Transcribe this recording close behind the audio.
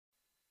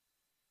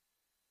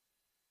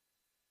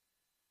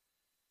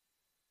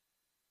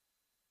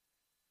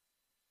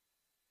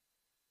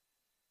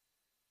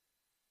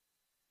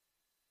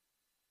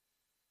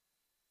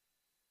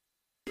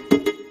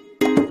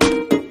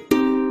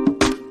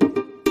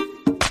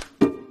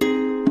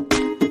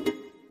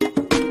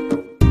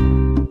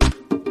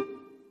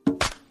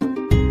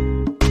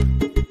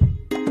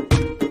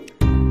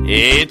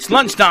It's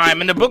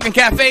lunchtime and the Brooklyn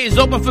Cafe is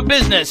open for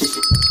business.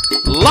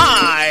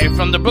 Live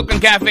from the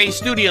Brooklyn Cafe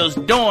studios,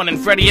 Dawn and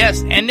Freddie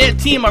S. and their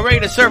team are ready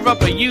to serve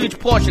up a huge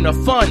portion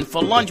of fun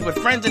for lunch with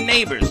friends and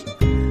neighbors.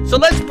 So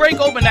let's break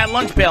open that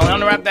lunch pail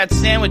and unwrap that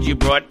sandwich you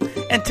brought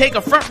and take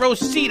a front row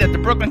seat at the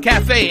Brooklyn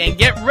Cafe and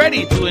get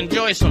ready to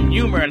enjoy some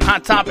humor and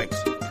hot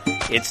topics.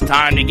 It's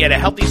time to get a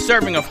healthy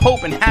serving of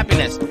hope and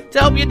happiness to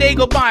help your day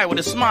go by with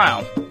a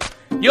smile.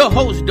 Your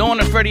hosts, Dawn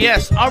and Freddie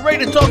S., are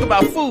ready to talk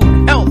about food,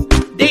 health,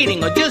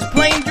 dating, or just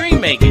plain dream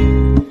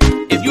making.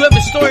 If you have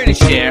a story to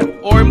share,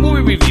 or a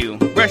movie review,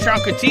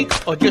 restaurant critique,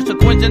 or just a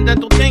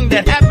coincidental thing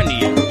that happened to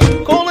you,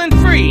 call in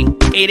free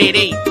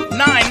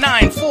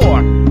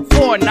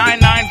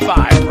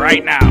 888-994-4995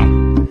 right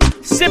now.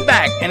 Sit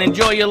back and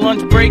enjoy your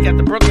lunch break at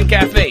the Brooklyn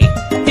Cafe.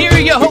 Here are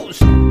your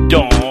hosts,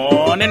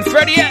 Dawn and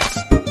Freddie S.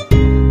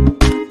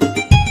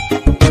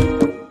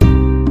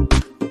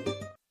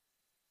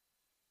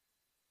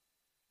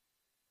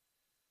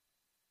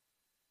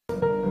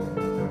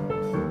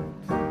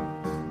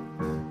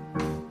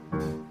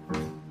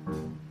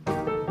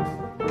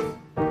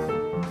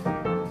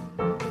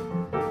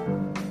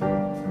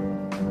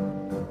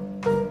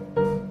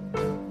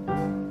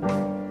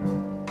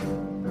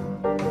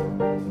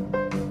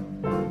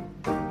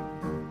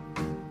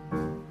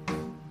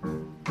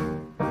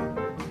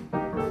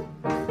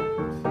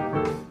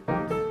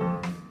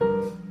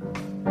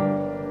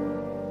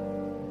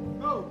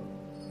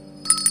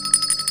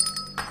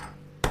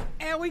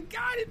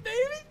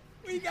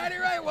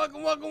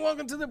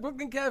 Welcome to the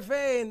Brooklyn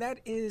Cafe, and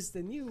that is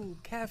the new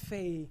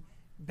cafe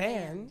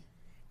band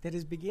that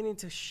is beginning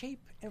to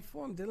shape and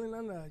form. Dylan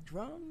on the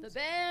drums. The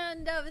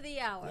band of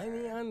the hour.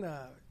 Lenny on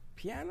the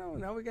piano.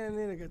 Now we're going to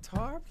need a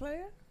guitar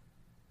player.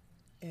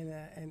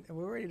 And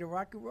we're ready to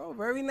rock and roll.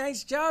 Very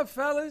nice job,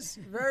 fellas.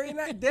 Very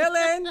nice.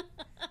 Dylan,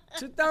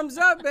 2 thumbs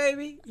up,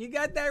 baby. You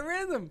got that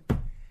rhythm.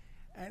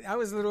 And I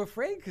was a little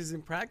afraid because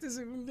in practice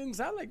it didn't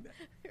sound like that.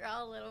 You're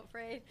all a little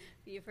afraid.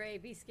 Be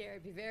afraid, be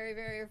scared, be very,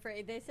 very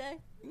afraid, they say?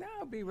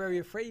 No, be very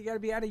afraid. You got to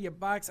be out of your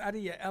box, out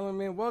of your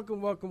element.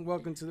 Welcome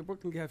to the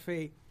Brooklyn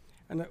Cafe.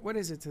 And what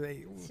is it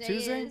today? Today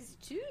is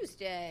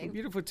Tuesday. A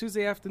beautiful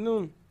Tuesday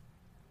afternoon.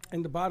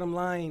 And the bottom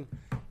line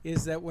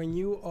is that when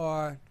you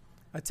are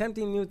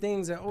attempting new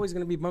things, there are always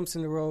going to be bumps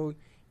in the road.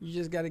 You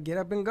just got to get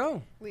up and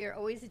go. We are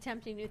always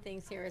attempting new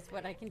things here is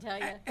what I can tell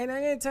you. And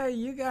I'm going to tell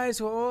you, you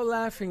guys were all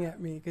laughing at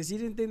me because you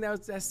didn't think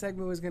that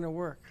segment was going to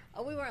work.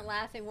 Oh, we weren't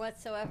laughing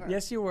whatsoever.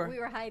 Yes, you were. We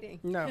were hiding.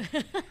 No.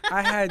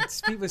 I had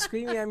people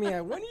screaming at me,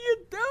 what are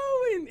you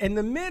doing? In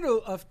the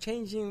middle of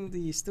changing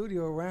the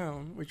studio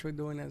around, which we're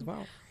doing as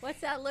well.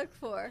 What's that look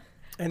for?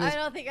 And I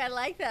don't think I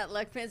like that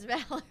look, Miss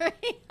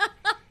Valerie.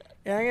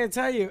 And I'm going to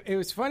tell you, it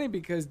was funny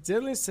because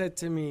Dylan said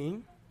to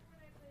me,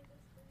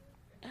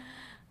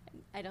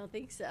 I don't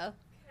think so.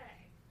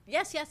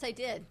 Yes, I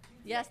did.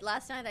 Yes,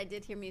 last night I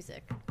did hear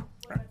music.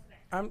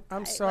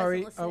 I'm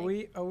sorry. Are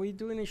we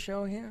doing a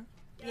show here?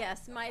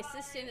 Yes, my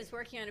assistant is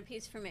working on a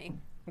piece for me.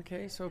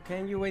 Okay, so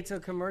can you wait till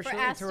commercial for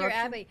Astor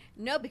interruption? Abbey?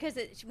 No, because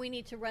we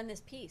need to run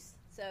this piece.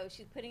 So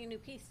she's putting a new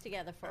piece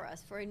together for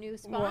us for a new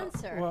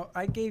sponsor. Well,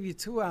 I gave you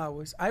 2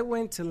 hours. I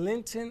went to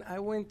Linton. I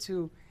went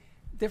to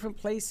different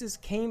places,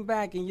 came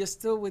back, and you're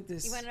still with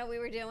this. You want to know what we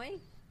were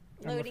doing?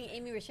 Loading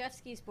Amy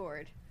Reshevsky's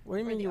board. What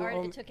do you mean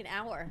It took an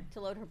hour to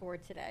load her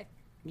board today.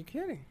 You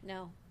kidding?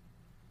 No.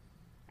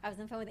 I was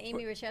on the phone with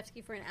Amy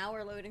Reshevsky for an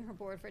hour loading her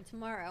board for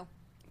tomorrow.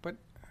 But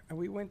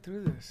we went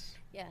through this.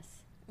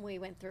 Yes, we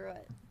went through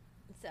it.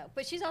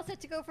 But she's all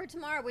set to go for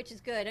tomorrow, which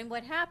is good. And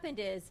what happened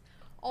is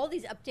all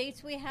these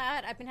updates we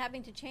had, I've been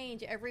having to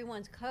change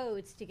everyone's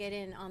codes to get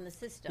in on the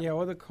system. Yeah,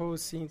 all the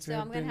codes seem to have been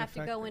So I'm going to have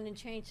affected. to go in and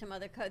change some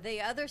other code. The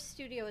other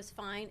studio is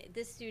fine.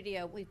 This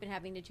studio, we've been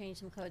having to change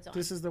some codes on.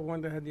 This is the one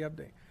that had the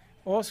update.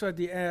 Also, at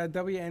the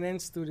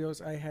WNN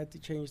studios, I had to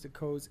change the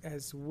codes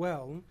as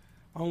well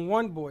on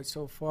one board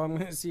so far. I'm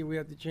going to see if we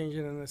have to change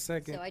it in a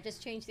second. So I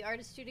just changed the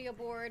artist studio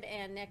board,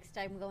 and next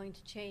I'm going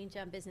to change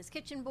Business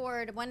Kitchen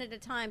board one at a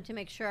time to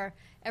make sure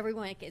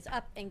everyone is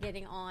up and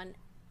getting on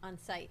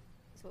site.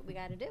 That's what we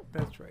got to do.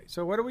 That's right.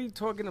 So what are we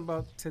talking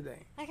about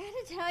today? I got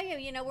to tell you,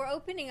 we're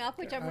opening up,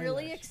 which I'm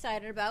really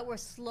excited about. We're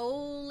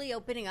slowly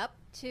opening up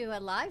to a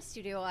live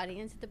studio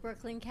audience at the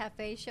Brooklyn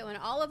Cafe Show and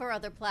all of our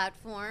other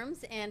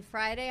platforms. And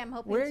Friday, I'm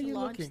hoping to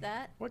launch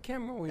that. What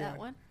camera are we on? That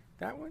one.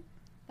 That one?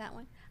 That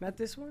one. Not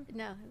this one?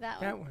 No,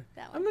 that one. That one.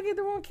 That one. I'm looking at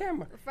the wrong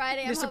camera.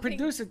 Friday, I'm Mr. hoping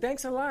Producer,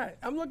 thanks a lot.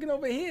 I'm looking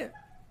over here.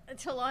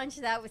 to launch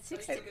that with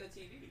 60.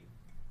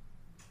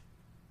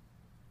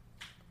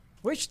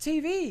 Which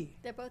TV?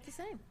 They're both the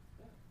same.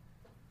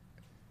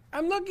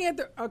 I'm looking at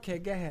the... Okay,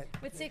 go ahead.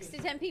 With 6 to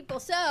 10 people.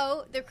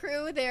 So the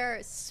crew, they're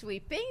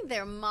sweeping,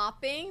 they're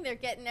mopping, they're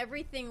getting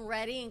everything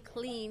ready and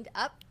cleaned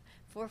up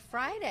for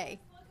Friday.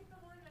 Look at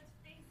the one that's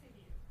facing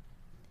you.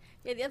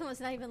 Yeah, the other one's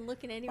not even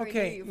looking anywhere near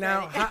Okay, you,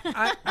 now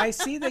Freddie. I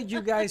see that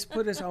you guys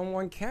put us on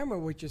one camera,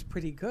 which is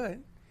pretty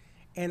good.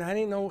 And I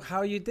didn't know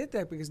how you did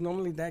that because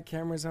normally that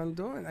camera's on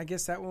doing. I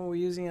guess that one we're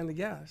using on the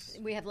gas.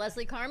 We have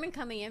Leslie Carmen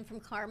coming in from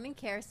Carmen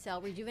Care Cell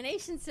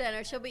Rejuvenation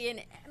Center. She'll be in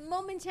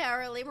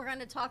momentarily. We're going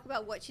to talk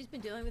about what she's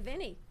been doing with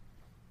Vinny.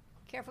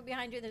 Careful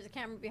behind you. There's a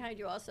camera behind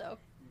you also.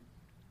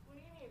 What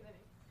do you need, Vinny?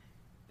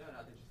 No,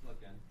 nothing. Just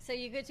looking. So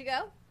you good to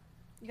go?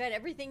 You had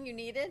everything you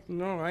needed?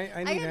 No, I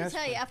I need got to aspirin.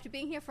 tell you, after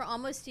being here for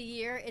almost a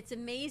year, it's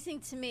amazing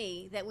to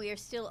me that we are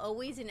still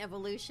always in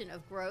evolution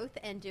of growth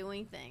and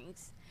doing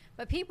things.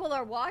 But people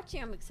are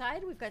watching. I'm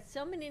excited. We've got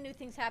so many new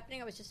things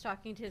happening. I was just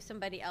talking to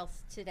somebody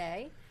else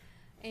today,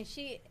 and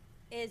she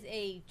is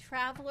a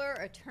traveler,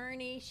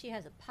 attorney. She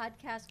has a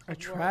podcast A called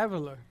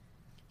traveler.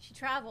 She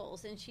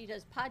travels, and she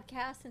does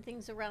podcasts and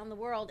things around the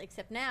world,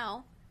 except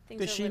now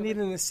things Does are a she little need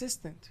bit- an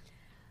assistant?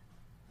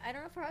 I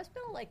don't know if her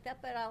husband will like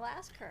that, but I'll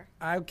ask her.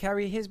 I'll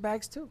carry his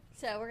bags too.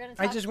 So we're going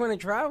to I talk. just want to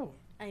travel.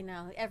 I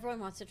know. Everyone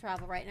wants to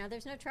travel right now.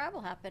 There's no travel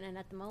happening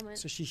at the moment.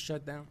 So she's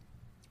shut down.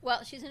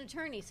 Well, she's an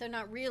attorney, so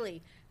not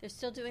really. They're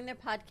still doing their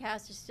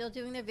podcast. They're still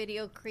doing their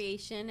video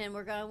creation, and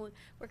we're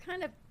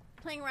kind of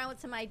playing around with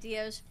some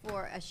ideas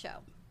for a show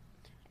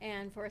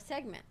and for a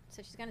segment.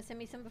 So she's going to send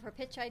me some of her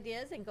pitch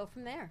ideas and go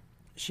from there.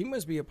 She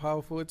must be a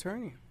powerful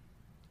attorney.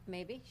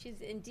 Maybe.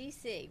 She's in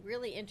D.C.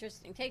 Really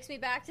interesting. Takes me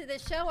back to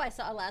this show I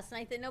saw last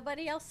night that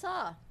nobody else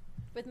saw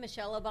with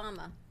Michelle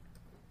Obama.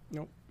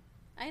 Nope.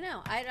 I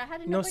know. How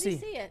did No nobody see.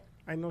 see it?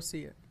 I don't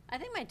see it. I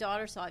think my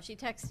daughter saw it. She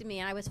texted me,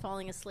 and I was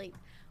falling asleep.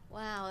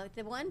 Wow.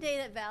 The one day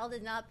that Val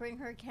did not bring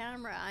her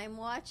camera, I'm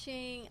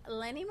watching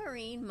Lenny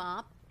Marine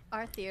mop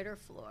our theater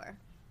floor.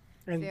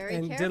 And Very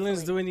Dylan's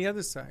carefully. doing the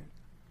other side.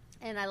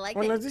 And I like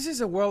Well, no, that. this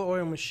is a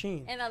well-oiled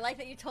machine. And I like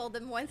that you told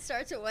them one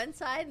starts at one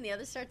side and the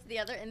other starts at the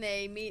other, and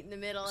they meet in the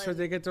middle. So and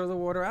they can throw the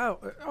water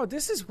out. Oh,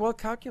 this is well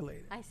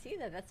calculated. I see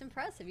that. That's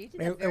impressive. You did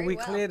that And very we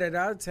well. cleared it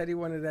out. Teddy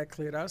wanted that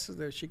cleared out so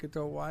that she could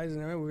throw wires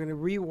and everything. We're going to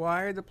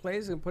rewire the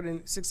place and put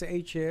in 6 or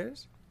 8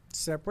 chairs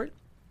separate.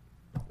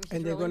 which is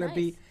And they're really going to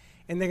be nice.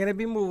 and they're going to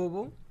be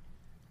movable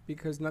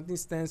because nothing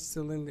stands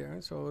still in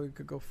there. So it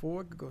could go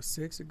 4, it could go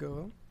 6, it could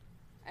go.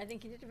 I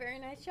think you did a very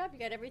nice job. You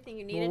got everything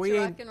you Well, needed we to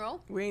ain't- rock and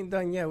roll. We ain't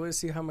done yet. We'll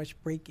see how much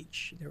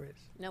breakage there is.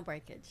 No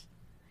breakage.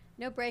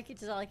 No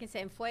breakage is all I can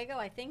say. And Fuego,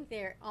 I think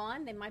they're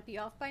on. They might be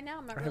off by now.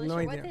 I'm not I have really no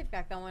sure what idea. they've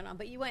got going on.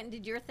 But you went and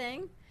did your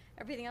thing.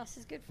 Everything else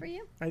is good for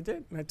you. I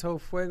did. I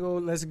told Fuego,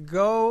 let's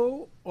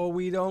go or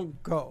we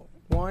don't go.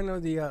 One or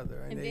the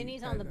other. And they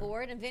Vinny's on the kinda-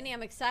 board. And Vinny,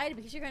 I'm excited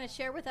because you're going to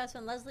share with us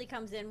when Leslie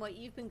comes in what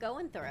you've been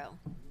going through.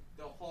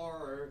 The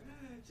horror.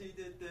 She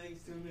did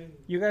things to me.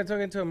 You got to talk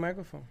into a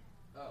microphone.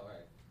 Oh, all right.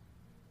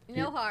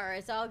 No horror.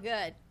 It's all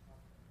good.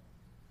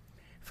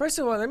 First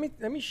of all, let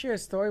me share a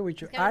story with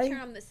you. Got to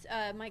turn on this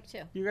mic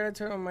too. You got to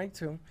turn on mic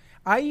too.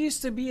 I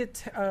used to be a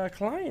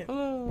client.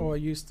 Oh. Or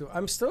used to.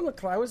 I'm still a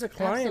client. I was a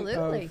client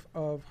Absolutely.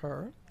 of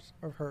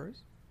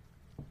hers.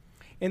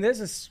 And there's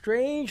a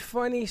strange,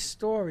 funny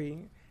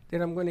story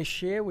that I'm going to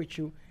share with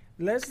you.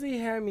 Leslie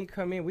had me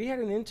come in. We had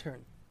an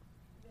intern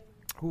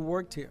who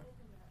worked here.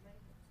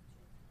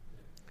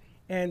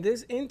 And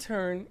this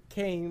intern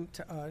came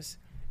to us,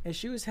 and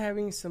she was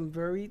having some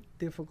very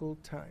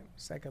difficult time,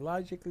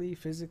 psychologically,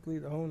 physically,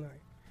 the whole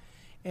night.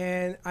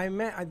 And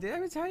did I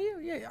ever tell you?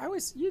 Yeah,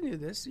 you knew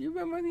this. You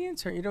remember the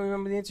intern. You don't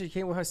remember the intern? She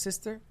came with her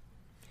sister?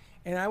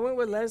 And I went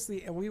with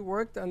Leslie, and we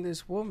worked on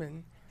this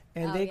woman.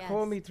 And Oh, they yes.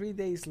 called me 3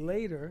 days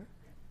later,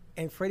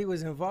 and Freddie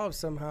was involved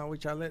somehow,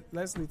 which I let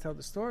Leslie tell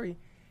the story.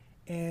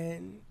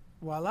 And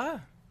voila,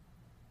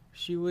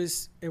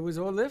 it was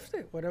all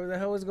lifted, whatever the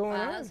hell was going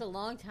Wow, on. that was a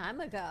long time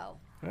ago.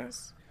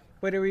 Yes.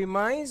 But it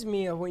reminds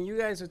me of when you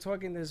guys were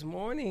talking this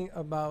morning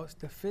about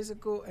the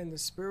physical and the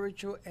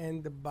spiritual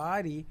and the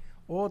body,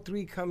 all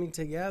three coming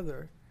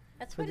together.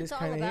 That's For what it's this all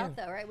kinda about, hand.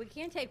 though, right? We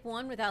can't take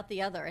one without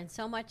the other. And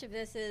so much of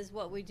this is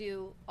what we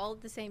do all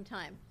at the same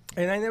time.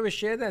 And I never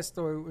shared that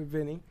story with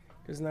Vinny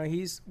because now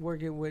he's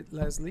working with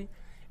Leslie,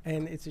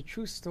 and it's a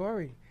true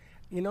story.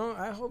 You know,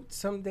 I hope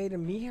someday to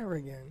meet her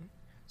again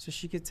so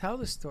she could tell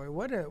the story.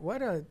 What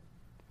a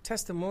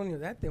testimonial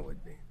that thing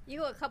would be. You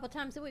go a couple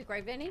times a week,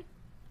 right, Vinny?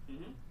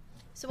 Mm-hmm.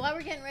 So while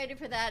we're getting ready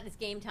for that, it's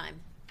game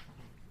time.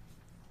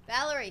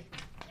 Valerie,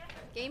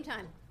 game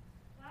time.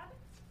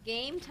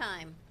 Game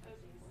time.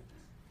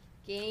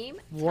 Game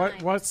time.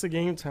 What's the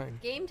game time?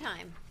 Game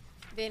time.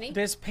 Vinny,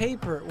 There's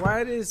paper.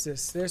 What is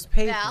this? There's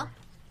paper. Val, Am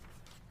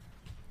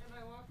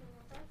I walking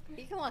in front?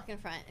 you can walk in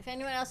front. If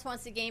anyone else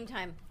wants the game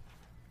time.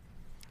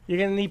 You're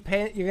gonna need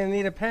pen. You're gonna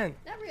need a pen.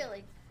 Not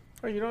really.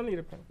 Oh, you don't need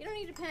a pen. You don't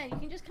need a pen. You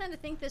can just kind of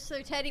think this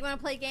through. Teddy, you want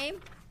to play a game?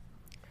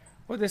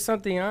 Well, there's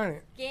something on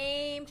it.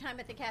 Game time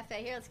at the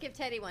cafe. Here, let's give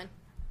Teddy one.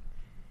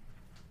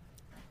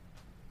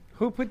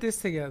 Who put this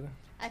together?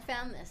 I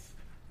found this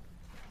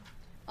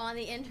on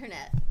the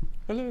internet.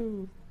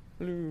 Hello.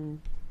 Hello.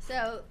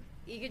 So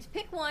you could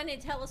pick one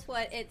and tell us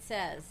what it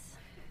says.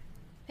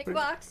 Pick a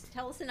box,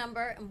 tell us a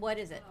number, and what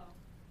is it?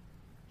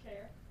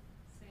 Chair,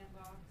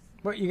 sandbox.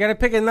 But you gotta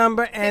pick a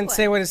number and one.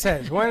 say what it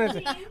says. One at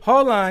a-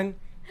 Hold on.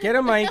 Get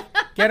a mic.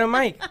 Get a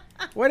mic.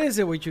 What is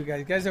it with you guys?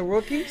 You guys are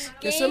rookies?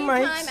 Get some Game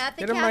mics. time at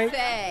the Get a mic.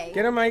 cafe.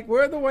 Get a mic.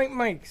 Where are the white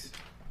mics?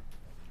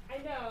 I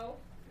know.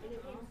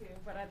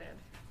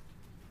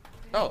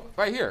 Oh,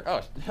 right here.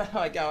 Oh,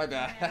 I got May I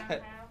that.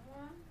 have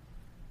one?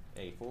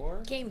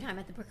 A4. Game time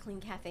at the Brooklyn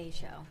Cafe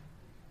Show.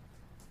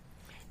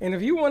 And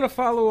if you want to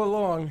follow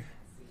along,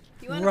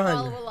 You want to Run.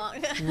 follow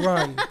along?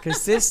 run,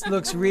 because this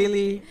looks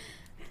really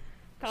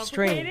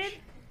strange. Complicated?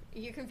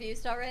 You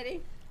confused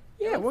already?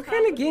 Yeah, what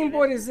kind of game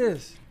board is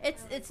this?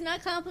 It's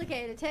not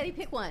complicated. Teddy,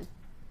 pick one.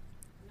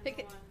 Pick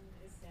Number it. 1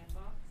 is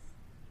Sandbox.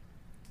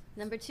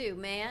 Number 2,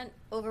 Man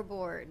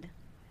Overboard.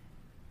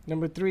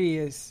 Number 3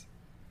 is,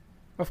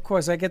 of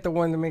course, I get the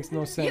one that makes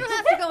no You sense. don't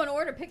have to go in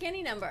order. Pick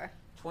any number.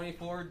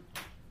 24.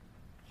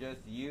 Just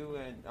you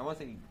and I want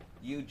to say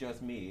you,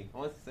 just me. I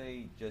want to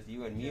say just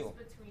you and me. Just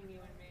between you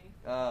and me.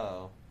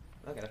 Oh,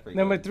 okay, that's pretty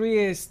Number good. 3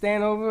 is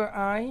Stand Over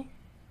I.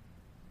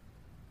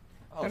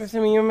 Oh, That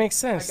doesn't even make I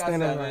sense. got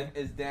Stand Over 7. I.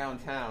 Is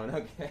downtown.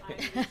 Okay.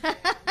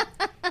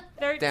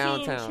 13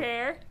 Downtown.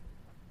 chair.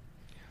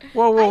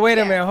 Whoa, I wait a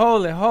can't.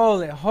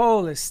 minute.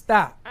 Hold it.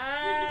 Stop.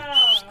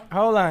 Oh.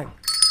 Hold on.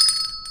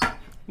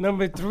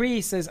 Number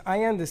 3 says,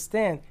 I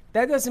understand.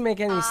 That doesn't make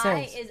any I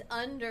sense. is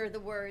under the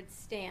word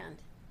stand.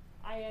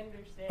 I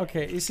understand.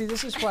 Okay, you see,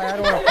 this is why I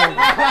don't want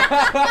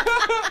to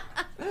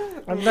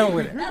play. I'm done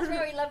with it. That's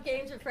where we love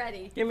games with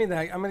Freddie. Give me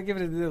that. I'm going to give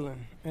it to Dylan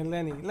and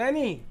Lenny.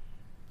 Lenny,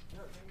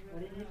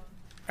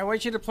 I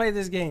want you to play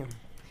this game.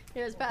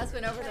 Here's pass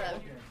one over to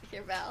them.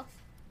 Here, Val.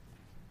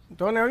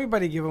 Don't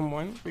everybody give him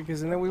one,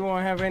 because then we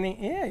won't have any.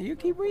 Yeah, you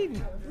keep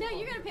reading. No,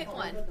 you're going to pick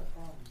one.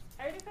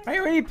 I already picked I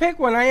already picked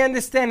one. I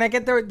understand. I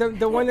get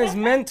the one that's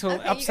mental,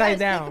 Okay, upside you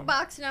guys pick a down.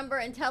 box number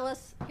and tell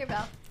us. Here,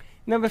 Val.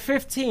 Number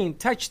 15,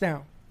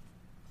 touchdown.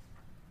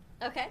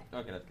 Okay.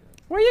 Okay, that's good.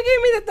 Well, you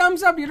gave me the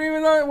thumbs up. You don't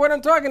even know what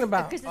I'm talking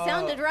about. Because it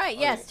sounded right.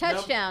 Yes, okay.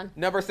 touchdown.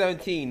 Number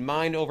 17.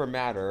 Mind over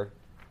matter.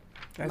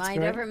 That's Mind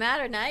good. over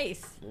matter.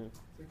 Nice. 16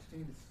 is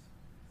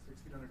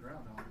 6 feet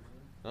underground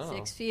now. Oh.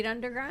 6 feet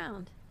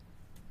underground.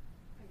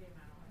 I gave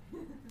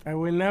mine away. I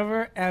will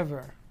never,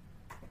 ever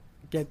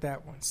get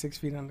that one. 6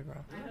 feet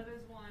underground. I know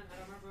there's one. I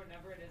don't remember what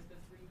number it is, but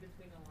it's read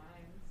between the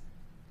lines.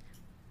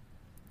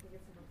 I think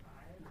it's number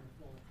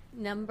 5.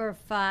 Number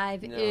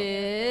 5 No.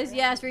 is,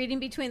 yes, reading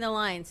between the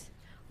lines.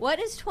 What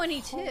is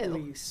 22?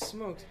 Holy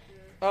smokes.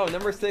 Oh,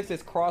 number 6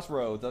 is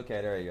crossroads. Okay,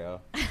 there you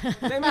go.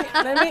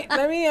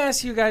 Let me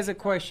ask you guys a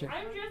question.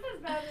 I'm just as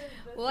bad as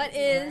this. What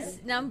is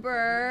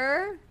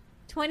number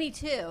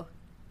 22?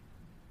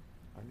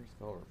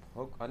 Underscore.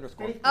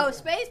 Oh,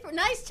 space.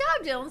 Nice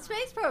job, Dylan.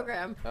 Space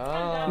program.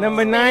 Oh.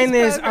 Number 9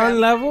 is program.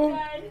 unlevel.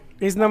 Good.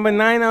 Is number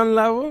 9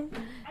 unlevel?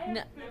 I have No,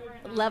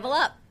 never- level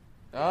up.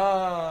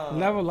 Oh.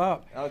 Level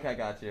up. Okay,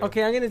 got you.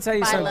 Okay, I'm gonna tell you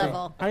By something.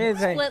 level. I'm gonna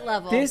tell you. Split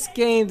level. This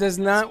game does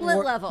not Split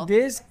work. level.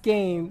 This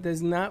game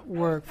does not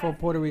work for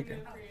Puerto Rican.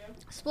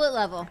 Split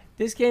level.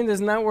 This game does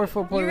not work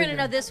for Puerto You're going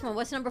to Rican. know this one.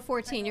 What's number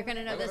 14? You're going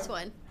to know this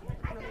one.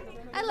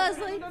 Hi,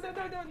 Leslie. It's okay.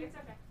 I gave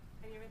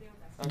everything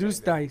else. Deuce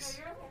dice,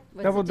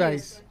 What's double a deuce?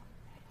 dice,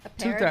 A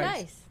two pair of dice.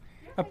 dice.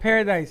 a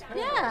paradise.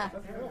 Yeah.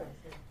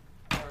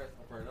 Alright,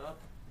 I'll burn up.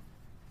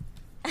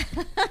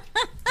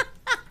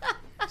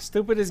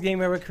 Stupidest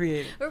game ever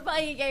created. We're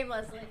playing a game,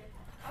 Leslie.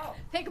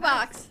 Pick a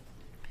box.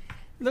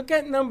 Look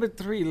at number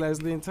 3,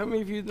 Leslie, and tell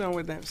me if you know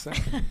what that says.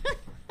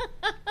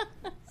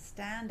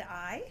 Stand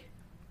I.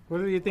 What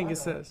do you think it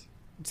says?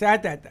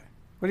 What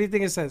do you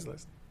think it says,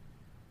 Leslie?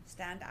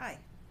 Stand I.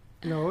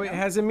 No, it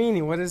has a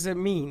meaning. What does it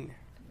mean?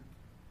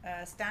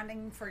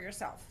 Standing for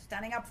yourself.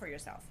 Standing up for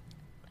yourself.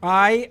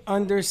 I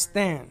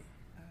understand.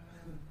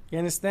 You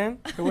understand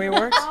the way it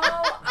works?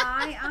 Oh,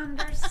 I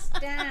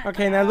understand.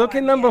 Okay, now Oh, look at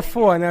I'm number getting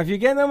 4. Now, if you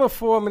get number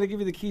 4, I'm going to give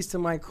you the keys to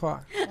my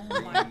car. it.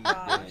 Oh my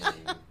gosh.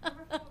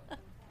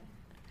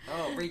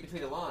 Oh, read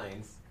between the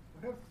lines.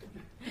 Wow.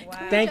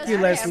 Thank you,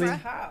 Just Leslie. camera.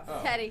 Tough.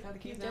 Oh. Teddy, Have the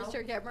keys just now?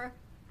 your camera.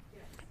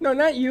 No,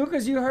 not you,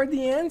 because you heard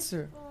the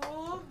answer.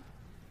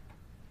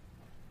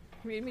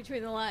 Read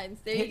between the lines.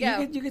 There Hey, you go.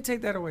 You could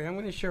take that away. I'm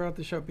going to share out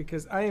the show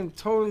because I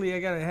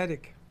got a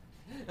headache.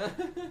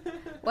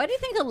 What do you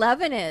think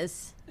 11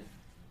 is?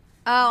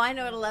 Oh, I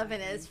know what 11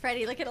 is.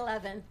 Freddie, look at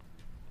 11.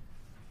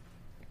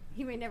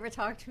 He may never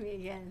talk to me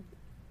again.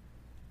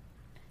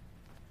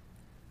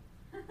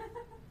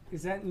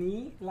 Is that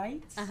knee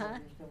lights? Uh-huh.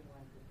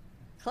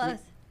 Close.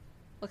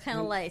 What kind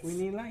of lights? We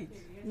need lights.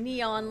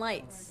 Neon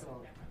lights.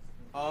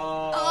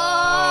 Oh.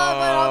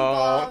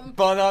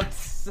 But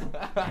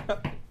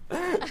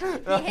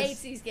But He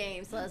hates these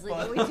games, Leslie,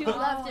 but we do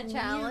love to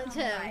challenge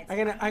him.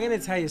 I'm gonna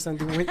tell you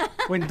something.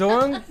 When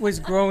Dawn was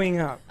growing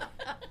up,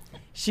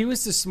 she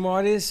was the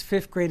smartest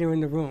 5th grader in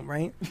the room,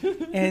 right?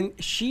 And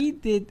she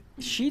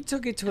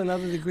took it to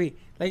another degree.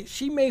 Like,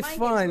 she made Mind games,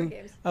 fun word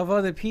games. of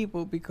other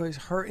people because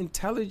her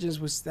intelligence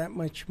was that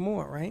much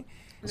more, right?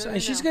 So, no,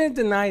 and she's no. gonna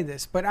deny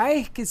this, but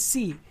I could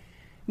see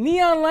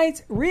neon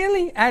lights.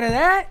 Really, out of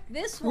that?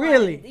 This one,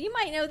 Really? you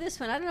might know this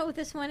one. I don't know what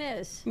this one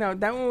is. No,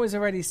 that one was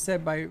already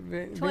said by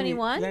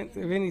 21?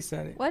 Vinny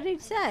said it. What did he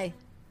say?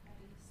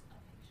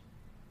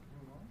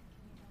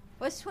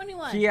 What's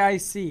 21?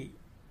 GIC.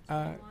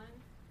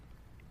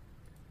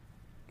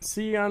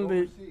 See on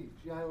the. Overseas.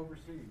 GI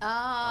overseas.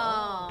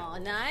 Oh,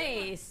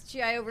 nice.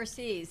 GI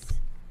overseas.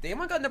 Damn,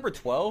 I got number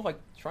 12. Like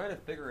trying to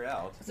figure it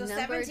out. So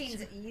Number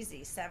 17's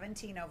easy.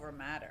 17 over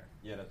matter,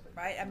 Yeah, that's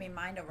right? I mean,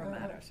 mind over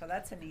matter. So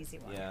that's an easy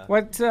one. yeah.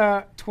 What's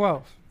 12?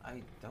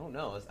 I don't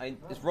know.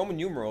 It's Roman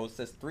numerals. It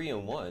says 3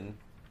 and 1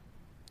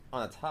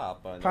 on the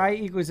top. But Pi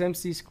equals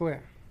MC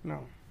squared.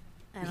 No.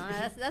 I don't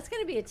know, that's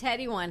going to be a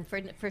Teddy one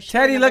for sure.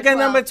 Teddy, look at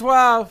number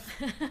 12.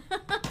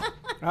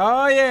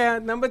 Oh, yeah,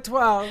 number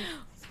 12.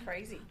 It's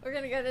crazy. We're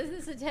going to go, this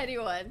is a Teddy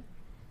one.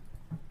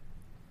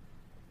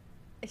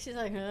 She's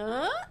like,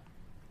 huh?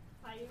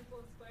 Pi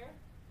equals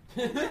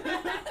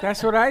square.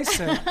 That's what I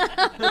said.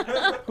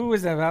 Who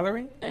was that,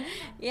 Valerie?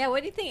 Yeah,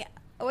 what do you think?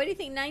 What do you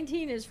think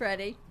 19 is,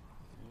 Freddie?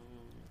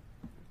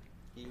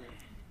 Here.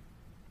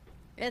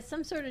 It's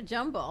some sort of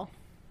jumble.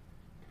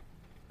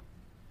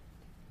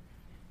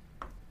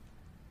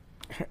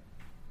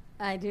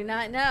 I do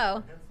not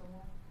know.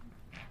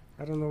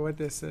 I don't know what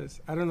this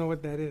is. I don't know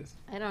what that is.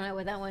 I don't know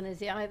what that one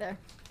is either.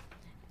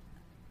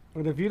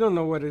 But if you don't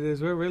know what it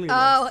is, we're really Oh,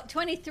 lost.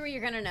 23,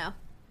 you're going to know.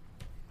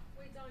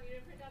 Wait, Dawn, you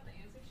didn't print out the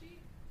answer sheet?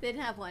 They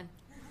didn't have one.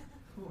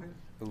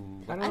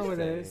 Ooh, I don't know what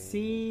it is.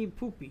 See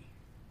poopy.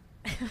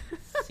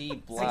 See I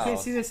can't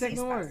blouse. see the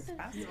second word.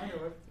 I know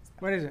it.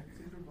 What is it?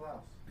 See-through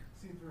blouse.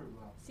 See-through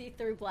blouse.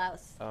 See-through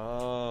blouse.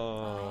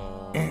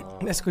 Oh.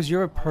 That's because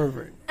you're a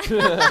pervert.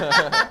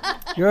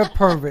 You're a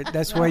pervert.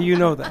 That's why you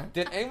know that.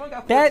 Did anyone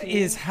got 14? That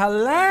is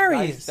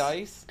hilarious.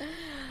 Dice.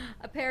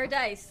 A pair of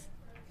dice.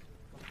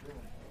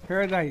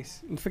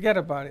 Paradise. And forget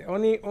about it.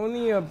 Only a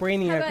How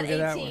brainiac about will get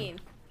that 18? one.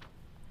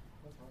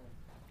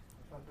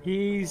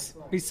 He's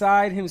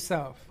beside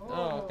himself.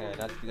 Oh, okay.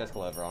 That's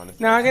clever,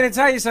 honestly. Now I'm gonna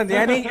tell you something.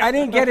 I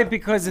didn't get it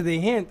because of the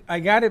hint. I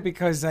got it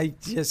because I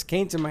just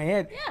came to my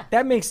head. Yeah.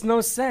 That makes no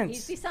He's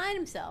sense. beside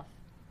himself.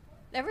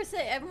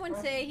 Everyone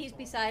say he's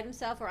beside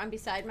himself or I'm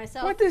beside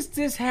myself. What does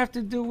this have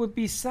to do with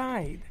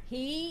beside?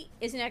 He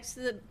is next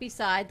to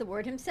beside the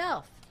word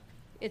himself.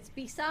 It's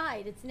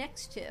beside. It's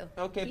next to.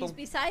 Okay, He's but-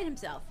 beside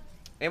himself.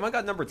 Anyone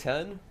got number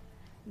 10?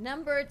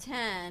 Number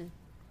 10.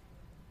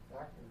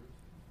 Backwards.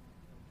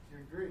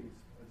 Degrees.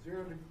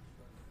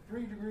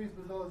 3 degrees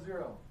below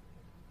 0.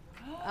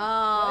 Oh,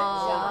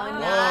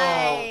 job.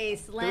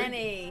 nice,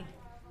 Lenny.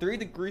 3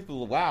 degrees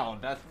below. Wow,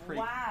 that's pretty.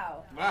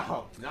 Wow.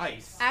 Wow,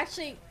 nice.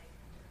 Actually,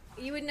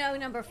 you would know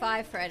number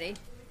 5, Freddie.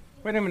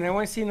 Wait a minute. I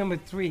want to see number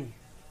 3.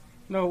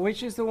 No,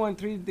 which is the one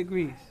 3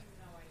 degrees?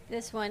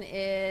 This one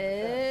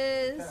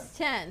is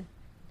 10.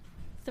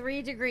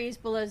 3 degrees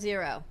below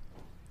 0.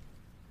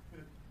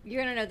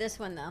 You're going to know this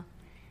one, though.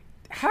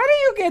 How do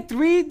you get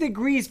 3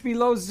 degrees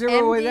below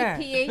 0 with MD, that?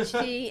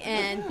 PhD,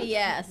 and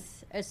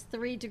BS is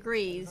 3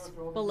 degrees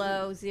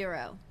below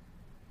 0.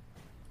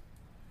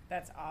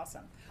 That's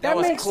awesome. That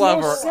was makes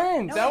clever. no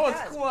sense. No, That it was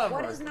does. clever.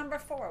 What is number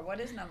 4? What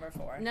is number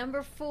 4?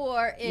 Number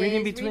 4 is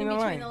Reading between the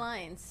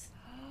lines.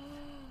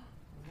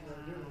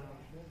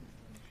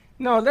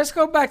 No, let's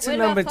go back to What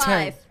number about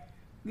 10.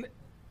 5?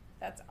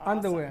 That's awesome.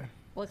 Underwear.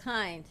 What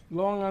kind?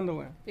 Long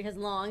underwear. Because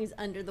long is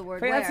under the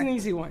word Wait, that's an where.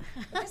 easy one.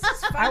 This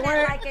is fun I at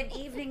wanna- like an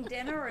evening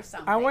dinner or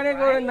something. I want to go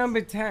to right?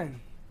 number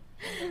 10.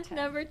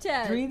 Number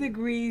 10. 3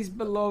 degrees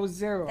below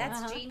 0.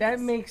 That's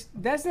genius.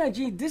 That's not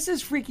genius. This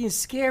is freaking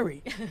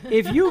scary.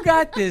 If you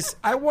got this,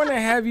 I want to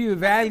have you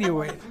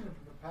evaluate. In the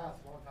past,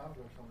 a long time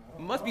ago or something. I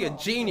don't Must be a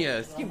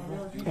genius. You-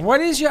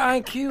 What is your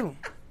IQ?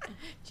 I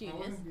Genius.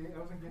 wasn't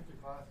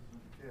gifted classes as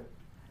a kid.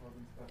 I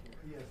wasn't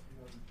special. Yes,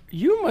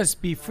 You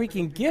must be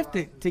freaking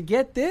gifted to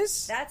get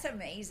this. That's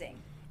amazing.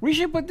 We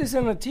should put this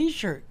on a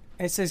T-shirt.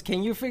 It says,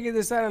 "Can you figure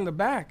this out on the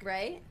back?"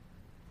 Right?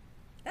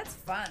 That's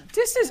fun.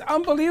 This is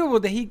unbelievable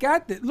that he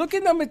got this. Look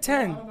at number I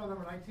 10. don't know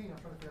number 19.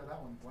 I'm trying to figure out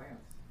that one. Glance.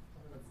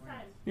 Something like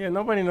glance. Yeah,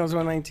 nobody knows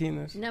what 19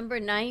 is. Number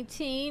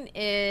 19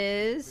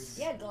 is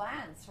Yeah,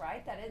 glance,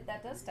 right?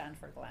 That does stand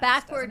for glance.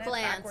 Backward doesn't it?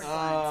 glance. Backward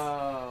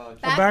glance.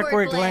 A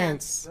backward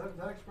glance. Is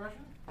that expression?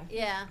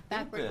 Yeah,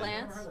 backward Stupid. I've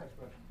never glance. heard that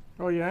expression.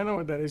 Oh yeah, I know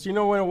what that is. You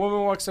know when a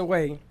woman walks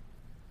away,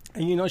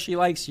 and you know she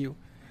likes you,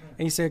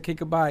 and you say, "Okay,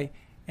 goodbye,"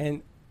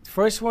 and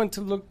first one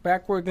to look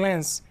backward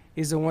glance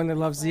is the one that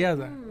loves the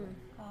other.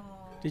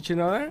 Did you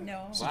know that?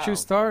 No. It's a Wow. true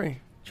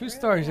story. True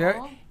story.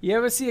 You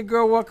ever see a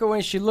girl walk away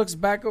and she looks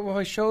back over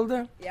her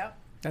shoulder? Yep.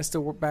 That's the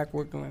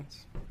backward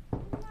glance.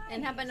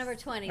 And how about number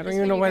 20? I This don't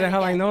even one know you're why the gonna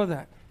hell I get. know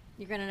that.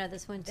 You're going to know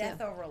this one too.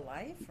 Death over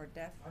life or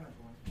death? I know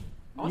one.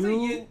 I wanna say You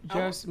yin- I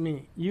wa- just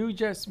me. You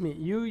just me.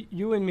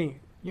 You and me.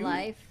 You.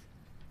 Life.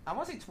 I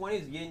want to say 20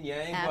 is yin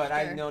yang, but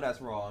I After. know that's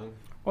wrong.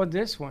 Oh,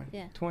 this one.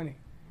 Yeah. 20.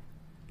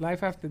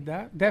 Life after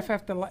death. Death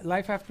after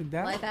life after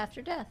death. Life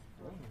after death.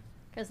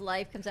 Because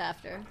life comes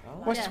after.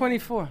 What's death.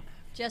 24?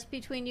 Just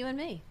between you and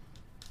me.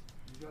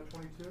 You got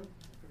 22? Figure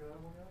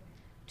that one out?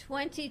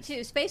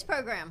 22. Space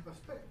program. Let's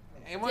pick.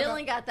 Anyone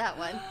Dylan got that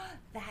one.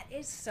 That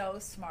is so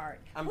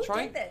smart. I'm Who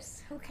trying- did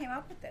this? Who came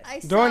up with this? I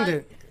Dawn saw,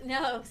 did.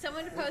 No,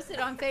 someone posted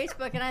on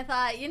Facebook, and I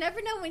thought, you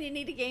never know when you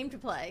need a game to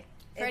play.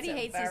 Freddie It's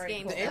a hates his very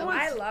games. cool though. game.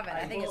 I love it.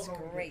 I think it's love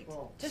it. great.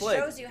 Just Slick.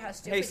 shows you how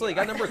stupid Hey, Slick, you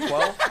got are. number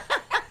 12?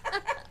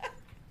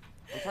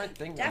 I'm trying to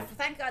think. Jeff,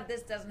 thank God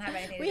this doesn't have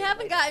anything to We do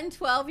haven't with gotten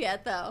 12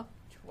 yet, though.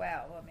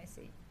 12. Let me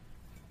see.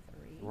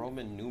 3.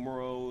 Roman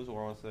numerals,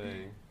 or I'll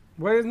say.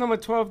 What is number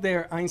 12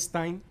 there,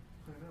 Einstein?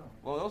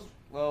 Well,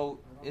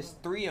 it's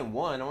 3 and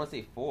 1. I want to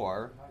say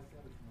 4.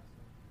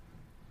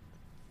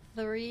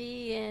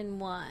 3 and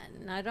 1.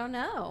 I don't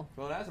know.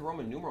 Well, that's a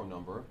Roman numeral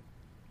number.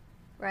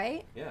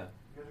 Right? Yeah.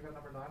 You guys got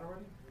number 9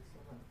 already?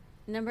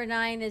 Number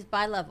 9 is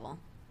bi-level.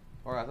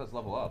 Or I thought it's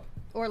level up.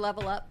 Or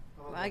level up.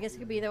 Well, I guess it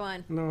could be either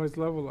one. No, it's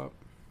level up.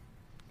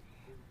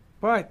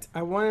 But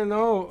I want to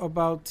know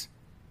about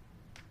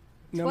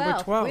number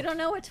 12. We don't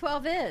know what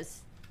 12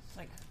 is.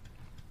 Like,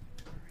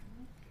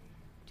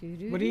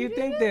 What do you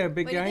think there,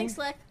 big What do you guy? think,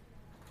 Slick?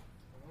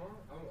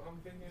 I'm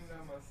thinking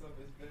that myself.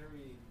 It's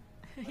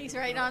very. He's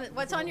right on it.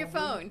 What's on your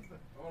phone?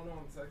 Oh no,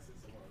 I'm Texas.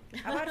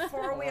 how about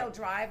four-wheel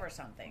drive or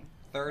something?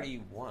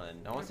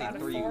 31. I want What to say about a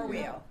 3.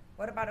 four-wheel?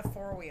 What about a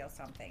four-wheel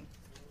something?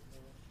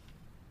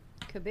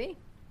 Could be.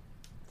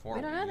 4.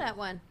 We don't know that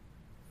one.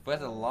 But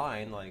that's a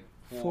line like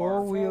 4.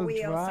 Four-wheel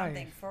drive.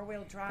 something.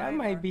 Four-wheel drive. That or-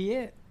 might be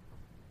it.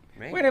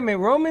 Maybe. Wait a minute.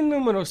 Roman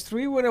numerals.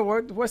 3 with a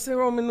word. What's the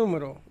Roman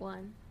numeral?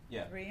 1.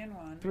 Yeah. 3 and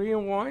 1. 3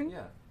 and 1?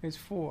 Yeah. It's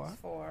 4.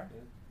 4.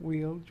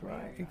 Wheel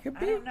drive. It could I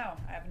be. don't know.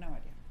 I have no idea.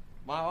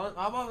 Well,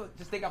 I'm gonna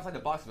just think outside the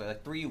box of it.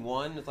 Like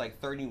 3-1 is like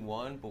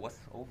 31, but what's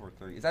over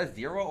 3? Is that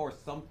 0 or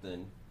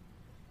something?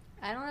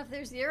 I don't know if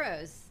there's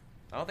zeros.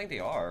 I don't think they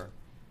are.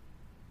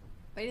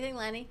 What do you think,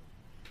 Lenny?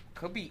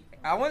 Could be.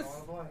 I was.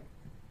 All blank.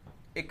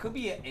 It could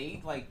be an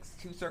 8, like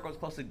 2 circles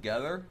close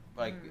together.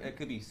 Like it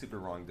could be super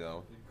wrong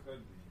though. It could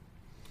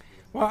be.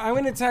 Well, I'm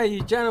going to tell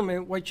you,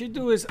 gentlemen, what you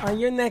do is on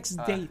your next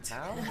date,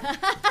 How?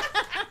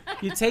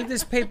 you take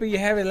this paper, you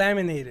have it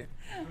laminated,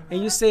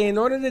 and you say, in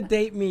order to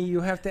date me, you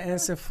have to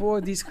answer 4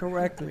 of these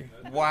correctly.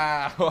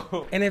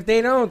 Wow. And if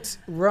they don't,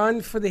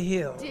 run for the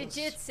hills.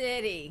 Digit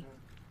City.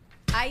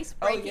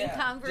 Ice-breaking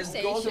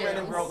conversations. Just go to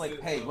random girls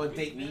like, hey, want to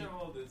date me? Can't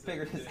hold this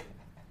Figure every this day.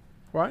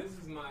 What? This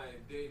is my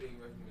dating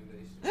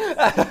recommendation.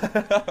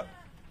 out.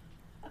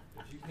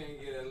 If you can't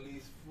get at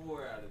least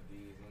 4 out of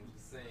these, I'm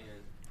just saying.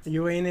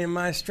 You ain't in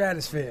my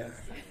stratosphere.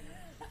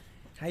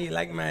 How you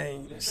like my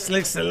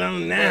slick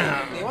saloon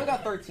now? They only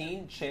got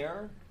 13.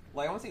 Chair?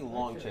 Like, I want to say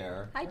long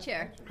chair. High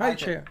chair. High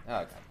chair. Oh,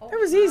 okay. That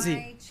was easy.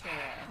 High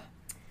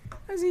chair.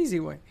 That's an easy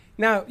one.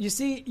 Now, you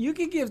see, you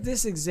could give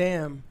this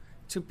exam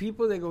to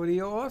people that go to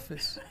your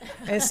office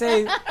and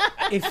say,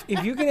 if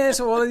you can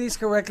answer all of these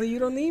correctly, you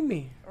don't need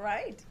me.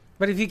 Right.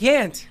 But if you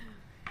can't,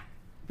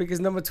 because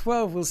number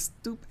 12 will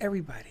stoop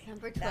everybody.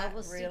 Number 12 That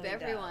will stoop really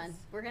everyone. does.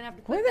 We're going to have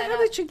to put Where the that hell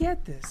up. did you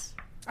get this?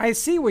 I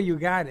see where you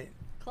got it.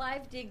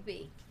 Clive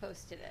Digby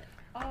posted it.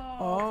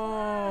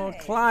 Oh,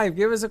 Clive,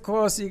 give us a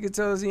call so you can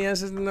tell us the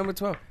answers to number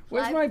 12.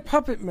 Where's Clive? my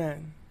puppet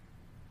man?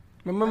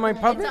 Remember my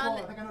puppet? on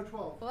I think I know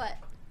 12. What?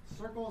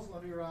 Circles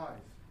under your eyes.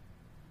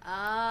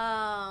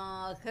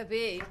 Oh, could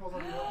be. Circles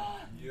under your eyes.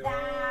 Yo.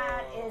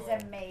 That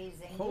is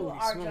amazing. You Holy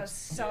are smokes.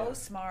 just so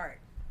smart.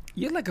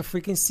 You're like a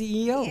freaking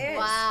CEO. Yes.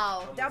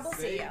 Wow. I'ma Double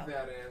save CEO.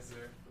 that answer.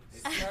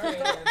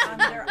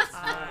 Under The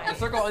eye.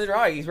 circle under your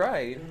eye, he's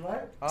right. Is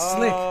right?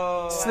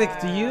 Oh. Slick,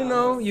 do you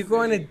know you go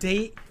on a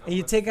date and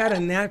you take out a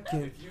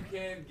napkin? If you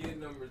can't get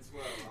number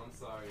 12, I'm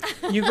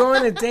sorry. You go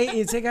on a date and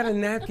you take out a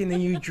napkin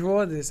and you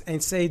draw this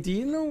and say, do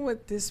you know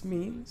what this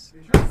means?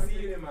 You I see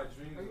it in my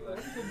dreams. I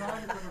think the 9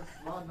 is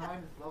number 9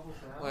 is level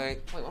down. Wait,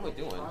 what am I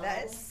doing?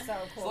 That is so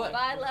cool. Slick.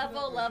 By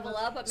level up.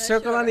 I'm not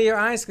Circle sure. under your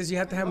eyes because you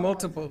have to have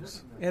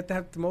multiples. You have to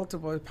have the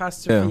multiple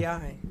apostrophe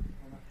I.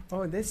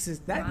 Oh, this is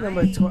that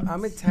number 12. I'm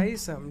gonna tell you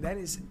something. That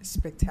is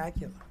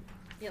spectacular.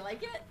 You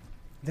like it?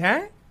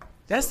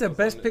 That's the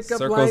best pickup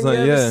Circles line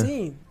you on- ever yeah.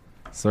 seen.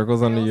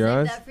 Circles under We'll your save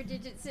eyes? that for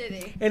Digit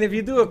City. And if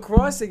you do a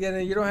cross again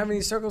and you don't have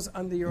any circles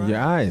under your Your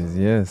eyes. eyes,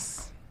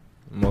 yes.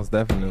 Most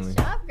definitely. Good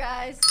job,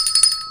 guys.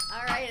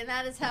 All right, and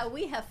that is how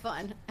we have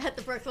fun at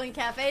the Brooklyn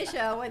Cafe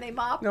Show when they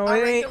mop No, our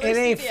it ain't. regular It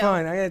ain't studio.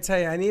 fun. I gotta tell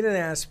you, I need an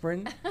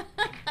aspirin.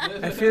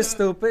 I feel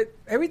stupid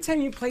every time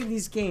you play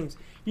these games.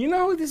 You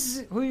know who this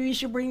is? Who you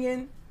should bring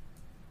in?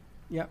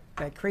 Yep,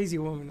 that crazy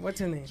woman. What's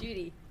her name?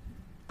 Judy,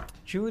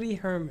 Judy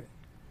Herman.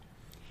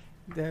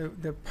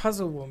 The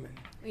puzzle woman.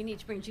 we need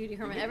to bring Judy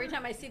Herman. Every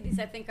time I see these,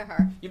 I think of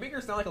her. You make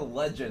her sound like a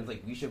legend.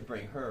 Like, we should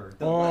bring her.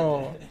 The Oh,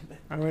 legend.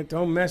 I went.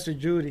 Don't mess with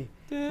Judy.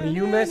 When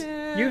you mess,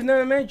 you've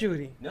never met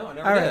Judy. No, I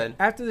never All right. did.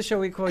 After the show,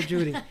 we call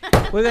Judy.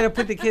 We're gonna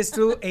put the kids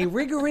through a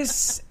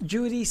rigorous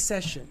Judy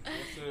session.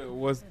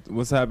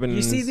 What's happening?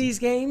 You see is- these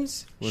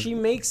games? What's- She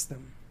makes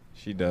them.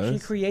 She She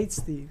does. creates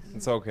these.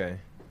 It's okay.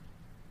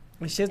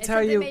 And she'll It's tell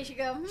something you. makes you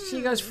go,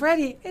 She goes,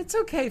 Freddie, it's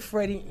okay,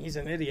 Freddie. He's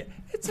an idiot.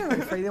 It's all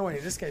right, Freddie. Don't worry.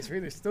 This guy's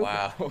really stupid.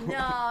 Wow.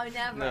 No,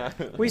 never.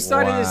 No. We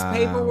started this Wow.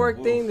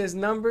 paperwork thing. There's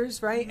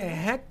numbers, right? And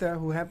Hector,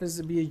 who happens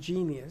to be a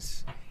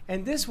genius.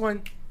 And this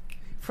one,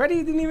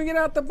 Freddie didn't even get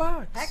out the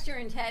box. Hector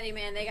and Teddy,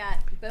 man, they got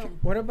boom.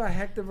 What about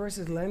Hector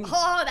versus Lenny?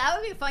 Oh, that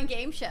would be a fun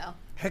game show.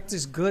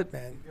 Hector's good,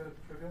 man. You got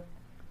a trivia?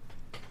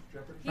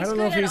 Jeopardy? I don't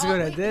know if he's good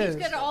at this.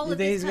 He's good at all You of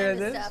think this he's good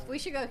kind at of this? stuff. We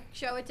should go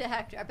show it to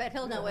Hector. I bet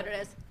he'll know what it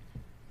is.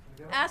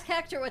 Ask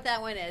Hector what that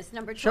one is.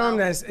 Number 12. Show him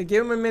this.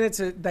 Give him a minute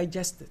to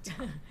digest it.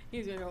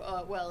 He's gonna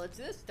go, well, it's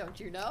this, don't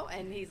you know?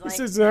 And he's He like,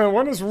 says,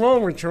 what is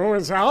wrong with you?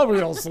 It's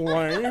obviously.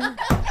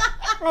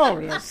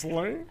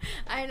 Obviously.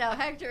 I know.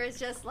 Hector is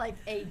just like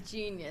a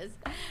genius.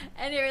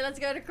 Anyway, let's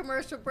go to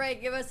commercial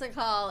break. Give us a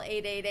call,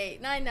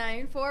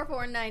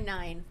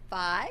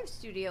 888-994-4995,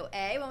 Studio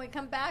A. When we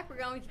come back, we're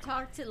going to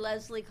talk to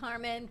Leslie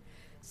Carmen,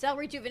 Cell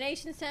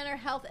Rejuvenation Center,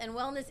 Health and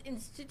Wellness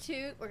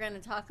Institute. We're going to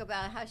talk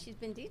about how she's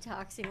been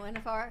detoxing one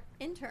of our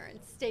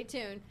interns. Stay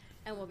tuned,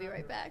 and we'll be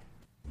right back.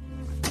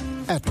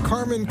 At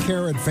Carmen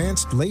Care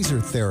Advanced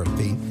Laser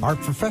Therapy, our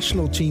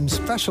professional team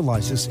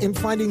specializes in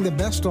finding the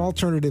best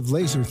alternative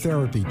laser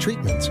therapy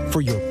treatments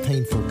for your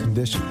painful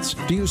conditions.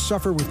 Do you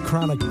suffer with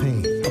chronic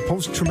pain, a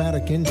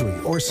post-traumatic injury,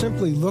 or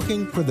simply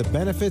looking for the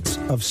benefits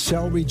of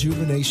cell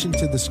rejuvenation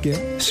to the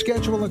skin?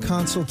 Schedule a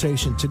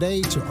consultation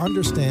today to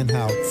understand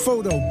how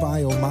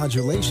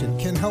photobiomodulation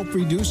can help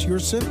reduce your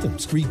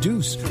symptoms,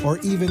 reduce or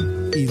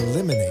even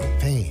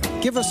eliminate pain.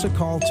 Give us a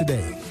call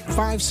today,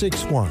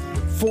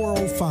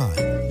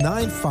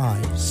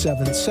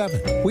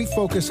 561-405-9577. We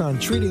focus on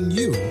treating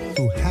you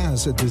who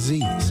has a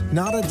disease,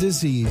 not a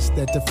disease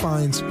that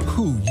defines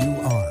who you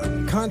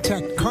are.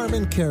 Contact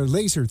Carmen Care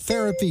Laser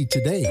Therapy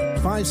today,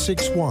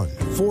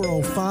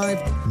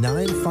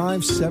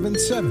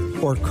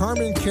 561-405-9577 or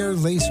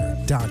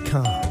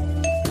CarmenCareLaser.com.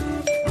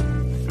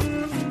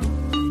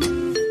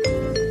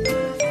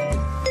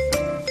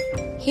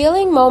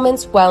 Healing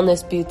Moments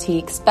Wellness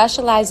Boutique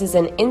specializes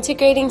in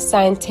integrating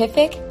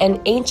scientific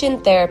and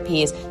ancient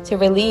therapies to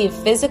relieve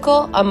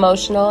physical,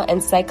 emotional,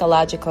 and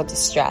psychological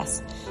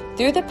distress.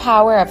 Through the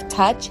power of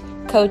touch,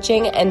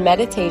 coaching, and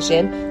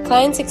meditation,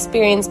 clients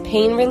experience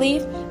pain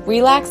relief,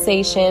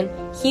 relaxation,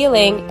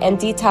 healing, and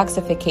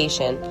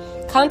detoxification.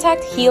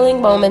 Contact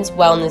Healing Moments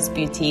Wellness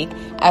Boutique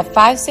at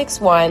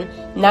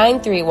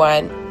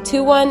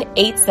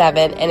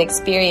 561-931-2187 and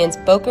experience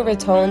Boca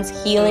Raton's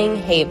Healing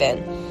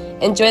Haven.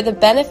 Enjoy the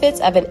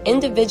benefits of an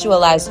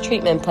individualized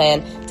treatment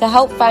plan to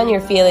help find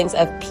your feelings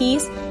of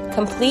peace,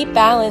 complete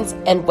balance,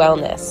 and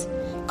wellness.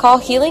 Call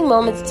Healing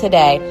Moments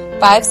today,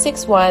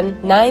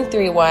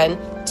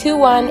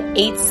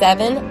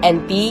 561-931-2187,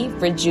 and be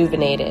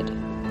rejuvenated.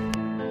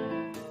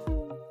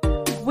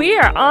 We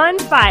are on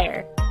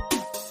fire.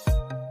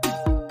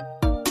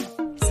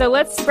 So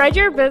let's spread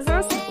your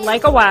business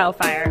like a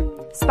wildfire.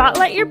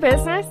 Spotlight your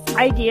business,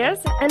 ideas,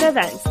 and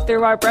events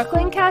through our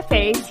Brooklyn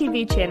Cafe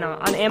TV channel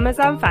on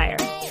Amazon Fire.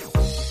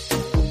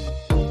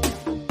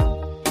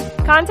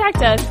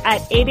 Contact us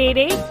at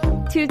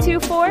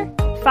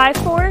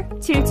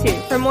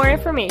 888-224-5422 for more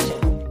information.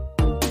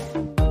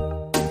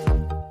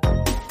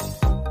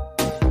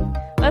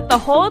 Let the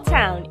whole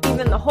town,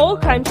 even the whole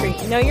country,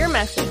 know your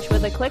message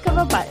with a click of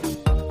a button.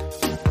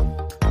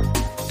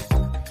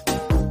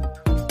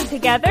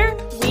 Together,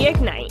 we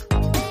ignite.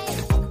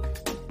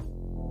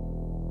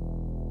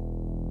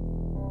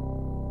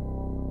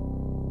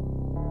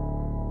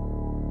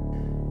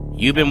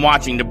 You've been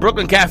watching the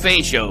Brooklyn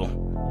Cafe Show.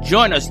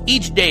 Join us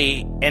each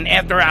day and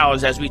after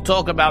hours as we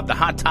talk about the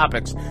hot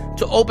topics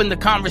to open the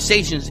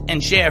conversations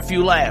and share a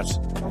few laughs.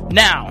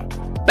 Now,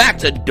 back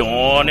to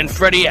Dawn and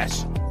Freddie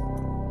S.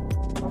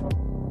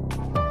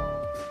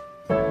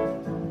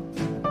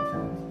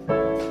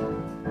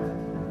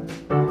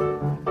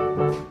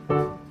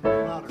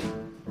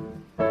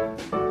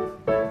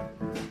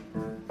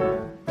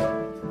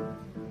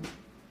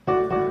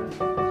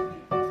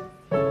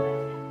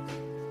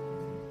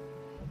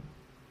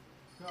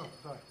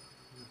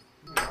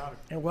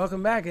 And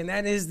welcome back, and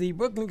that is the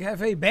Brooklyn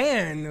Cafe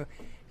Band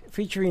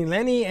featuring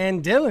Lenny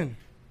and Dylan.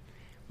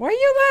 Why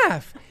you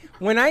laugh?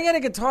 When I get a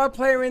guitar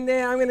player in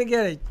there, I'm going to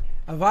get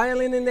a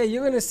violin in there.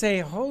 You're going to say,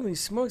 holy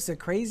smokes, the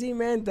crazy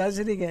man does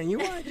it again. You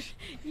watch.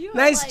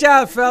 Nice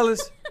job,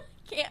 fellas.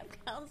 Camp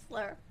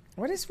counselor.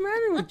 What is the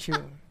matter with you?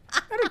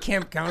 Not a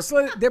camp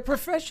counselor. They're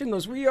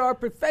professionals. We are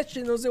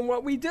professionals in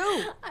what we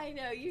do. I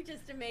know. You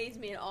just amaze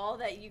me in all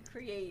that you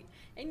create,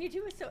 and you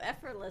do it so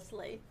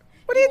effortlessly.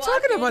 What are you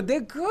talking about? They're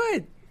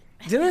good.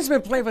 Dylan's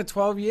been playing for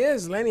 12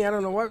 years. Lenny, I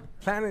don't know what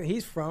planet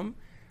he's from,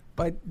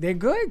 but they're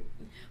good.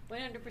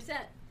 100%.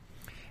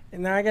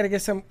 And now I got to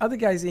get some other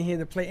guys in here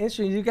to play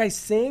instruments. You guys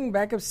sing,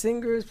 backup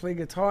singers, play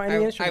guitar,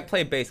 any instrument? I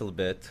play bass a little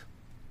bit.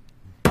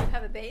 You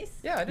have a bass?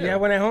 Yeah, I do. You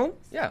have one at home?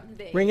 Yeah.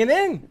 Bring it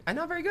in. I'm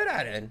not very good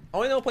at it. I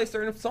only know to play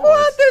certain songs.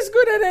 What? There's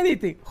good at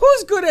anything.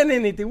 Who's good at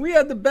anything? We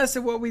are the best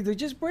at what we do.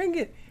 Just bring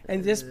it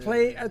and just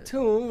play a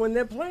tune when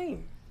they're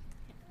playing.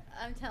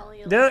 I'm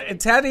telling you.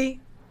 Teddy.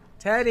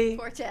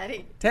 Poor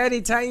Teddy.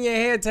 Teddy, tighten your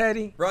hair,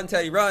 Teddy. Run,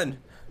 Teddy, run.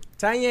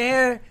 Tighten your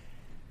hair.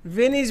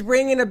 Vinny's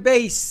bringing a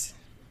bass.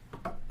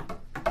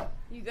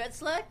 You good,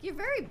 Slick? You're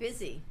very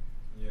busy.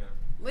 Yeah.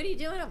 What are you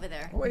doing over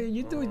there? What are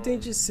you doing,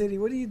 Danger City?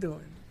 What are you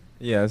doing?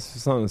 Yeah, it's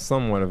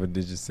somewhat of a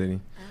Digit City.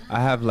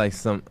 I have like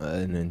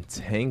an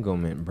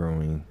entanglement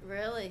brewing.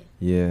 Really?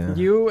 Yeah.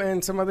 You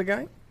and some other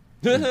guy?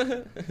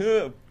 Burn.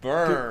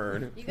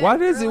 Why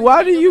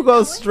do you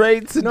go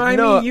straight to No, I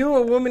mean you,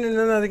 a woman, and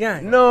another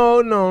guy.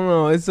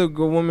 No. It's a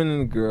woman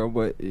and a girl,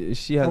 but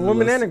she has a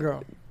woman and a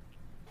girl.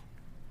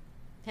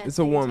 It's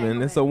a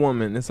woman. It's a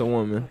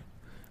woman.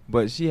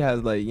 But she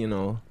has like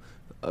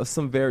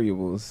some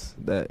variables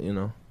that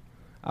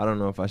I don't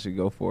know if I should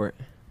go for it.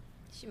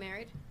 Is she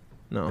married?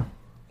 No.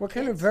 What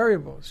kind of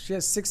variables? She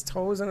has 6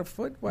 toes on her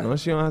foot? What? No,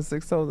 she don't have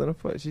 6 toes on her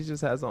foot. She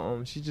just has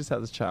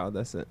a child.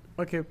 That's it.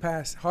 Okay,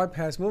 pass. Hard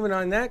pass. Moving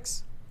on.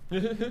 Next.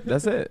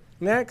 That's it.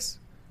 Next.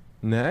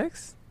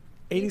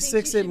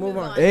 86 it. Move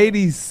on.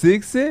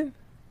 86 it?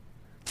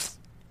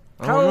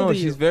 I How don't old know. are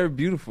you? She's very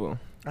beautiful.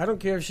 I don't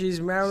care if she's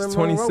Marilyn She's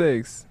Monroe.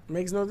 26.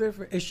 Makes no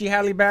difference. Is she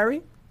Halle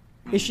Berry?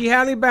 Is she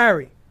Halle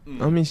Berry?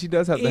 I mean, she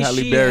does have the Is Halle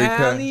she Berry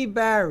Halle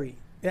Berry?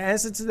 The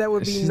answer to that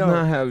would be She's no.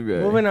 not Halle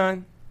Berry. Moving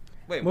on.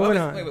 Wait,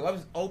 Moving what on.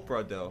 was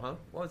Oprah though, huh?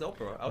 What was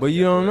Oprah? But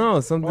you don't know.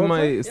 Something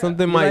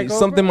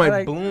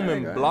might bloom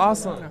and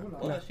blossom.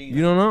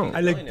 You don't know.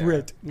 I like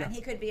Brit. No. And he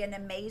could be an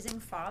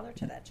amazing father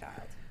to that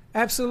child.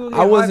 Absolutely.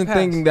 I wasn't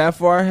thinking that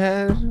far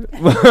ahead.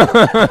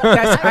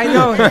 I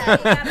know.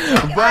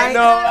 But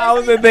no, I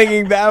wasn't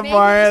thinking that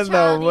far ahead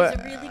though. He's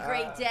a really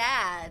great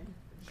dad.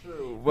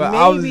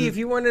 Well, maybe if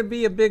you want to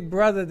be a big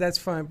brother, that's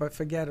fine, but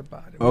forget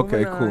about it.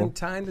 Okay, Moving cool. On,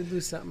 time to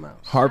do something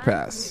else. Hard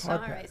pass. All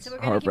right, so we're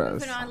going to keep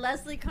moving on.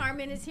 Leslie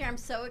Carmen is here. I'm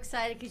so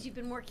excited because you've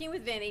been working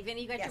with Vinny.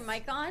 Vinny, you got your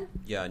mic on?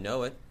 Yeah, I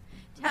know it.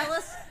 Tell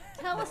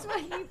us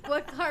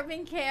what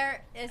Carmen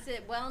Care is.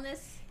 It wellness?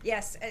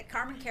 Yes, at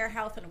Carmen Care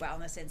Health and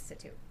Wellness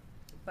Institute.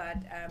 But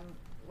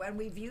when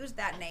we've used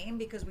that name,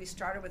 because we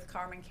started with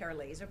Carmen Care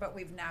Laser, but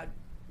we've now,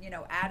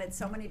 added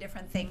so many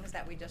different things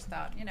that we just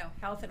thought,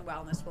 health and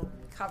wellness will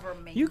cover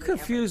mainly. You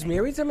confuse me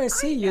every time I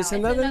see you. It's know.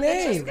 another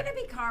name. It's going to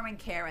be Carmen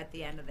Care at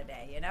the end of the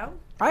day,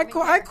 I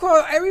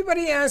call.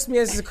 Everybody asks me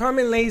as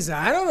Carmen Laser.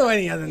 I don't know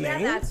any other Yeah,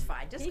 name. that's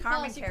fine. Just He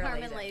Carmen calls you Care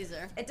Carmen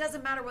Laser. It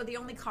doesn't matter. We're the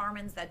only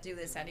Carmens that do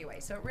this anyway,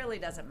 so it really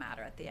doesn't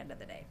matter at the end of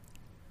the day.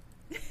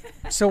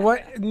 So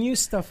what new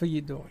stuff are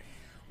you doing?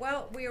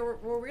 Well,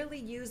 we're really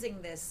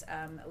using this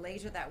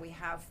laser that we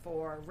have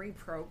for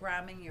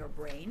reprogramming your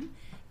brain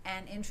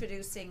and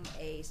introducing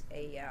a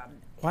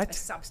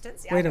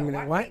substance. Wait a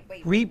minute. What?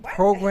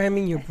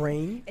 Reprogramming your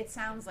brain? It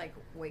sounds like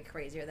way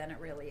crazier than it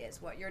really is.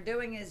 What you're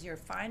doing is you're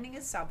finding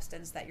a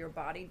substance that your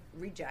body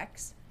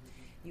rejects.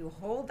 You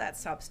hold that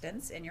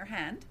substance in your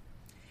hand,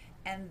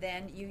 and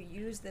then you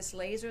use this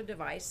laser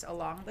device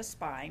along the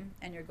spine,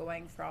 and you're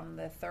going from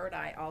the third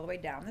eye all the way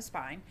down the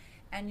spine,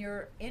 and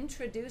you're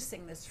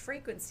introducing this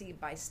frequency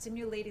by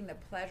stimulating the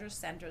pleasure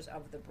centers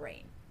of the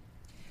brain.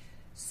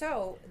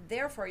 So,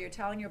 therefore, you're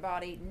telling your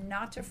body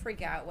not to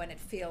freak out when it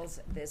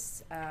feels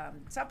this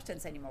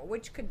substance anymore,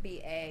 which could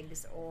be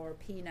eggs or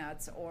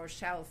peanuts or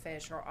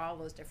shellfish or all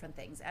those different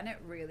things. And it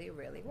really,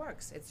 really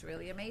works. It's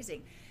really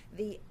amazing.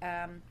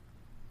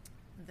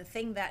 The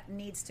thing that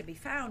needs to be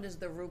found is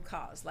the root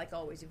cause. Like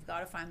always, you've got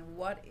to find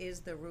what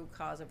is the root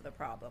cause of the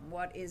problem.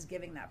 What is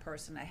giving that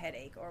person a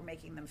headache or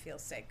making them feel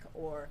sick?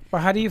 But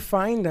how do you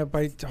find that?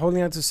 By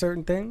holding on to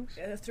certain things?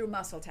 Through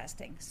muscle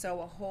testing. So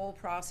a whole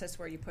process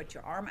where you put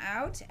your arm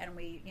out and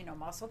we,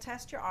 muscle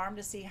test your arm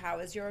to see how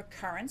is your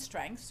current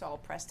strength. So I'll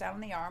press down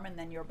the arm and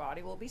then your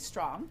body will be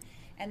strong.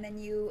 And then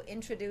you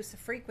introduce a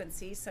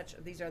frequency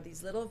these are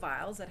these little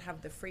vials that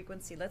have the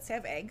frequency, let's say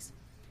of eggs.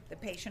 The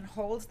patient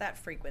holds that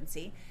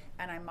frequency,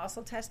 and I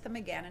muscle test them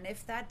again. And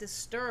if that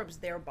disturbs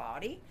their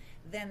body,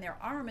 then their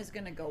arm is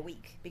going to go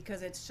weak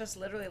because it's just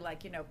literally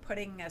like,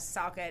 putting a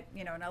socket,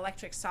 an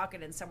electric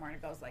socket in somewhere and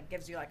it goes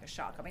gives you like a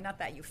shock. I mean, not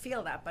that you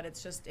feel that, but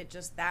it's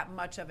just that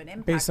much of an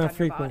impact based on your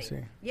frequency.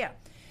 Body. Yeah.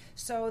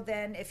 So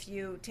then if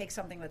you take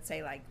something, let's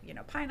say like,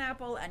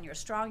 pineapple and you're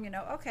strong,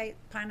 okay,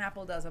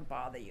 pineapple doesn't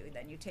bother you.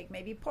 Then you take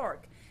maybe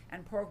pork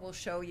and pork will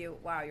show you,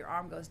 wow, your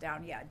arm goes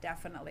down. Yeah,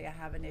 definitely I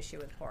have an issue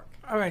with pork.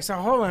 All right, so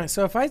hold on.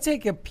 So if I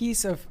take a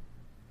piece of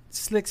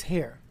Slick's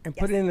hair and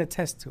put it in a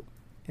test tube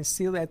and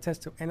seal that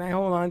test tube and I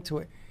hold on to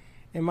it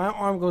and my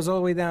arm goes all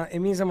the way down, it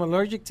means I'm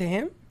allergic to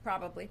him?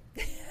 Probably.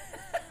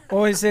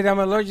 Or is it I'm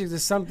allergic to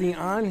something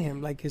on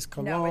him, like his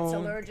cologne? No, it's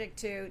allergic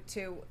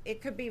to it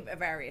could be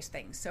various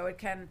things. So it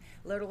can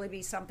literally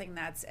be something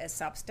that's a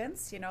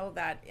substance,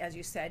 that, as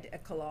you said, a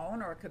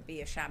cologne, or it could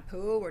be a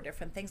shampoo or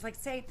different things. Like,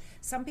 say,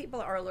 some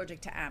people are allergic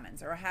to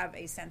almonds or have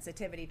a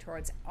sensitivity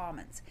towards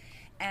almonds.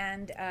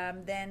 And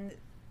then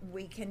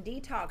we can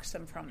detox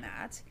them from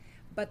that.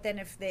 But then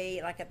if they,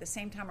 at the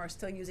same time, are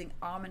still using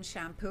almond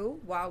shampoo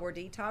while we're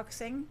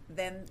detoxing,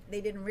 then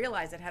they didn't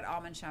realize it had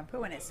almond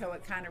shampoo in it, so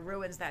it kind of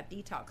ruins that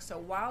detox. So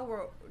while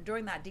we're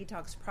doing that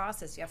detox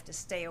process, you have to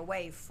stay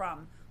away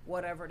from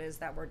whatever it is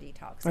that we're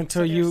detoxing.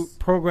 Until you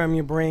program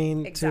your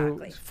brain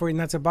for it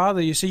not to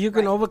bother you. So you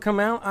can overcome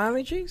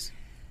allergies?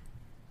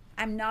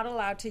 I'm not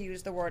allowed to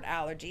use the word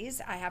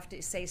allergies. I have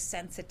to say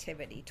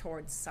sensitivity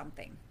towards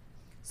something.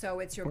 So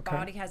it's your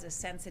body has a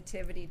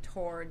sensitivity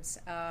towards,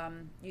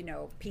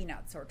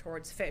 peanuts or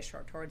towards fish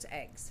or towards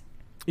eggs.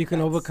 You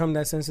can overcome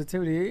that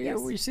sensitivity.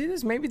 Yes. You see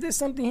this? Maybe there's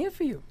something here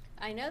for you.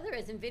 I know there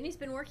is, and Vinny's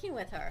been working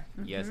with her.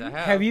 Yes, I have.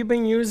 Have you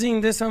been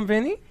using this on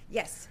Vinny?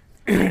 Yes.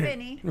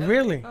 Vinny.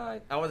 Really?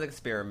 I was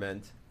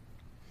experiment.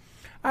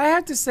 I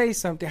have to say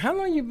something. How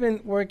long you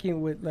been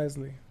working with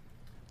Leslie?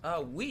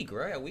 A week,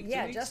 right? 2 weeks?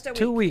 Yeah, just a week.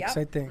 2 weeks, yep.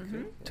 I think.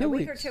 Mm-hmm. 2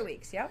 weeks. A week or 2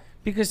 weeks, yep.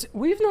 Because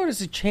we've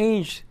noticed a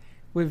change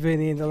with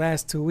Vinny in the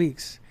last 2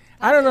 weeks.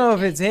 I don't know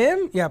if it's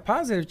him. Yeah,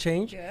 positive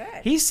change.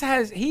 Good.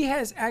 He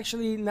has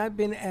actually not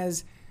been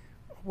as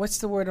what's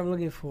the word I'm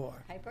looking for?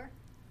 Hyper?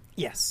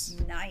 Yes.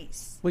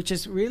 Nice. Which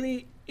is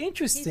really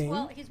interesting.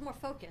 He's more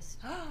focused.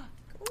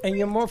 And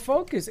you're more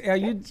focused. Are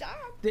you?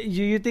 Do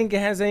you think it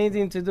has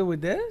anything to do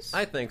with this?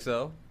 I think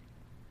so.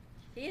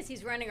 He is.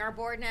 He's running our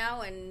board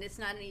now, and it's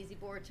not an easy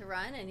board to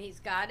run. And he's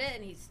got it,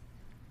 and he's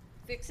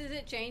fixes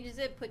it, changes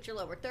it, puts your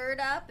lower third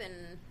up,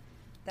 and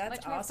that's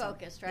much awesome. more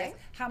focused, right? Yes.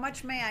 How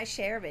much may I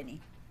share,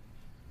 Vinny?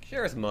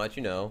 Share as much,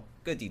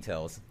 good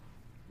details.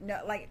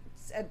 No, like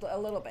a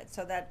little bit.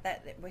 So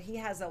that he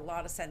has a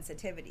lot of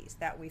sensitivities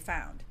that we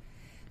found.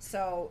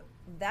 So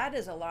that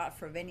is a lot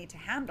for Vinny to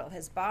handle.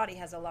 His body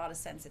has a lot of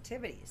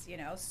sensitivities,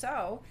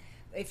 So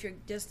if you're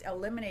just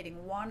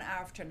eliminating one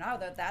after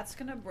another, that's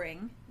going to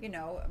bring,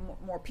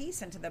 more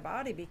peace into the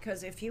body.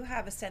 Because if you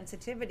have a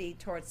sensitivity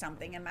towards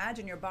something,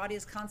 imagine your body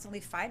is constantly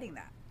fighting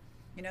that.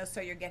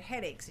 So you get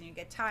headaches and you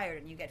get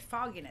tired and you get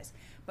fogginess.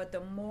 But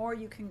the more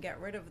you can get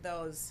rid of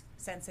those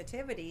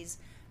sensitivities,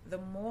 the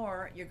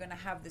more you're going to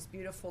have this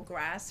beautiful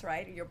grass,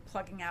 right? You're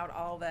plugging out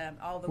all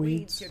the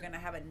weeds. You're going to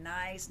have a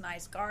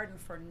nice garden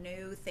for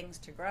new things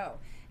to grow.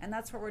 And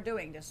that's what we're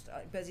doing, just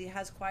because he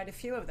has quite a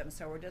few of them.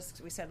 So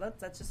we said,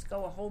 let's just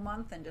go a whole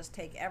month and just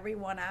take every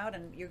one out,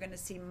 and you're going to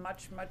see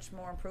much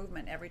more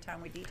improvement every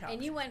time we detox.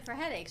 And you went for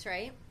headaches,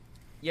 right?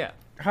 Yeah.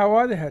 How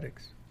are the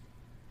headaches?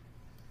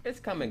 It's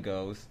come and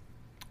goes.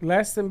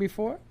 Less than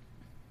before?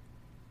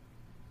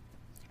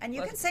 And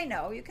you can say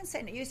no. You can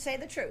say no. You say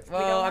the truth.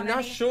 Well, I'm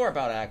not sure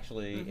about it,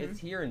 actually. Mm-hmm. It's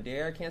here and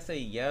there. I can't say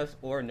yes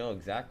or no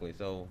exactly.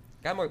 So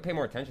gotta pay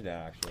more attention to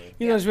that, actually.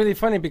 It's really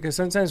funny because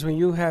sometimes when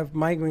you have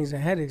migraines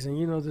and headaches, and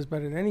you know this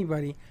better than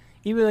anybody,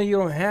 even though you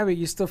don't have it,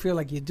 you still feel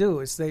like you do.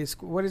 It's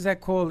what is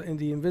that called? In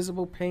the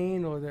invisible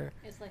pain or the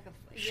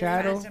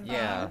shadow?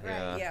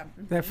 Yeah.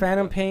 That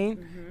phantom pain.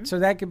 Mm-hmm. So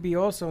that could be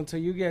also until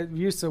you get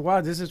used to,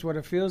 wow, this is what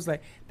it feels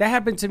like. That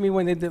happened to me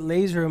when they did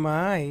laser in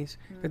my eyes.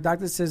 Mm-hmm. The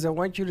doctor says, I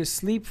want you to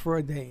sleep for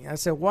a day. I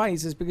said, why? He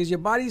says, because your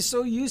body's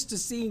so used to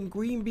seeing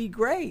green be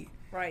gray.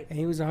 Right. And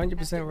he was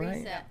 100%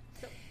 right.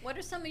 So what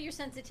are some of your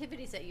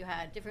sensitivities that you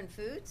had? Different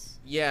foods?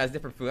 Yeah, it's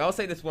different food. I'll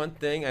say this one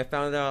thing. I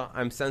found out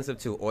I'm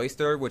sensitive to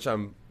oyster, which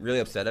I'm really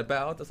upset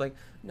about. It's like,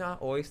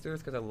 not oysters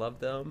because I love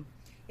them.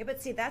 Yeah,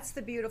 but see, that's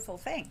the beautiful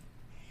thing.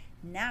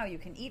 Now you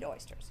can eat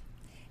oysters.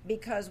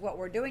 Because what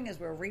we're doing is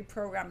we're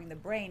reprogramming the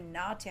brain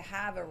not to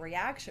have a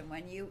reaction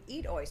when you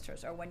eat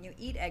oysters or when you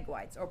eat egg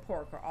whites or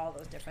pork or all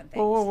those different things.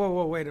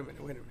 Whoa, wait a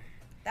minute.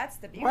 That's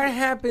the beauty. What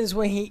happens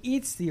when he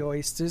eats the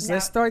oysters?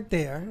 Let's start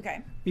there.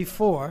 Okay.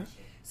 Before.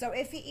 So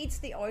if he eats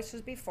the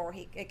oysters before,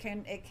 it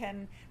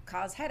can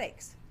cause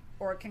headaches,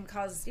 or it can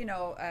cause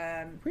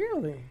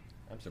really.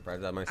 I'm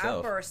surprised at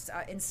myself. Outbursts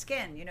in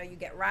skin. You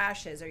get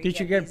rashes, or Did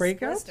you get breakouts?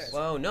 Blisters.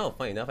 Well, no.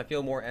 Funny enough, I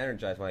feel more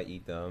energized when I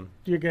eat them.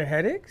 Do you get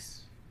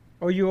headaches,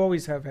 or you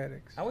always have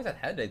headaches? I always have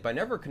headaches, but I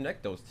never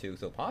connect those two.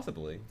 So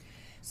possibly.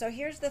 So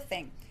here's the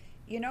thing.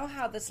 You know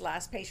how this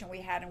last patient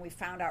we had, and we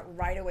found out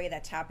right away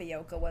that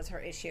tapioca was her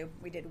issue.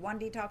 We did one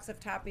detox of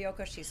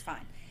tapioca. She's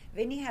fine.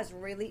 Vinny has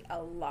really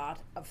a lot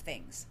of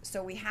things.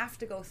 So we have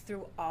to go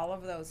through all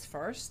of those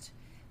first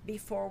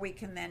before we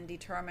can then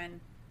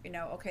determine,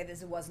 okay,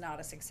 this was not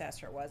a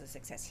success or it was a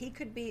success. He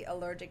could be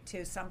allergic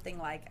to something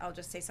like, I'll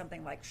just say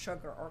something like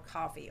sugar or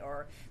coffee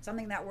or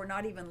something that we're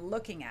not even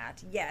looking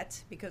at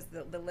yet because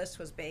the list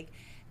was big.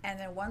 And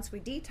then once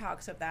we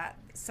detox of that,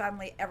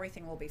 suddenly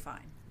everything will be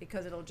fine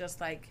because it'll just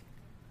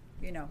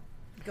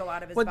go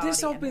out of his body. But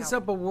this opens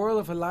up a world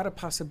of a lot of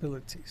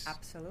possibilities.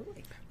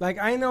 Absolutely. Like,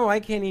 I know I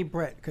can't eat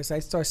bread because I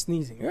start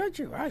sneezing. Oh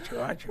my gosh,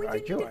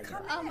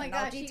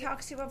 I'll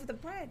detox you of the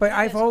bread. But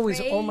I've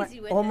always, all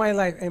my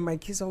life, and my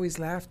kids always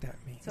laughed at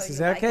me. So says,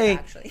 you okay,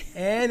 like it,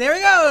 and there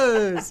he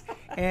goes.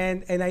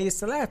 and I used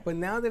to laugh. But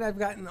now that I've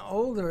gotten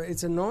older,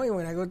 it's annoying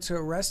when I go to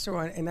a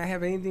restaurant and I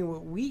have anything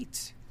with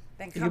wheat.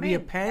 It could be a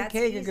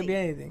pancake, it could be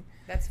anything.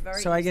 That's very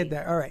easy. So I get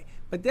that. All right.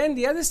 But then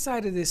the other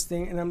side of this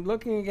thing, and I'm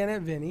looking again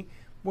at Vinny,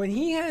 when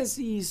he has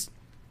these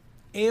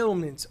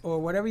ailments or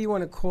whatever you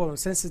want to call them,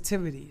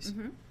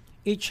 sensitivities,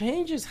 it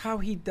changes how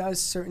he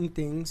does certain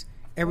things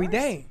every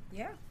day.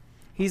 Yeah.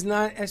 He's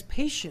not as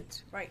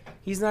patient. Right.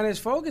 He's not as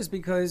focused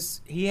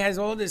because he has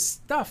all this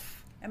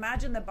stuff.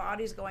 Imagine the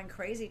body's going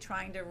crazy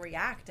trying to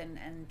react and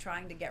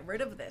trying to get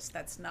rid of this.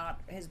 That's not,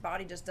 his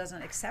body just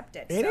doesn't accept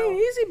it. It ain't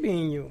easy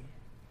being you.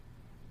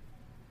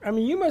 I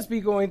mean, you must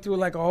be going through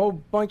like a whole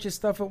bunch of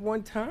stuff at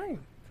one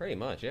time. Pretty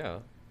much, yeah.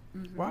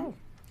 Wow.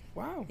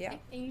 Yeah.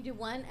 And you do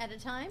one at a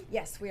time?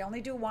 Yes, we only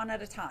do one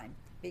at a time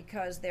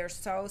because they're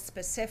so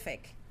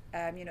specific.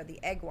 The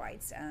egg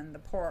whites and the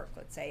pork,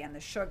 let's say, and the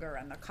sugar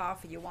and the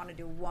coffee. You want to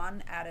do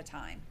one at a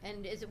time.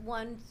 And is it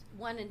one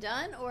and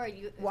done, or are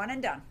you? One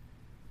and done.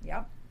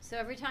 Yep. So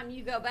every time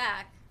you go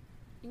back,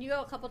 and you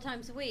go a couple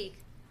times a week,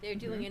 they're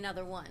doing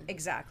another one.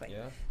 Exactly.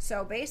 Yeah.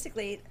 So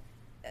basically,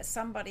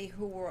 somebody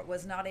who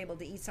was not able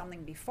to eat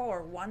something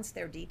before, once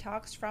they're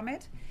detoxed from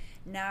it,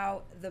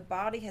 now the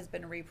body has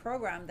been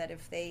reprogrammed that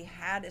if they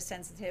had a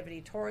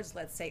sensitivity towards,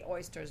 let's say,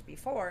 oysters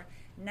before,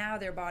 now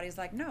their body's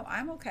like, no,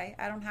 I'm okay.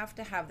 I don't have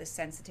to have this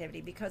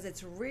sensitivity because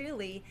it's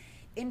really,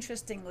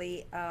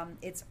 interestingly,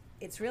 it's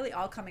it's really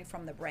all coming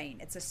from the brain.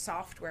 It's a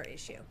software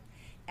issue.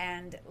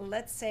 And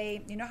let's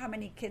say, you know how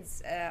many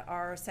kids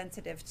are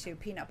sensitive to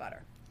peanut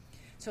butter?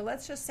 So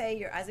let's just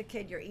say as a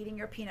kid, you're eating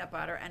your peanut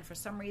butter, and for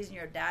some reason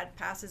your dad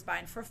passes by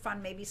and for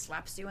fun maybe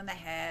slaps you in the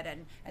head,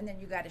 and then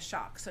you got a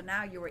shock. So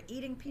now you were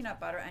eating peanut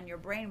butter and your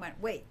brain went,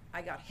 wait,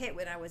 I got hit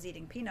when I was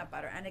eating peanut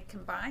butter, and it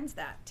combines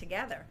that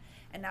together.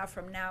 And now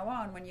from now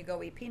on, when you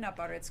go eat peanut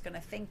butter, it's going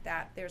to think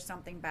that there's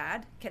something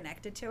bad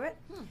connected to it,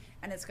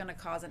 and it's going to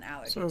cause an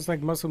allergy. So it's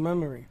like muscle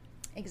memory.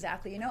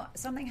 Exactly. You know,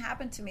 something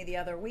happened to me the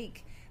other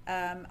week.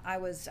 I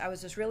was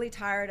just really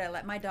tired. I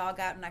let my dog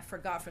out, and I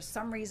forgot, for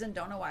some reason,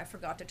 don't know why, I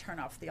forgot to turn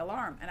off the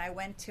alarm. And I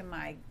went to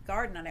my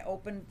garden and I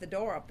opened the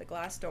door up, the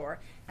glass door,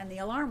 and the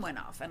alarm went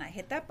off. And I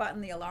hit that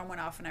button, the alarm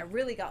went off, and I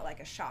really got like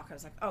a shock. I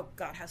was like, oh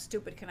God, how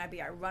stupid can I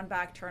be? I run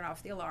back, turn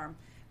off the alarm,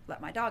 let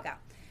my dog out.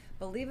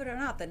 Believe it or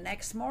not, the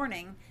next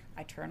morning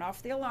I turn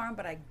off the alarm,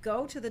 but I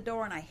go to the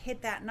door and I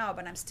hit that knob,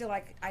 and I'm still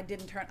like, I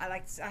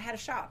had a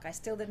shock. I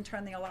still didn't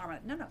turn the alarm on.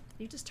 No,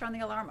 you just turn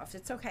the alarm off.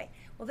 It's okay.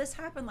 Well, this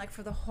happened like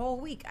for the whole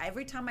week.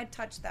 Every time I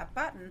touched that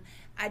button,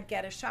 I'd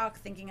get a shock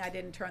thinking I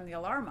didn't turn the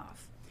alarm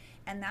off.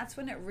 And that's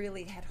when it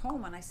really hit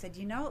home. And I said,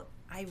 you know,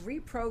 I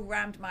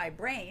reprogrammed my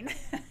brain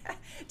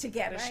to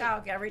get a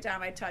shock every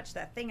time I touched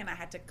that thing. And I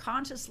had to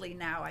consciously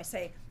now, I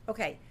say,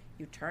 okay,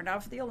 you turned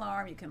off the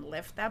alarm. You can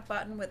lift that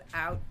button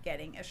without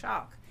getting a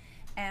shock.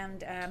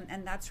 And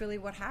that's really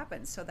what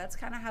happens. So that's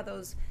kind of how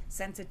those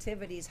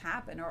sensitivities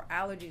happen, or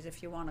allergies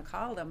if you want to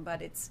call them.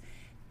 But it's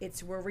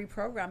we're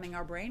reprogramming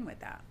our brain with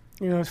that.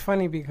 You know, it's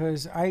funny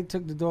because I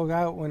took the dog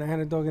out when I had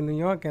a dog in New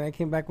York, and I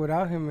came back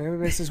without him, and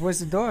everybody says, where's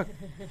the dog?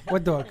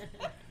 What dog?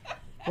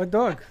 What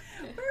dog?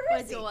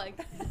 What dog?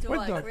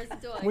 What dog? Where's the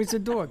dog? Where's the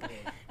dog?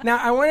 Now,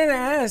 I wanted to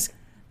ask,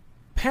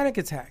 panic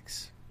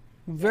attacks.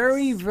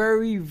 Very,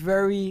 very,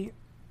 very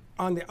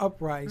on the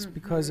uprise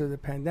because of the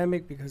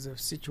pandemic, because of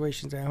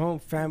situations at home,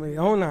 family,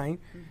 the whole nine.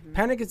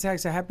 Panic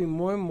attacks are happening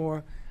more and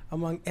more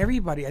among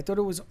everybody. I thought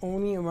it was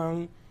only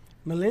around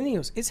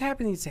millennials. It's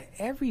happening to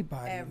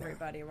everybody.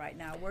 Everybody right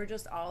now. We're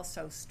just all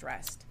so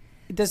stressed.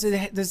 Does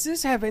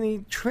this have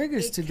any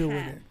triggers to do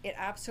with it? It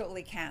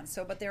absolutely can.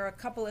 So, but there are a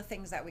couple of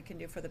things that we can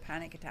do for the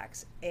panic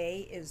attacks. A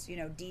is,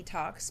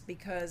 detox,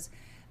 because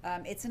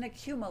it's an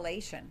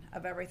accumulation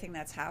of everything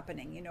that's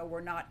happening.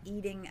 We're not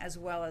eating as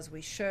well as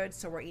we should,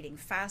 so we're eating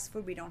fast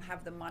food. We don't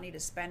have the money to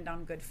spend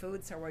on good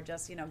food, so we're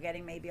just,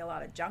 getting maybe a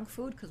lot of junk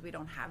food because we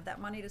don't have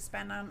that money to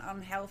spend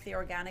on healthy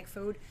organic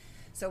food.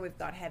 So we've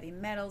got heavy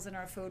metals in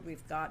our food,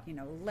 we've got,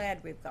 lead,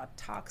 we've got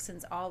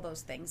toxins, all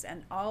those things,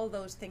 and all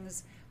those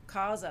things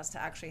cause us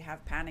to actually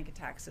have panic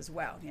attacks as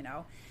well,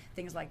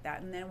 things like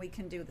that. And then we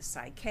can do the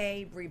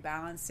Psyche,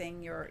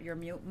 rebalancing your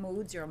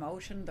moods, your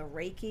emotion. The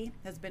Reiki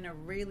has been a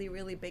really,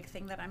 really big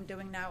thing that I'm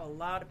doing now. A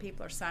lot of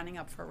people are signing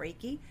up for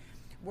Reiki,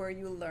 where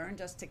you learn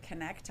just to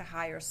connect to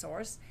higher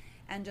source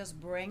and just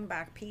bring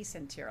back peace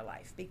into your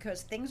life,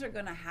 because things are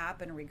going to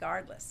happen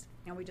regardless.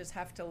 And we just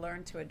have to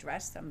learn to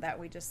address them, that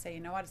we just say, you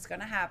know what, it's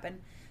going to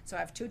happen. So I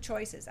have two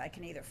choices. I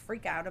can either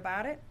freak out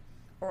about it,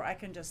 or I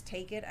can just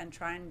take it and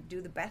try and do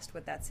the best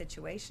with that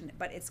situation.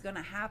 But it's going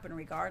to happen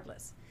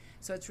regardless.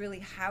 So it's really,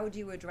 how do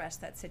you address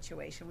that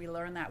situation? We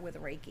learn that with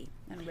Reiki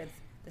and with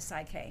the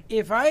Psyche.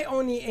 If I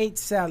only ate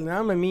salad,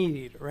 I'm a meat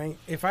eater, right?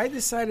 If I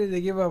decided to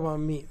give up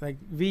on meat, like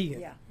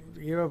vegan,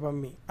 give up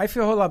on meat, I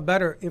feel a whole lot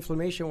better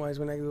inflammation-wise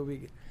when I go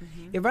vegan.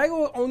 If I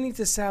go only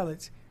to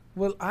salads,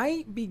 will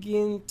I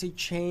begin to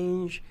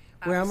change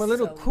where I'm a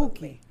little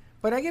kooky?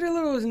 But I get a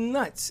little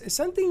nuts.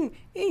 Something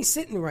ain't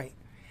sitting right.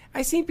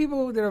 I seen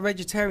people that are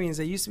vegetarians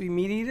that used to be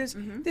meat eaters.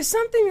 There's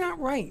something not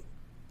right.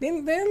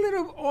 They're a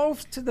little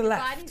off to the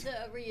left. Bodies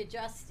are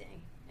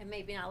readjusting, and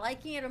maybe not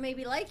liking it, or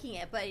maybe liking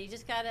it, but you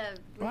just gotta.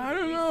 I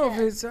don't know if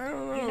it's. I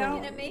don't know. You know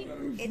what I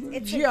mean?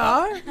 It's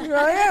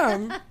I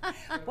am.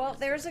 Well,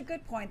 there's a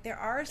good point. There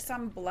are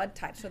some blood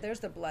types. So there's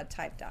the blood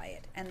type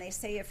diet, and they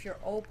say if you're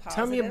O positive.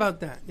 Tell me about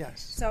that. Yes.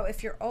 So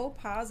if you're O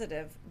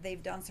positive,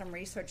 they've done some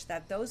research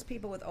that those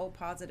people with O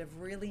positive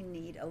really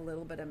need a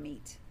little bit of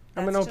meat.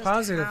 I'm an O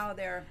positive.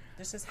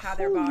 This is how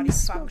their body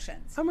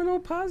functions. I'm an O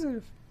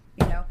positive.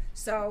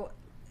 So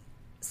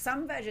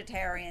some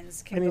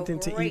vegetarians can go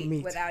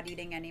great without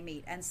eating any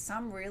meat, and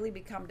some really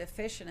become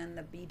deficient in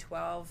the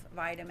B12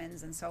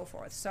 vitamins and so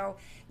forth. So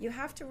you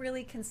have to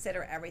really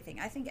consider everything.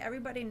 I think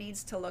everybody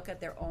needs to look at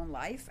their own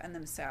life and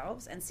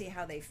themselves and see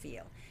how they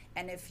feel.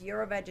 And if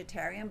you're a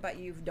vegetarian but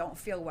you don't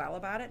feel well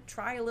about it,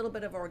 try a little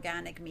bit of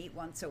organic meat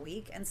once a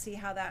week and see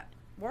how that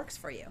works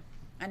for you.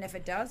 And if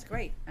it does,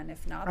 great. And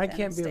if not, I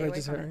can't be a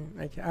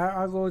vegetarian.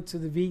 I'll go to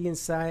the vegan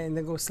side and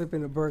then go slip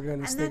in a burger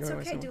and a steak. And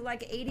that's okay. Do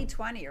like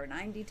 80-20 or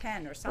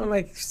 90-10 or something. Or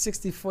like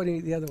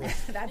 60-40 the other way.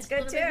 That's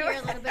good too. A little bit here,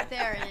 a little bit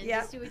there, and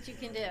just do what you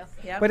can do.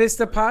 Yep. But it's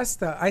the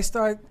pasta.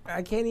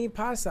 I can't eat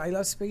pasta. I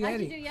love spaghetti.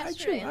 How'd you do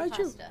yesterday on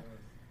pasta?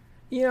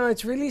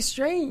 It's really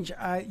strange.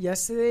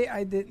 Yesterday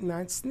I did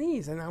not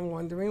sneeze, and I'm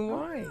wondering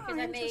why. Because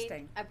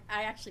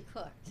I actually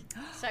cooked.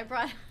 So I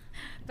brought...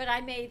 But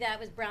I made that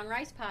with brown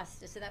rice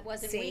pasta, so that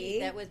wasn't wheat.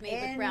 That was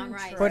made with brown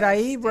rice. But I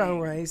eat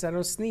brown rice. I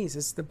don't sneeze.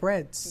 It's the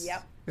breads.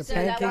 Yep. The So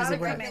pancakes that was are a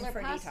brown. regular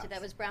For pasta. detox.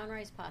 That was brown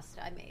rice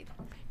pasta I made.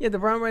 Yeah, the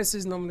brown rice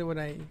is normally what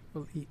I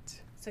will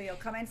eat. So you'll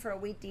come in for a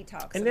wheat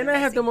detox. And then I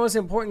have the most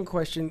important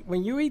question.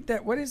 When you eat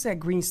that, what is that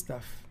green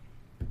stuff?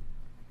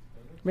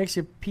 Makes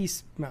your pee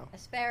smell.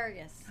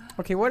 Asparagus.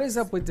 Okay, what is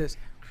up with this?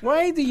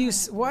 Why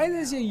does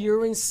your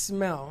urine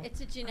smell?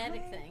 It's a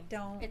genetic thing.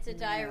 It's a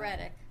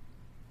diuretic.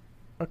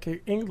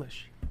 Okay,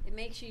 English. It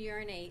makes you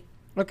urinate.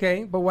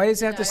 Okay, but why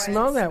does it have to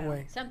smell that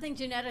way? Something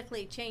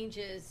genetically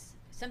changes.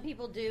 Some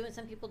people do and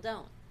some people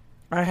don't.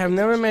 I have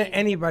never met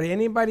anybody.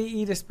 Anybody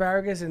eat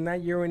asparagus and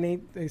not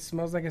urinate? It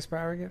smells like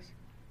asparagus?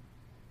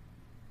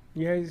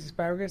 You eat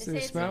asparagus? Does it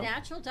It's smell? a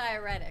natural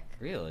diuretic.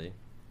 Really?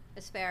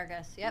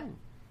 Asparagus, yep.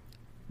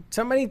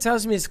 Somebody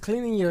tells me it's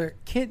cleaning your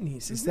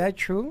kidneys. Is that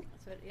true?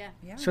 That's what,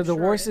 yeah. So the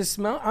worse it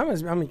smells,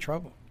 I'm in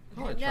trouble.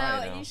 No,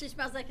 it usually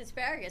smells like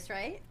asparagus,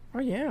 right? Oh,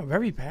 yeah,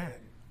 very bad.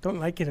 Don't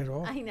like it at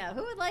all. I know.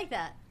 Who would like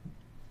that?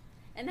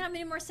 And how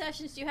many more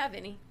sessions do you have,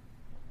 Vinny?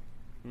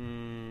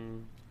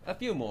 A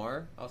few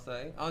more, I'll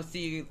say. I'll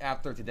see you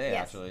after today,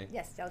 actually.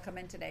 Yes, they'll come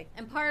in today.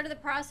 And part of the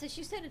process,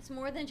 you said it's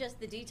more than just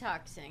the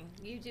detoxing.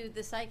 You do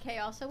the Psyche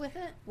also with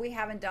it? We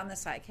haven't done the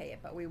Psyche yet,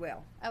 but we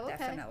will. Oh, okay.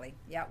 Definitely.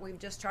 Yeah, we've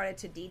just started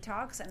to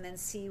detox and then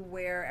see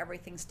where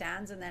everything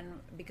stands. And then,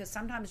 because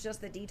sometimes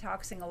just the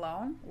detoxing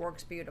alone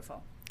works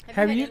beautiful.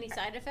 Have you had any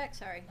side effects?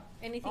 Sorry.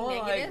 Anything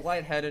negative?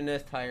 Like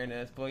lightheadedness,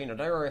 tiredness, but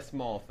there are a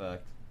small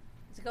effect.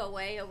 Does it go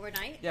away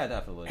overnight? Yeah,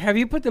 definitely. Have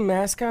you put the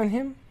mask on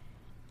him?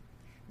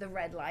 The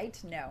red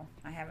light? No,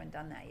 I haven't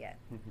done that yet.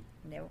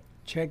 No.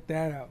 Check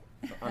that out.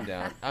 I'm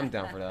down. I'm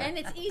down for that. And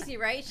it's easy,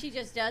 right? She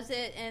just does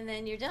it and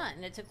then you're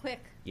done. It's a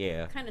quick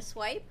kind of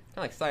swipe. Kind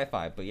of like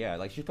sci-fi, but yeah,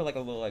 like she put like a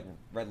little like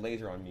red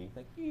laser on me,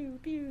 like pew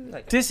pew.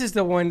 Like This is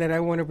the one that I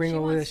want to bring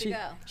over there. wants to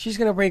go. She's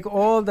gonna break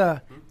all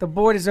the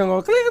borders and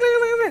go click, click,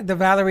 click, click, the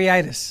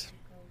Valeriitis.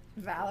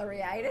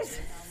 Valeriitis?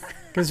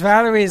 Because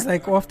Valerie is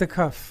like off the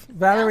cuff. She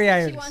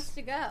Valeriitis. wants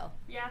to go.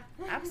 Yeah.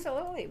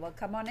 Absolutely. Well,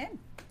 come on in.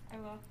 I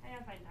will. I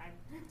gotta find time.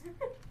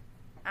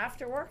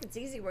 After work, it's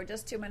easy. We're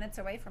just 2 minutes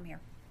away from here.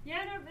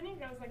 Yeah, no, Vinny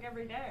goes like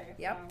every day.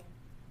 Yep. So.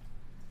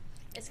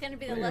 It's going to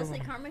be the Leslie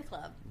Carmen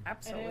Club.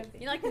 Absolutely.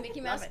 You like the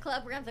Mickey Mouse Love it.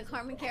 Club? We're going to have the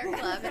Carmen Care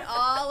Club, and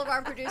all of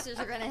our producers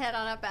are going to head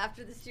on up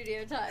after the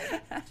studio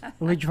time.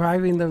 We're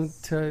driving them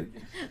to.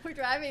 We're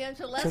driving them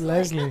to Leslie.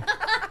 Leslie.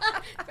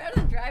 Better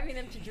than driving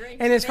them to drink.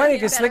 And it's funny Maybe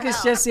because better Slick is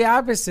help. just the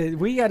opposite.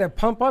 We got to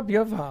pump up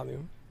your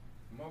volume.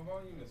 My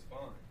volume is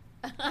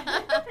fine.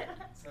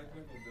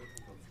 Technical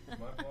difficulties.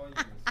 My volume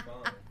is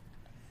fine.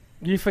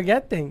 You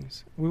forget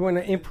things. We want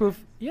to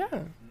improve. Yeah.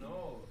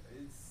 No,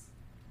 it's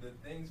the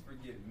things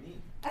forget me.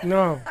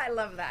 No. I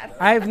love that.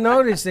 I've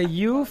noticed that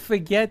you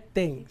forget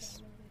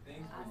things.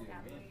 Things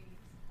forget me.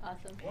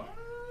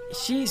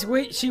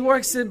 Awesome. She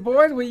works the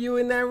board with you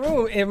in that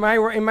room.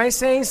 Am I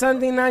saying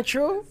something not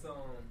true? It's,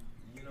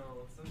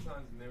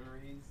 sometimes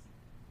memories.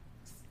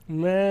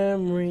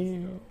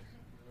 Memory.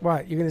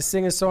 What? You're gonna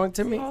sing a song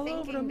to me?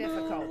 Thinking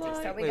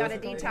difficulties. So we got to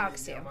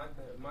detox you.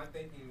 My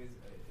thinking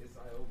is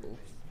I overthink.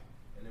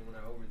 And then when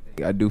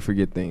I overthink, I do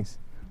forget things.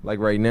 Like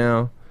right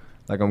now,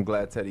 like I'm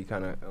glad Teddy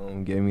kind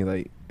of gave me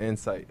like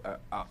insight.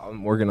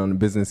 I'm working on the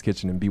business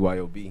kitchen in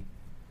BYOB.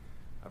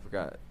 I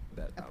forgot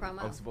that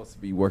I'm supposed to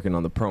be working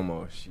on the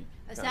promo.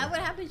 Is that what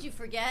happens? You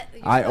forget?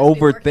 You're I supposed to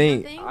be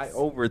working on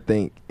overthink.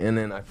 things? And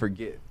then I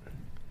forget.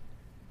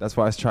 That's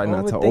why I try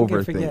not to Overthink and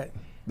overthink. forget.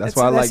 That's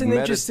why I like an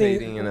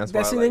meditating, and that's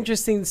why an I like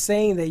interesting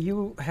saying that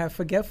you have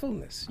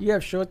forgetfulness. You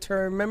have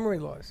short-term memory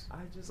loss. I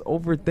just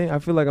overthink. I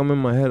feel like I'm in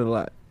my head a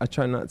lot. I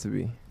try not to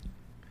be.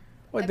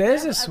 Well,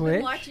 there's a I've switch.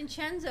 been watching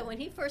Chenzo. When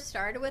he first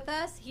started with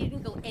us, he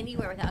didn't go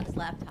anywhere without his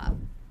laptop.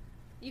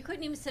 You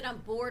couldn't even sit on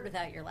board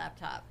without your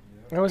laptop.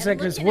 I was And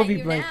like his I'm looking at whoopee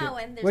you blanket. now,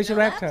 and there's Where's your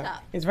no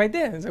laptop? It's right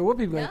there. It's a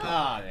whoopee blanket.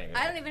 Ah, there you go.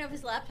 I don't even know if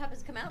his laptop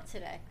has come out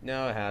today.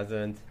 No, it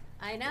hasn't.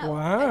 I know.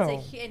 Wow.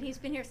 And he's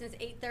been here since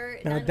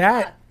 8:30.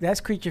 Now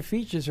that's creature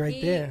features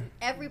right there.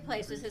 Every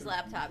place was his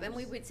laptop, and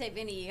we would say,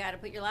 Vinny, you got to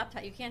put your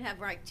laptop. You can't have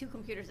like two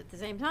computers at the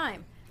same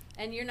time,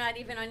 and you're not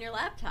even on your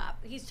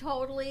laptop. He's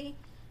totally.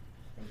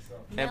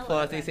 And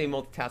plus, they say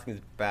multitasking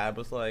is bad,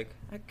 but it's like,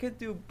 I could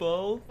do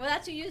both. Well,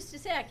 that's what you used to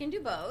say. I can do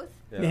both.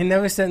 Yeah. He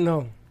never said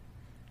no.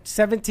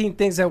 17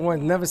 things at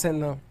once. Never said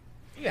no.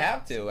 You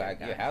have to.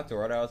 You have to,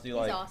 or else you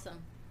He's like. awesome.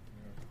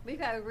 We've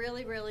got a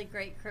really, really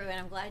great crew, and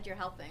I'm glad you're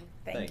helping.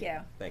 Thank you.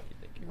 Thank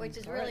you. Which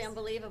is really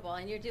unbelievable,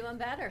 and you're doing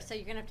better. So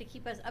you're gonna have to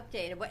keep us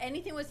updated. What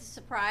anything was a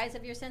surprise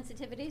of your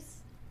sensitivities?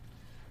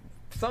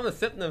 Some of the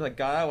symptoms I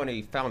got out when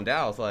he found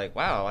out, I was like,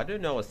 wow, I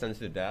didn't know I was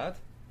sensitive to that.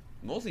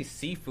 Mostly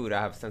seafood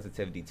I have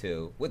sensitivity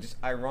to, which is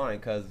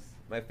ironic because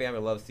my family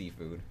loves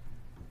seafood.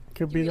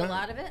 Could Do you be eat a that.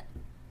 lot of it?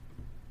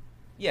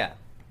 Yeah.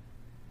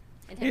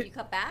 And have you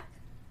cut back?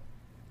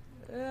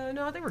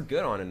 No, I think we're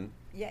good on it.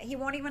 Yeah, he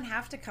won't even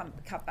have to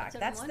cut back. So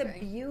I'm That's the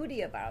wondering.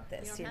 beauty about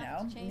this, You you don't know.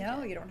 have to change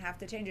No, it. you don't have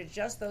to change it.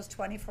 Just those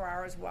 24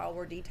 hours while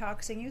we're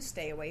detoxing you,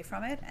 stay away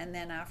from it, and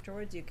then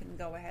afterwards you can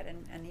go ahead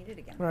and eat it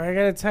again. Well, I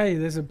gotta tell you,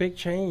 there's a big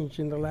change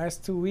in the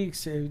last 2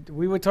 weeks.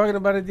 We were talking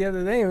about it the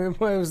other day. It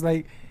was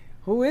like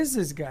who is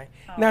this guy?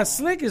 Now,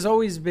 Slick has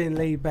always been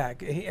laid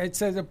back.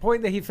 It's at the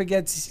point that he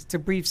forgets to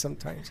breathe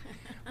sometimes.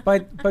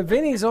 But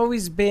Vinny's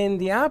always been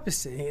the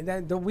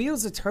opposite. The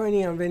wheels are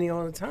turning on Vinny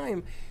all the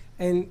time.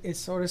 And it's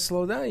sort of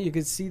slowed down. You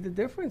can see the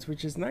difference,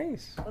 which is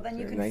nice. Well, then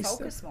you can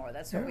focus more.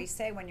 That's what we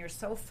say. When you're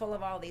so full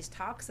of all these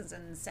toxins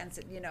and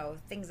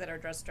things that are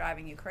just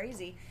driving you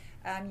crazy,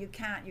 you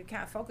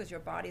can't focus.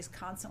 Your body's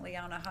constantly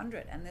on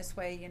 100, and this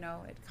way,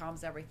 it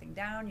calms everything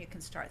down. You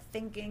can start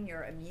thinking.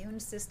 Your immune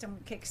system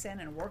kicks in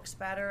and works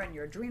better, and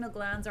your adrenal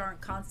glands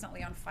aren't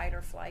constantly on fight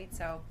or flight.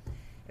 So,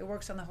 it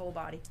works on the whole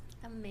body.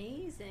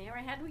 Amazing. All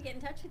right, how do we get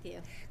in touch with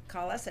you?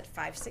 Call us at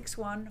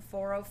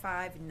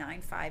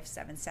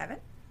 561-405-9577.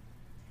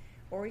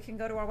 Or you can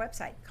go to our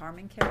website,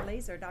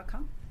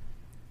 CarmenCareLaser.com.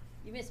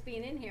 You miss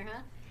being in here,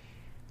 huh?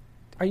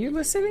 Are you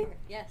listening?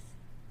 Yes.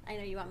 I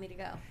know you want me to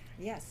go.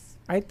 Yes.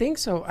 I think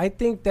so. I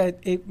think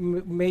that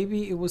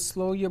maybe it will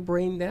slow your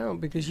brain down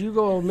because you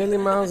go a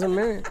million miles a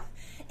minute.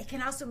 It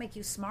can also make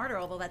you smarter,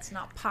 although that's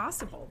not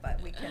possible,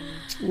 but we can...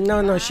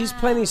 No, she's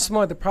plenty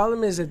smart. The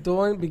problem is that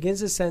Dawn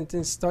begins a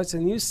sentence, starts a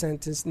new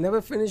sentence, never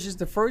finishes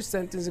the first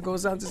sentence, and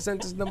goes on to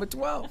sentence number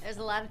 12. There's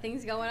a lot of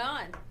things going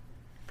on.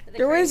 The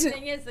there crazy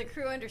thing is the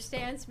crew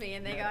understands me,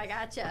 and they go, I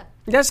gotcha.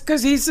 That's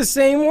because he's the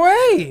same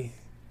way.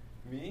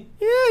 Me?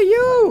 Yeah,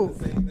 you.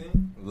 The same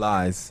thing?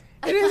 Lies.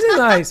 It isn't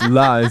lies.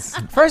 Lies.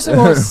 First of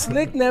all,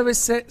 Slick never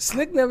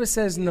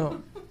says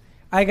no.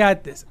 I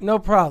got this. No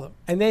problem.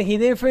 And then he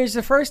didn't finish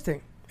the first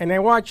thing. And I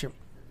watch him.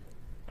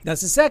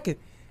 That's the second.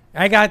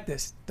 I got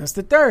this. That's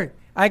the third.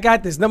 I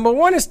got this. Number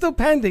 1 is still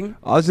pending.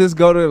 I'll just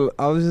go to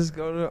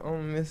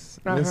Miss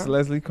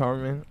Leslie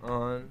Carmen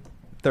on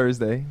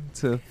Thursday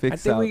to fix. I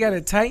think we got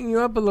to tighten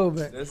you up a little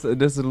bit. This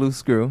is a loose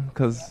screw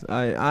because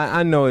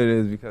I know it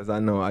is because I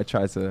know I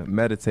tried to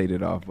meditate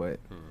it off, but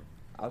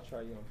I'll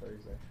try you on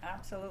Thursday.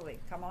 Absolutely.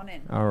 Come on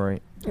in. All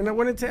right. And I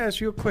wanted to ask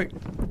you a quick.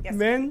 Yes.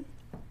 Men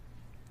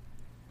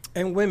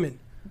and women,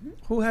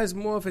 who has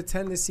more of a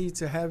tendency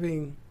to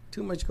having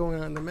too much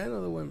going on, the men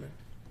or the women?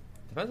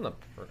 Depends on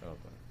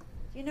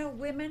the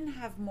women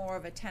have more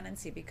of a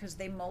tendency because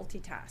they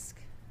multitask.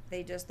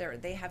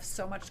 They have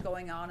so much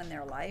going on in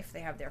their life.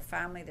 They have their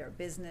family, their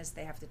business.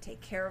 They have to take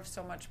care of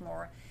so much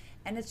more.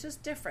 And it's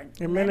just different.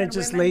 And men are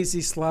just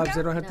lazy slobs.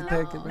 They don't have to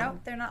take it. No,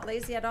 they're not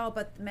lazy at all.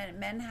 But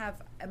men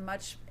have a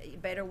much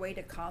better way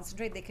to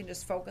concentrate. They can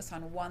just focus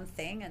on one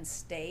thing and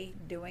stay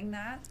doing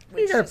that.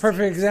 You got a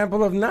perfect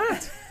example of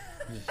not.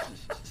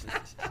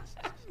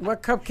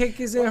 What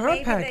cupcake is in her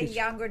maybe package? Maybe the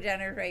younger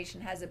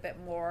generation has a bit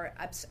more,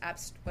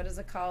 what is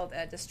it called,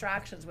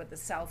 distractions with the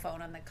cell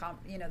phone and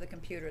the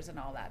computers and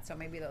all that. So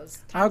maybe those.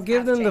 I'll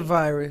give them the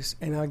virus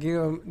and I'll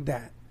give them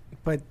that,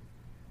 but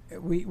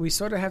we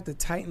sort of have to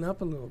tighten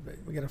up a little bit.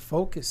 We got to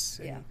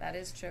focus. Yeah, that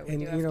is true. We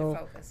and do have to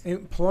focus.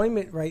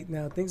 Employment right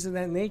now, things of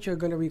that nature are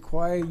going to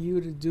require you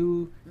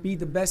to be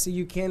the best that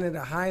you can at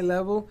a high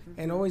level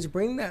and always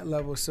bring that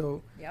level.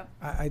 So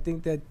I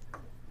think that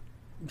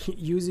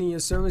using your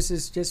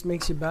services just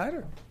makes you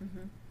better.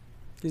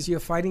 Gives you a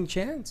fighting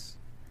chance.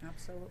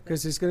 Absolutely.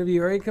 Because it's going to be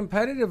very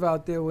competitive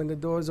out there when the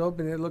doors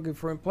open. They're looking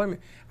for employment.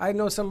 I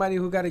know somebody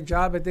who got a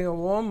job at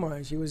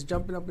Walmart. She was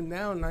jumping up and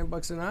down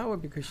 $9 an hour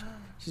because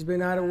she's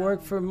been out of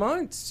work for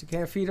months. She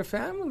can't feed her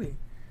family.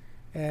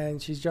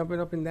 And she's jumping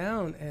up and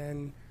down.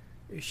 And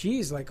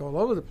she's like all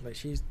over the place.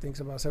 She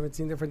thinks about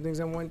 17 different things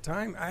at one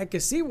time. I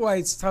can see why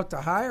it's tough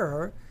to hire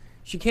her.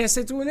 She can't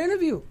sit through an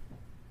interview.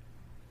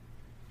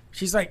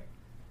 She's like,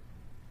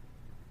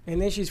 and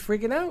then she's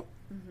freaking out.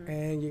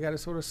 And you got to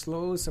sort of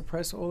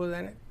suppress all of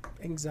that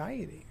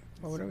anxiety.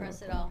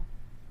 Suppress it all.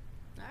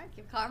 All right,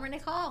 give Carmen a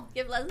call.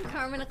 Give Leslie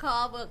Carmen a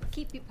call. We'll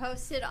keep you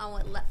posted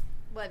on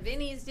what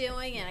Vinny's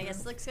doing, and I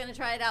guess Slick's going to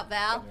try it out,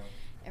 Val.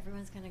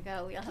 Everyone's going to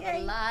go. We'll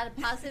have a lot of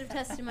positive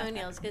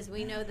testimonials because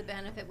we know the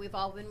benefit. We've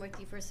all been with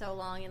you for so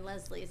long, and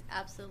Leslie is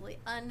absolutely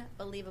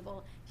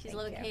unbelievable. She's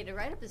located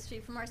right up the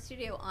street from our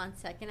studio on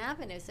 2nd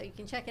Avenue, so you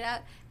can check it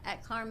out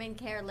at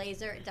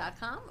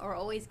CarmenCareLaser.com or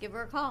always give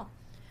her a call.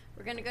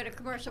 We're going to go to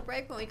commercial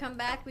break. When we come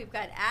back, we've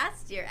got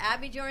Ask Dear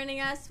Abby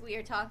joining us. We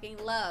are talking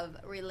love,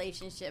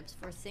 relationships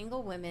for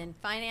single women,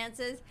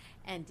 finances,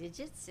 and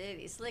Digit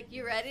City. Slick,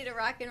 you ready to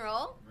rock and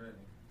roll? Ready.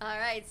 All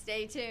right,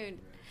 stay tuned.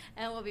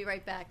 And we'll be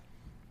right back.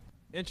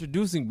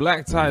 Introducing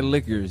Black Tie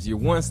Liquors, your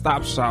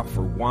one-stop shop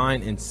for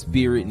wine and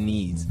spirit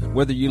needs.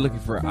 Whether you're looking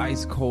for an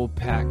ice-cold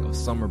pack of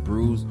summer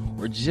brews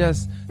or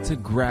just to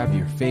grab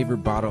your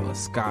favorite bottle of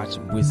scotch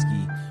and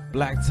whiskey,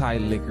 Black Tie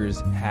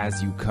Liquors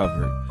has you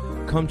covered.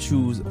 Come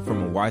choose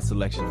from a wide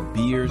selection of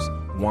beers,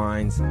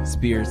 wines,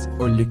 spirits,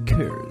 or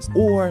liqueurs.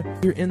 Or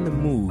if you're in the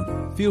mood,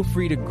 feel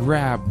free to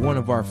grab one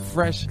of our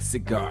fresh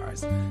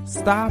cigars.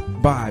 Stop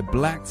by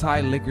Black Tie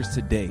Liquors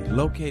today,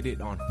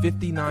 located on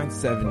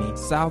 5970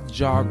 South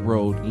Jog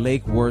Road,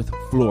 Lake Worth,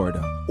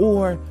 Florida.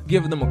 Or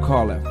give them a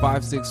call at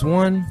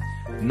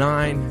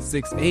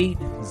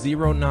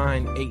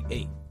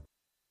 561-968-0988.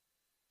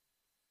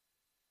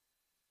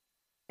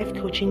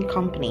 Coaching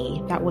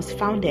company that was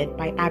founded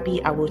by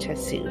Abby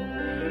Awotasu.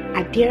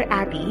 At Dear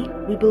Abby,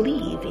 we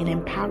believe in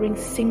empowering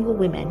single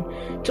women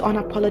to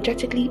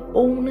unapologetically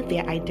own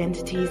their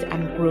identities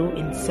and grow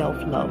in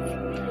self-love.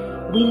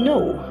 We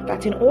know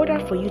that in order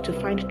for you to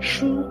find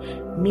true,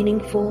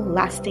 meaningful,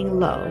 lasting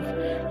love,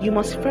 you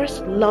must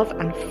first love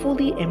and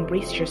fully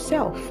embrace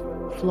yourself,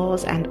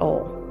 flaws and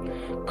all.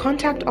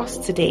 Contact us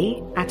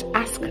today at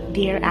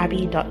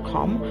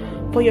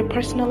askdearabby.com for your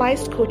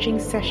personalized coaching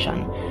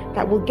session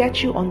that will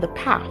get you on the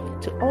path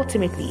to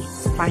ultimately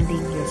finding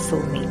your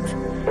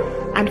soulmate.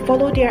 And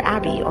follow Dear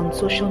Abby on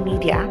social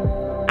media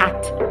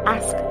at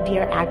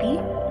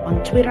AskDearAbby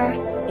on Twitter,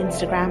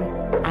 Instagram,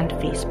 and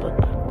Facebook.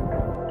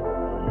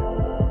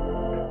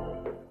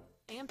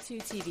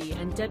 AMP2 TV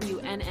and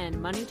WNN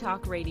Money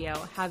Talk Radio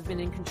have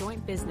been in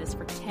conjoint business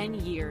for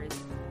 10 years.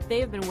 They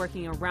have been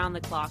working around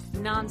the clock,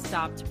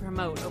 nonstop, to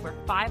promote over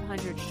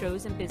 500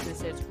 shows and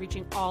businesses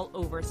reaching all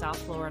over South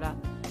Florida.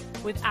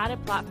 With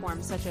added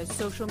platforms such as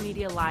social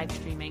media live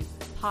streaming,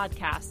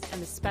 podcasts,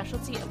 and the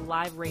specialty of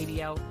live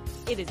radio,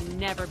 it has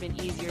never been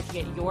easier to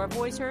get your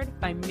voice heard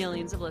by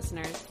millions of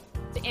listeners.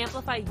 To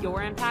amplify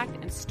your impact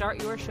and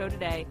start your show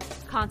today,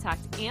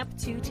 contact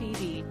AMP2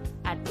 TV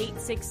at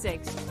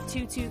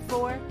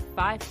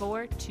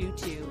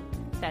 866-224-5422.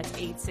 That's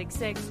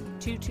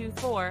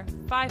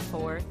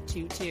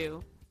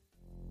 866-224-5422.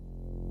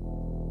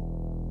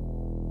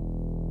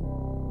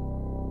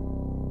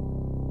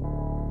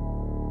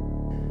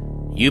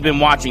 You've been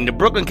watching the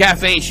Brooklyn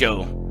Cafe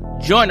Show.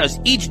 Join us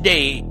each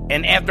day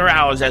and after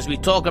hours as we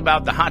talk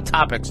about the hot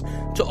topics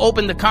to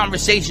open the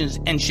conversations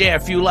and share a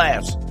few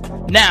laughs.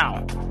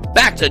 Now,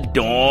 back to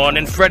Dawn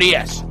and Freddie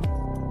S.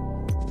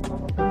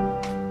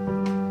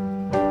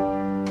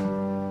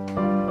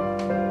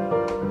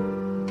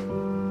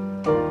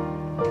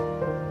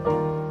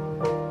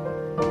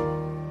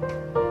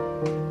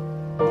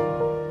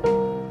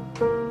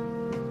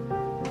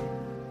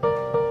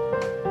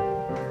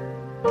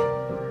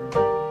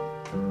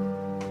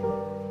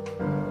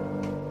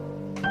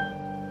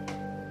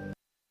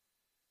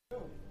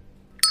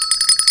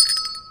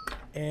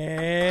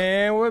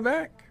 And we're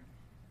back.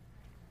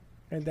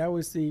 And that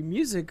was the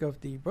music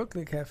of the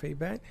Brooklyn Cafe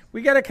Band.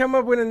 We got to come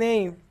up with a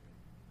name.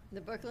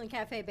 The Brooklyn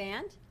Cafe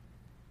Band?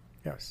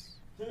 Yes.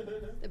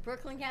 The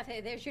Brooklyn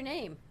Cafe, there's your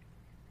name.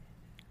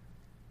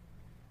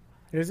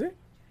 Is it?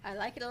 I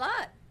like it a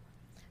lot.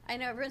 I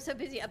know everyone's so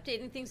busy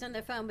updating things on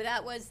their phone, but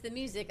that was the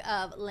music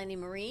of Lenny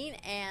Marine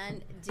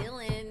and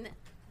Dylan.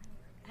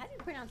 How do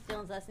you pronounce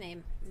Dylan's last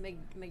name?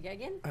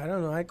 McGuigan? I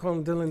don't know. I call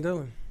him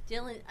Dylan.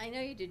 Dylan, I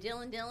know you do.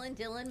 Dylan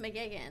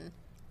McGuigan.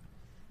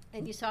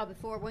 And you saw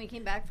before when we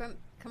came back from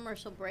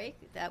commercial break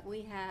that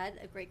we had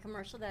a great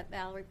commercial that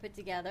Valerie put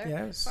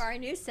together for our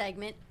new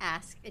segment,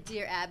 Ask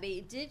Dear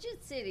Abby.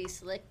 Digit City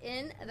Slick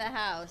in the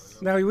house.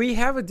 Now, we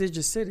have a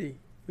Digit City.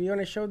 We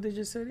want to show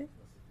Digit City?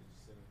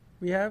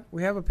 We have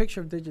a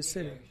picture of Digit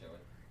City.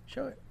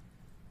 Show it.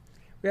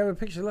 We have a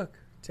picture. Look.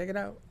 Check it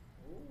out.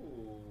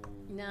 Ooh.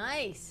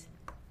 Nice.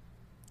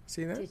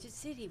 See that? Digit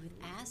City with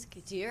Ask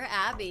Dear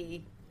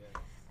Abby.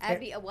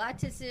 Abby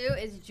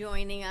Awatisu is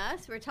joining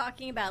us. We're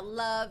talking about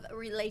love,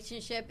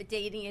 relationship,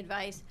 dating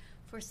advice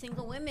for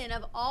single women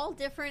of all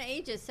different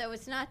ages. So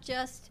it's not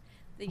just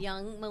the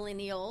young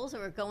millennials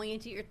or going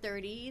into your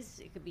 30s.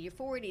 It could be your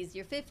 40s,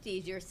 your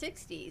 50s, your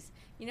 60s.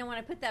 You know, when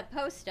I put that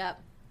post up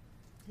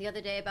the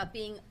other day about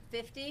being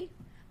 50,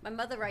 my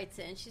mother writes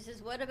in. She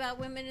says, what about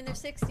women in their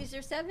 60s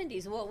or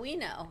 70s? Well, we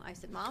know. I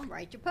said, Mom,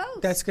 write your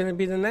post. That's going to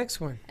be the next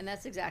one. And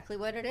that's exactly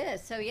what it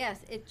is. So, yes,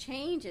 it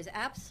changes.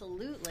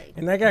 Absolutely.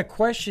 And I got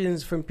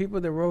questions from people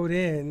that wrote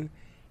in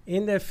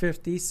their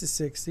 50s to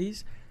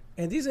 60s.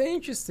 And these are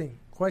interesting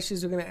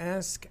questions we're going to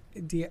ask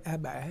Dear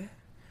Abby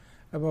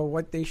about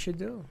what they should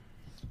do.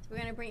 So we're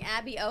going to bring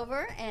Abby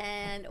over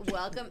and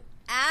welcome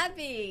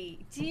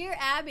Abby. Dear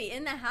Abby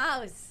in the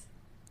house.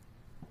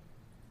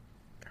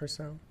 Her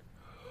sound.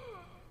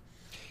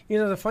 You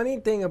know, the funny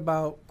thing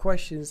about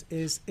questions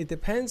is it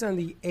depends on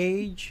the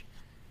age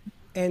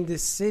and the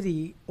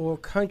city or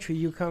country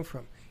you come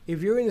from.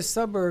 If you're in the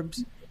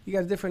suburbs, you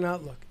got a different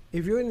outlook.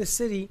 If you're in the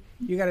city,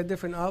 you got a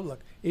different outlook.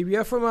 If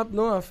you're from up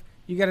north,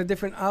 you got a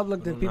different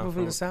outlook than people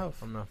from the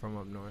south. I'm not from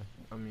up north.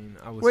 I mean,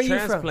 I was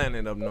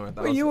transplanted up north.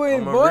 You were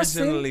in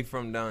Boston? I'm originally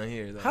from down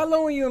here, though. How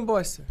long were you in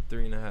Boston?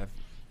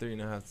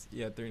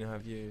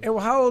 3.5 years. And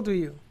how old were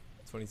you?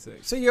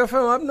 26. So you're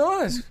from up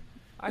north.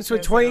 It's from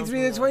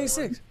 23 to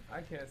 26. I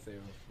can't say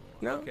I'm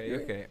from. No.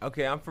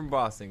 Okay. I'm from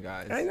Boston,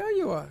 guys. I know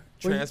you are.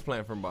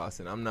 Transplant from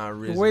Boston. I'm not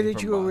originally. Where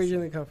did you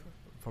originally come from?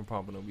 From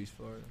Pompano Beach,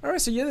 Florida. All right,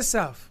 so you're the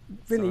South.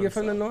 Vinny, you're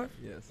from the North?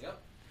 Yes. Yep.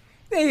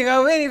 There you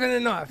go. Vinny from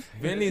the North.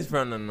 Vinny's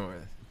from the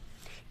North.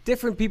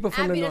 Different people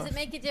from Abby, the North. Does it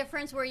make a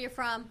difference where you're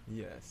from?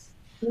 Yes.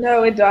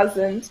 No, it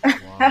doesn't.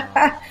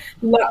 Wow.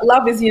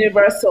 Love is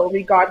universal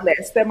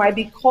regardless. There might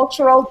be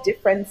cultural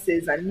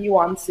differences and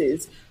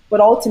nuances, but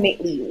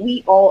ultimately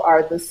we all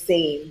are the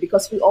same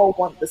because we all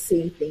want the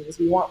same things.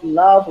 We want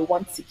love, we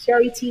want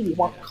security, we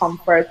want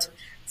comfort.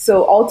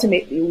 So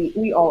ultimately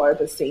we all are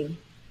the same.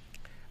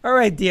 All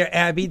right, dear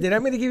Abby, then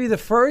I'm going to give you the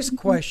first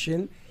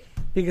question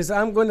because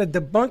I'm going to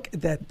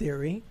debunk that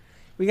theory.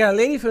 We got a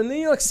lady from New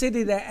York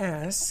City that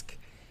asks,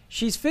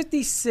 she's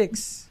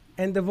 56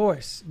 and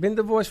divorced, been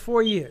divorced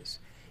 4 years.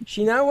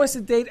 She now wants to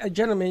date a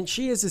gentleman.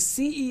 She is a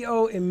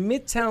CEO in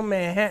Midtown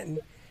Manhattan,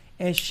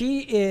 and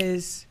she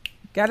is,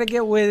 gotta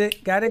get with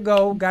it, gotta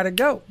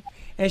go.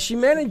 And she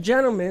met a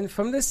gentleman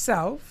from the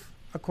South,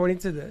 according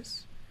to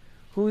this,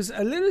 who's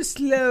a little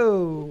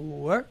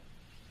slower.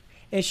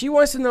 And she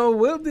wants to know,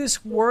 will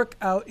this work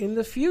out in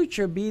the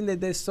future, being that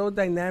they're so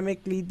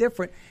dynamically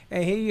different?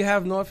 And here you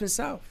have North and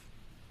South.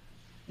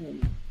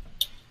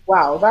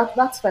 Wow,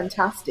 that's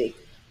fantastic.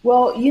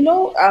 Well,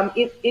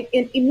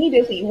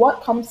 immediately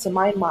what comes to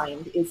my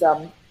mind is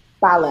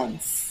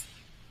balance,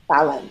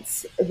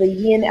 the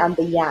yin and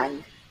the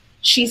yang.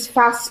 She's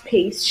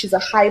fast-paced. She's a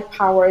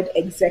high-powered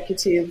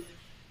executive.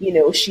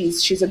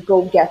 She's a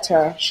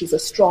go-getter. She's a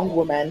strong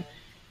woman,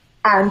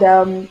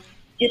 and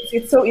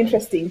it's so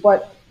interesting.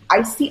 But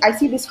I see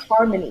this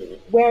harmony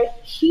where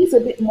he's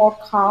a bit more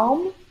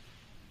calm.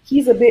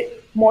 He's a bit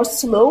more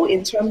slow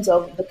in terms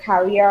of the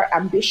career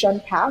ambition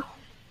path.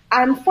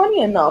 And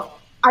funny enough,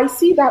 I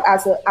see that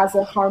as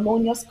a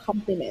harmonious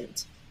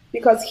complement,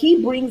 because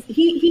he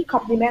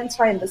complements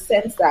her in the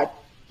sense that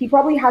he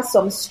probably has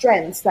some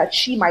strengths that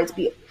she might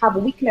have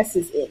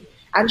weaknesses in,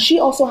 and she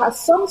also has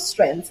some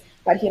strengths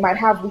that he might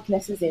have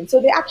weaknesses in. So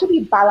they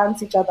actually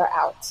balance each other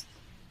out.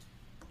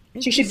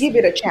 She should give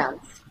it a chance.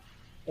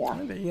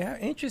 Yeah,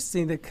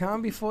 interesting. The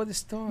calm before the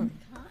storm.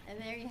 And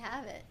there you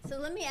have it. So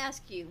let me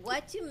ask you,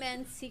 what do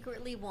men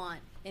secretly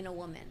want in a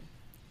woman?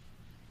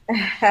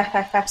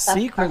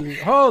 Secretly?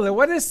 Hold on.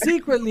 What does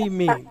secretly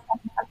mean?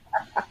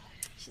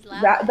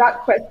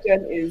 That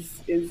question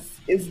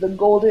is the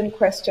golden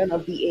question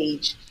of the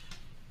age.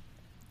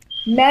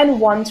 Men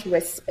want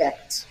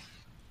respect.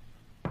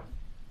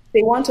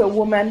 They want a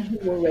woman who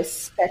will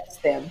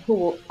respect them, who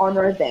will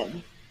honor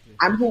them,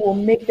 and who will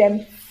make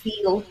them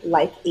feel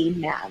like a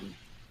man.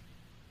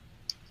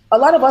 A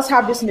lot of us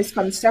have this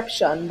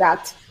misconception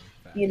that,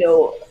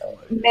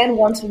 men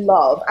want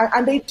love,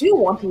 and they do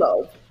want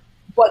love,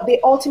 but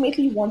they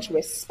ultimately want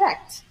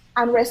respect,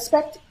 and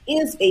respect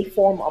is a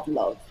form of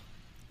love.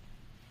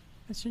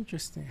 That's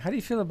interesting. How do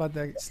you feel about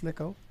that,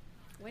 Slicko?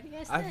 What do you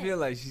guys I think? feel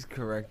like she's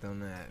correct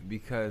on that,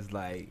 because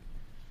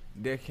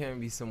there can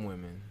be some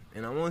women,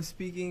 and I'm only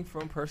speaking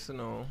from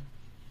personal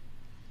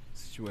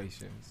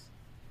situations,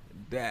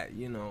 that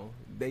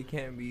they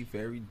can be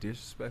very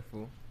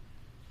disrespectful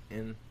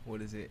in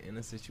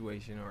a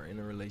situation or in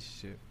a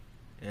relationship,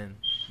 and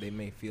they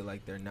may feel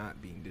like they're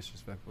not being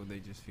disrespectful. They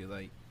just feel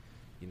like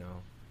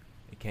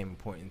it came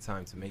a point in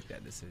time to make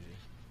that decision.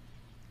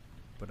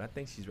 But I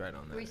think she's right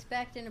on that.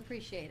 Respect and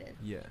appreciated.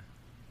 Yeah.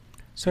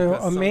 So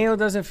a male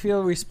doesn't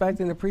feel respect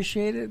and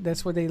appreciated?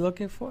 That's what they're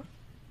looking for?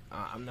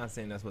 I'm not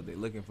saying that's what they're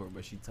looking for,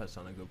 but she touched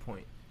on a good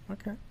point.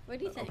 Okay. What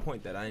do you think? A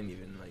point that I didn't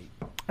even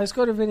like. Let's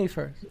go to Vinny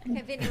first.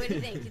 Okay, Vinny, what do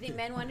you think? Do you think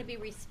men want to be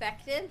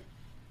respected?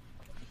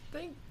 I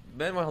think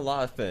men want a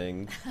lot of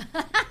things.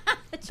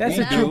 That's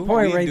a good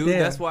point right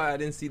there. That's why I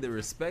didn't see the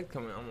respect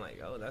coming. I'm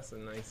like, oh, that's a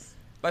nice.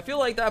 But I feel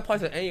like that applies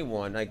to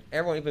anyone. Like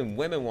everyone, even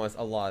women, wants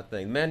a lot of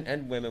things. Men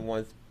and women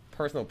want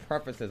personal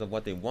preferences of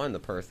what they want in the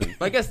person.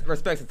 But I guess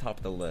respect's the top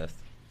of the list.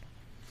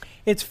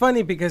 It's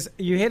funny because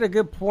you hit a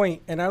good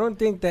point, and I don't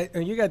think that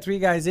you got three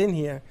guys in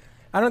here.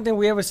 I don't think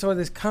we ever saw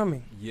this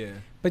coming. Yeah.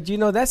 But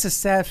that's a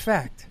sad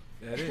fact.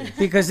 That is.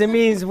 Because it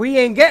means we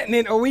ain't getting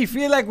it, or we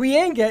feel like we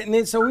ain't getting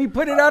it, so we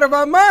put it out of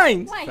our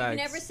minds. Why? You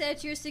never said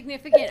to your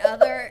significant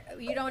other,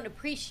 you don't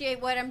appreciate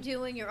what I'm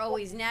doing, you're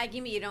always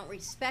nagging me, you don't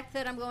respect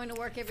that I'm going to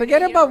work every day.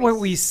 Forget about what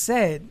we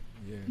said.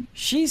 Yeah.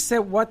 She said,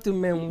 what do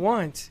men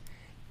want?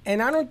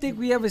 And I don't think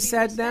we ever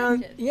sat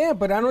down. Yeah,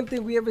 but I don't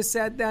think we ever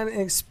sat down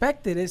and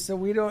expected it, so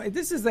we don't.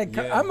 This is like,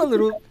 I'm a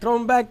little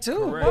thrown back, too.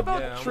 Correct. What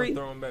about I'm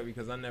thrown back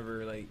because I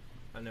never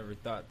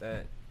thought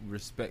that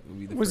respect would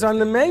be the was on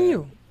the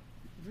menu.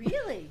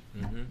 Really?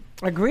 Mm-hmm.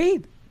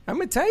 Agreed. I'm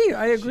going to tell you,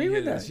 I agree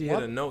with that. She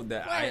hit a note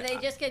that do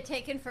they just get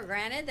taken for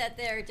granted that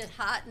they're just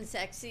hot and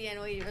sexy and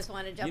we just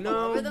want to jump all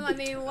over them? I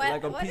mean,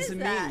 like a what piece is of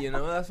that? meat,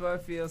 that's what I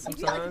feel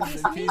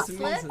sometimes. A piece of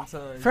meat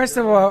sometimes. First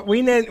of all,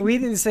 we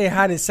didn't say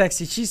hot and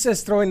sexy. She's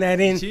just throwing that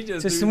in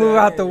to smooth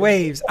out the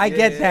waves. I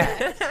get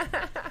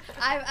that.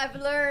 I've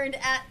learned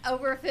at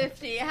over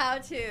 50 how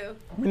to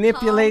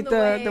manipulate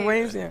the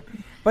waves. Yeah.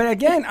 But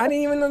again, I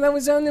didn't even know that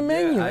was on the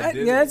menu.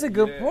 That's a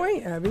good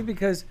point, Abby,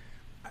 because...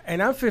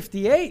 And I'm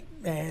 58,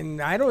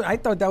 and I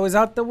thought that was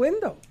out the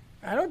window.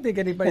 I don't think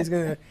anybody's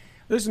going to...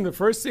 Listen, the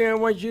first thing I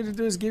want you to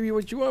do is give you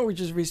what you want, which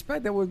is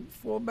respect. That would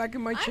fall back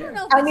in my chair.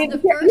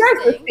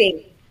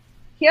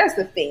 Here's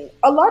the thing.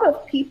 A lot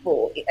of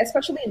people,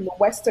 especially in the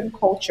Western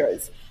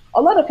cultures,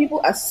 a lot of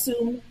people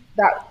assume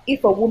that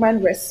if a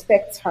woman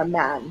respects her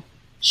man,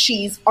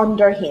 she's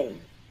under him.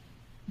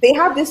 They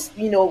have this,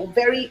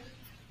 very...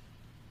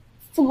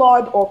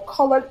 flawed or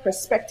colored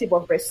perspective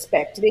of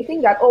respect. They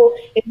think that,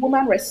 a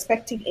woman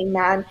respecting a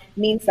man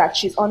means that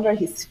she's under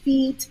his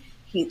feet,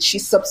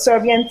 she's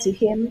subservient to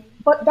him.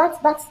 But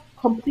that's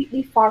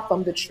completely far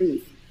from the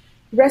truth.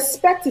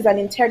 Respect is an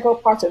integral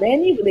part of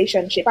any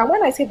relationship. And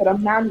when I say that a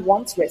man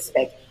wants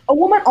respect, a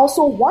woman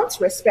also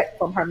wants respect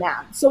from her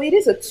man. So it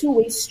is a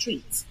two-way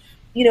street,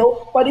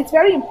 but it's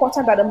very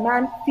important that a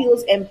man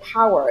feels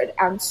empowered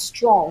and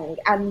strong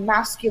and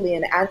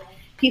masculine, and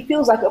he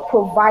feels like a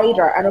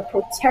provider and a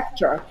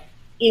protector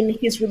in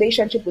his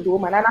relationship with the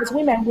woman. And as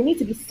women, we need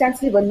to be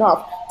sensitive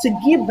enough to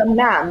give the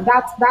man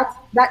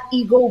that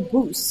ego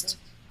boost,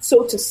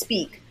 so to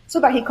speak, so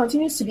that he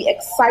continues to be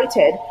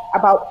excited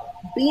about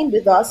being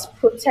with us,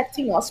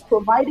 protecting us,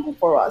 providing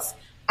for us,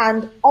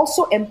 and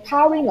also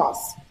empowering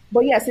us.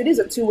 But yes, it is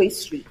a two-way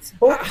street.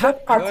 Both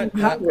parties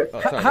need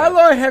respect. How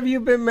long have you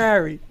been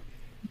married?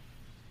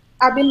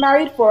 I've been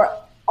married for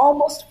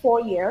almost 4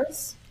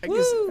 years. I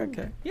guess,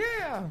 okay.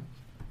 Yeah.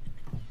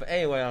 But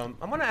anyway,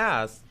 I'm gonna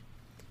ask.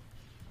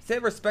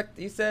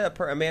 You said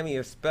a man needs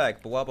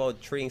respect, but what about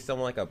treating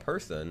someone like a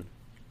person?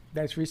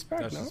 That's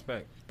respect. That's no?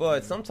 respect.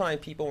 But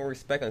sometimes people won't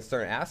respect on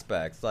certain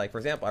aspects. Like, for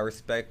example, I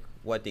respect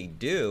what they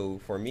do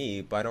for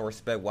me, but I don't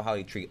respect how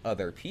they treat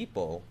other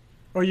people.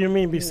 Or you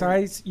mean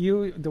besides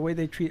you, the way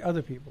they treat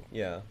other people?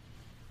 Yeah.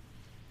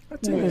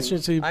 That's an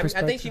interesting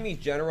perspective. I think she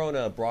means general in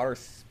a broader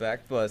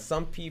respect, but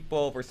some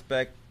people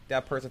respect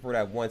that person for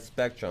that one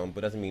spectrum,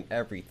 but doesn't mean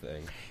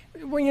everything.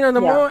 Well,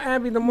 more,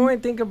 Abby, the more I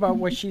think about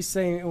what she's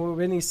saying, or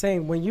Vinny's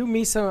saying, when you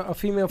meet a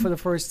female for the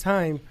first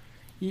time,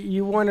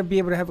 you want to be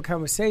able to have a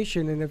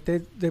conversation, and if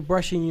they're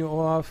brushing you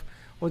off,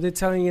 or they're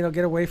telling you,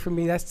 get away from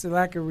me, that's the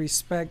lack of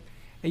respect.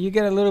 And you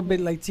get a little bit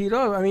like teed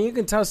off. I mean, you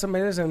can tell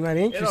somebody else I'm not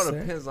interested. It all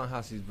depends on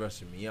how she's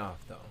brushing me off,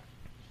 though.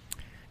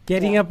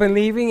 Getting up and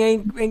leaving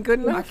ain't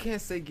good enough? I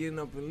can't say getting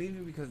up and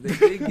leaving, because they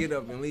did get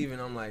up and leave,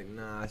 and I'm like,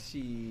 nah,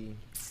 she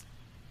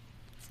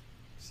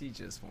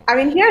just won't. I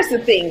mean, here's the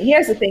thing.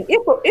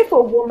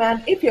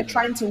 If you're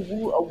trying to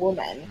woo a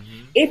woman,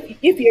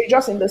 if you're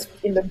just in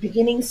the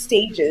beginning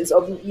stages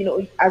of,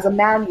 as a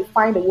man, you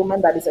find a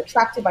woman that is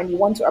attractive and you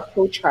want to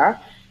approach her,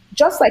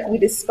 just like we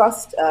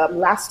discussed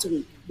last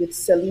week with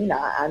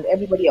Selena and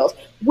everybody else,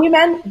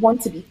 women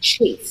want to be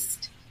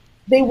chased.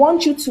 They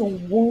want you to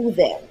woo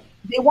them.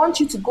 They want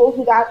you to go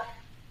through that,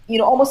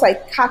 almost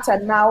like cat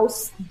and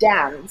mouse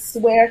dance,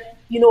 where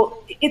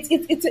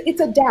it's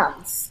a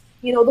dance.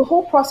 The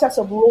whole process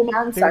of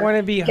romance. They want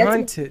to be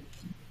hunted.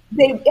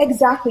 They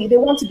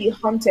want to be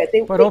hunted.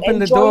 But open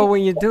the door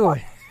when you do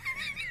it.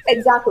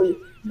 Exactly.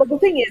 But the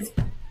thing is,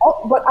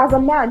 but as a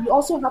man, you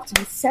also have to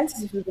be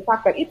sensitive to the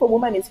fact that if a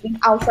woman is being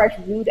outright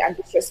rude and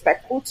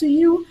disrespectful to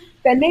you,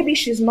 then maybe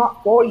she's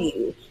not for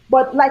you.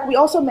 But like we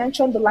also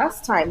mentioned the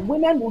last time,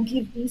 women will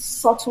give these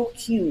subtle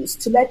cues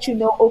to let you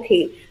know,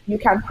 okay, you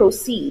can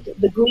proceed.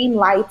 The green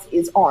light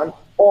is on,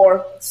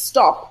 or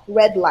stop,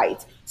 red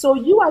light. So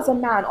you as a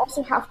man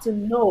also have to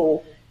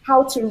know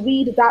how to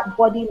read that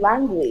body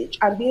language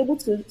and be able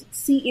to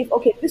see if,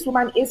 okay, this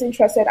woman is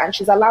interested and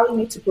she's allowing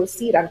me to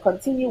proceed and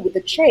continue with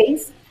the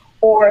chase,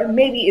 or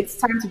maybe it's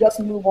time to just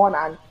move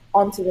on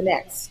to the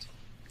next.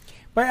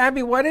 But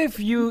Abby, what if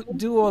you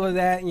do all of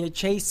that and you're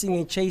chasing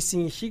and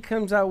she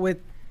comes out with,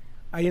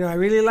 I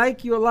really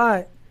like you a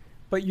lot,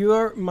 but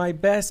you're my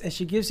best, and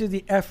she gives you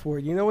the F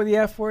word. You know what the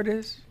F word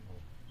is?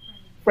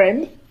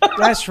 Friend.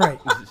 That's right.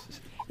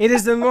 It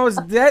is the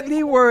most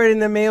deadly word in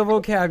the male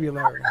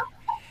vocabulary.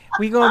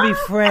 We gonna be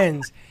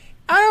friends.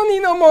 I don't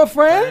need no more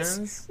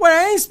friends. Well,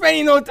 I ain't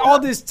spending all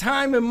this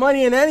time and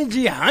money and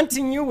energy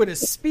hunting you with a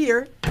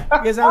spear,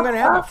 because I'm gonna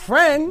have a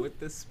friend with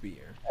the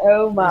spear.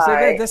 Oh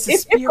my!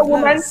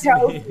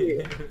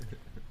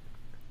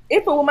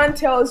 If a woman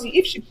tells you,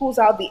 if she pulls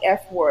out the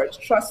F word,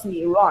 trust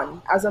me,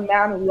 run. As a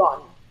man,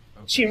 run.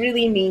 Okay. She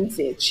really means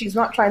it. She's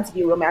not trying to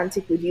be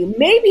romantic with you.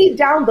 Maybe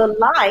down the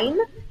line,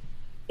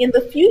 in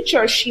the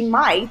future, she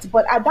might,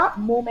 but at that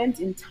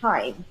moment in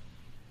time,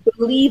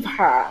 believe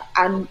her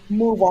and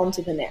move on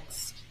to the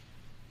next.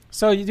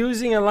 So you're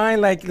using a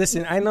line like,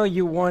 listen, I know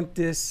you want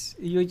this.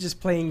 You're just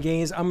playing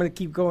games. I'm going to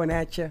keep going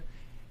at you.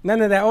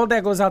 None of that. All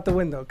that goes out the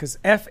window, because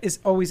F is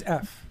always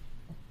F.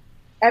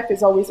 F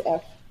is always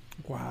F.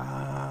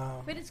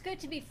 Wow. But it's good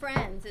to be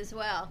friends as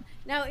well.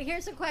 Now,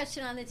 here's a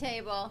question on the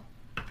table.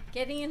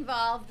 Getting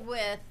involved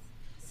with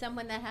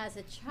someone that has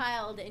a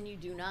child and you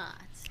do not.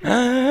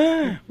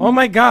 Oh,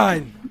 my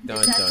God.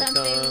 Is that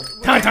something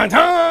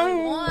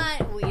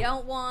we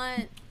don't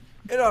want?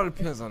 It all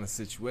depends on the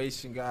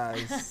situation,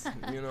 guys.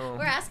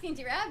 We're asking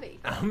Dear Abby.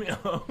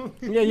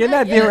 Yeah, you're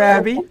not Dear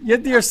Abby. You're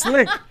Dear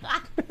Slick.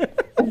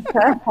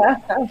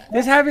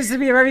 This happens to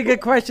be a very good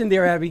question,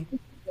 Dear Abby.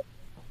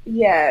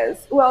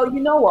 Yes. Well, you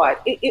know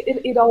what?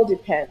 It all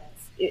depends.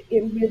 It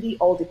really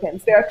all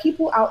depends. There are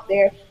people out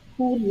there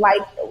who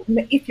like,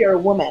 if you're a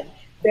woman,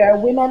 there are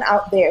women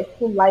out there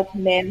who like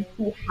men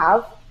who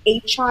have a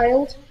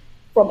child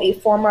from a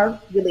former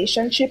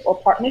relationship or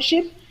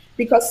partnership.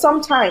 Because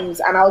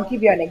sometimes, and I'll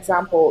give you an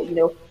example,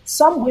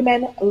 some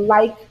women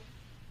like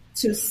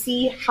to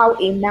see how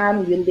a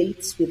man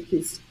relates with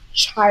his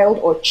child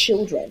or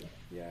children.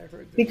 Yeah, I've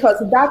heard that. Because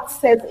that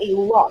says a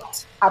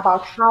lot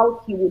about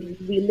how he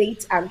would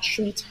relate and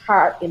treat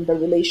her in the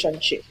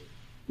relationship.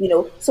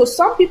 So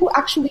some people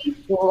actually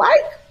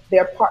like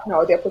their partner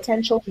or their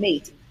potential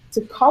mate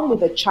to come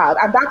with a child.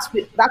 And that's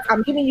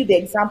I'm giving you the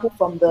example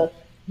from the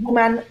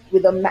woman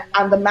with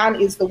and the man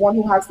is the one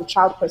who has the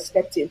child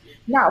perspective.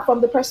 Now,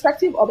 from the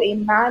perspective of a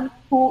man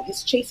who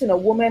is chasing a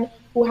woman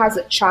who has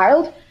a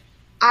child,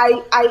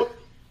 I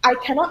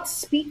cannot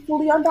speak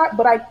fully on that,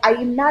 but I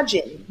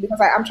imagine,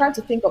 because I'm trying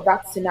to think of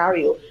that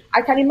scenario,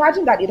 I can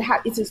imagine that it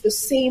has the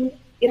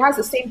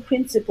same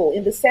principle,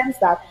 in the sense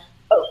that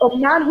a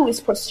man who is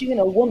pursuing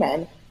a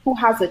woman who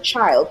has a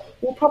child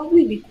will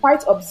probably be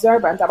quite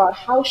observant about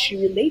how she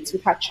relates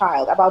with her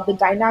child, about the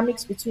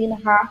dynamics between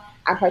her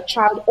and her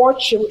child or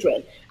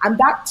children. And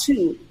that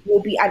too will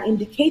be an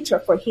indicator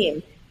for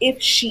him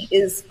if she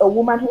is a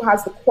woman who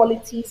has the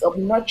qualities of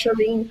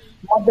nurturing,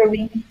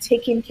 mothering,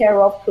 taking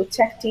care of,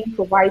 protecting,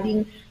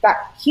 providing,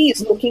 that he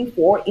is looking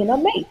for in a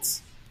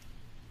mate.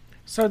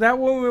 So that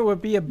woman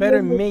would be a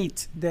better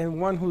mate than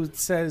one who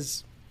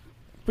says,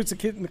 puts a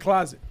kid in the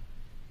closet.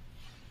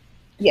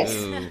 Yes.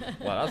 Ooh,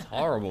 wow, that's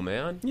horrible,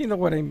 man. You know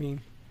what I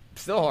mean.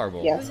 Still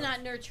horrible. Yes. Who's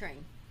not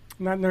nurturing.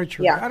 Not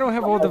nurturing. Yeah. I don't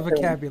have all the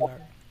vocabulary.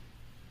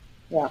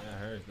 Yeah.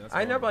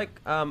 I never, like,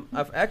 an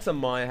ex of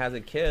mine has a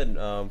kid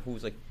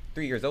who's like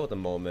 3 years old at the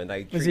moment.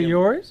 Is it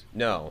yours?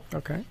 No.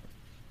 Okay.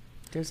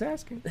 Just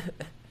asking.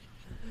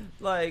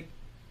 Like,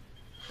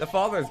 the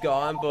father's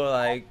gone, but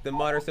like the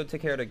mother still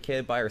took care of the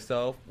kid by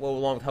herself, well,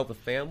 along with help the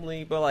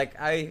family. But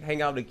like, I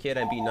hang out with the kid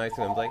and be nice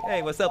to him. Like,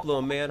 hey, what's up,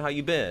 little man? How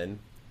you been?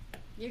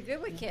 You're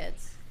good with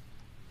kids.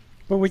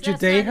 But would you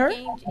date her?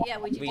 Yeah,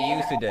 would you We date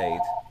used her? to date.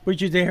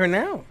 Would you date her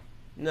now?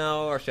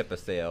 No, our ship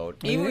has sailed.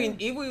 Oh, Even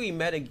yeah? we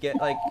met again,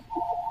 like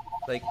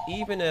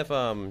even if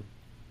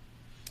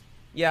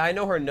yeah, I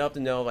know her enough to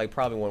know like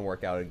probably won't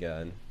work out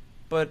again.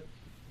 But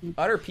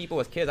other people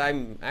with kids,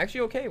 I'm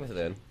actually okay with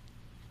it.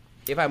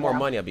 If I had more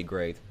money, I'd be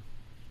great.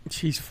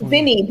 She's funny.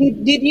 Vinny,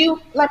 did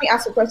you, let me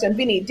ask you a question.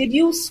 Vinny, did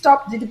you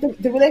stop, did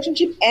the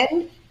relationship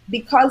end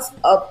because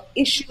of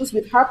issues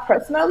with her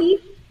personally,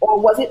 or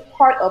was it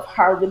part of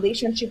her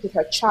relationship with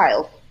her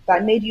child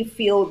that made you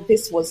feel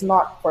this was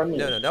not for me?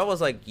 No, that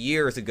was like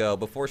years ago,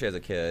 before she has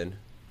a kid.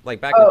 Like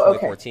back in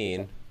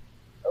 2014.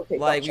 Okay,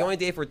 like, gotcha. we only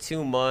dated for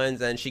 2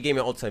 months, and she gave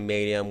me an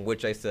ultimatum,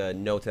 which I said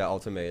no to that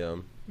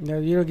ultimatum. No,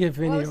 you don't give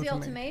Vinny What was the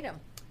ultimatum. ultimatum?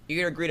 You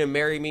either agree to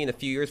marry me in a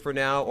few years from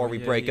now, or we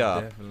break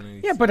up.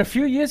 Yeah, but a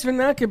few years from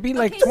now could be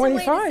like Okay, so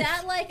wait, 25. is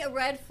that like a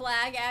red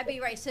flag,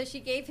 Abby? Right, so she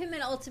gave him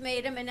an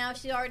ultimatum, and now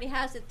she already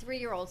has a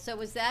 3-year-old. So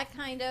was that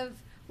kind of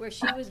where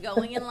she was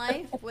going in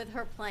life with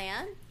her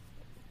plan?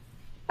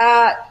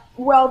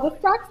 Well, the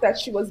fact that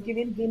she was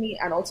giving Vinny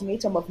an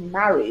ultimatum of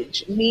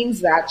marriage means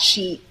that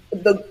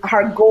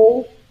her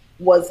goal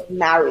was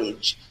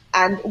marriage.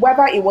 And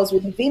whether it was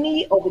with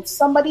Vinny or with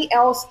somebody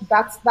else,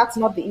 that's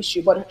not the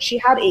issue. But she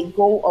had a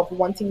goal of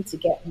wanting to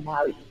get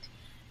married.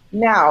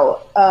 Now,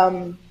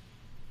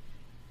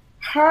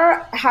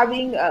 her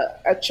having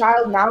a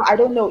child now, I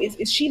don't know,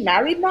 is she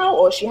married now,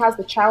 or she has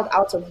the child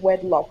out of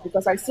wedlock?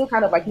 Because I still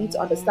kind of like need to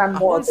understand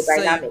more of the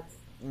dynamics.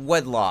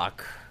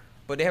 Wedlock.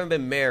 But they haven't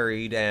been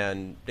married,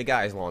 and the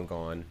guy's long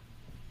gone.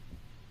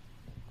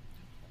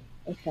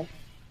 Okay.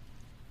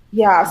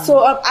 Yeah, so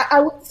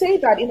I would say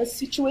that in a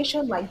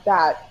situation like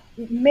that,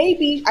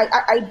 maybe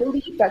I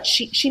believe that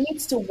she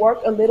needs to work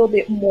a little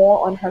bit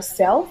more on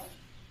herself.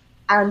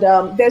 And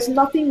there's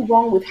nothing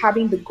wrong with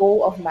having the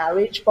goal of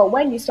marriage. But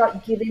when you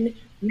start giving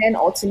men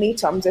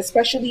ultimatums,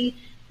 especially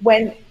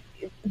when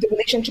the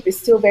relationship is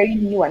still very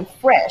new and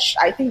fresh,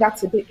 I think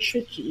that's a bit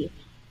tricky.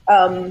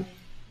 A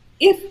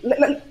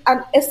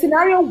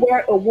scenario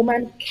where a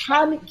woman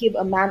can give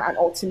a man an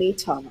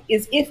ultimatum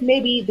is if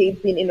maybe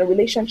they've been in a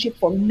relationship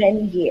for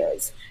many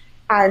years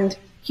and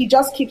he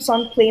just keeps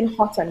on playing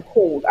hot and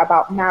cold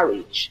about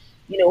marriage.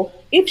 You know,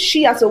 if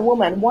she as a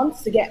woman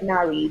wants to get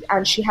married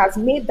and she has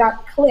made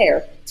that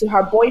clear to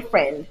her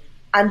boyfriend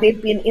and they've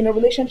been in a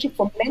relationship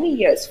for many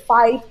years,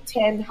 5,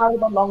 10,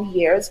 however long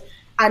years,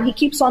 and he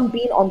keeps on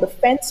being on the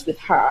fence with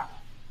her,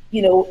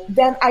 you know,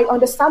 then I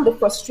understand the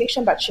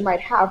frustration that she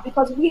might have,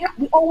 because we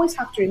always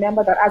have to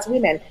remember that as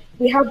women,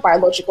 we have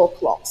biological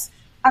clocks.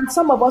 And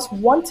some of us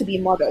want to be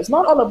mothers.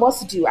 Not all of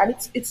us do. And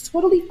it's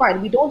totally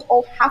fine. We don't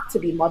all have to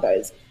be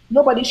mothers.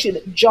 Nobody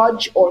should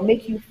judge or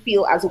make you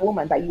feel as a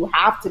woman that you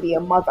have to be a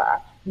mother.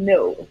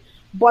 No.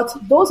 But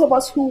those of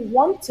us who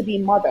want to be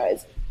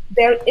mothers,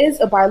 there is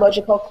a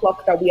biological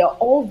clock that we are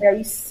all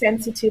very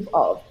sensitive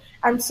of.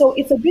 And so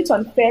it's a bit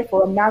unfair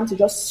for a man to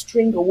just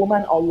string a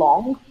woman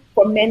along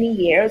for many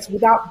years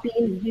without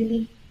being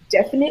really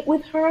definite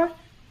with her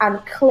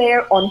and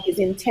clear on his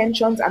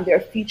intentions and their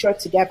future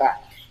together.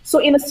 So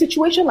in a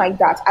situation like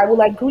that, I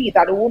will agree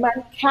that a woman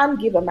can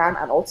give a man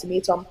an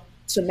ultimatum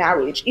to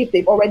marriage if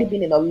they've already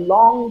been in a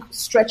long,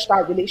 stretched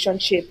out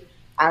relationship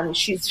and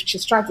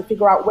she's trying to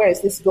figure out, where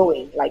is this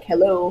going? Like,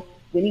 hello,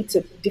 we need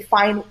to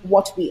define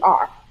what we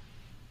are.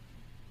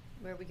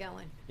 Where are we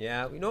going?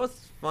 Yeah, you know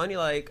what's funny?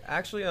 Like,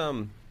 actually,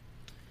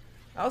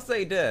 I'll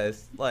say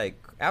this. Like,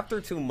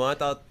 after 2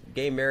 months, I'll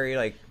get married.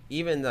 Like,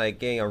 even like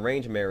getting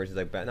arranged marriage is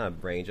like bad. Not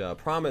arranged.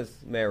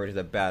 Promised marriage is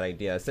a bad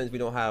idea. Since we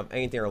don't have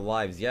anything in our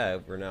lives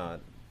yet, we're not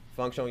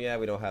functional yet.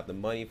 We don't have the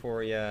money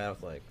for it yet. I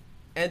was like,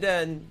 and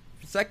then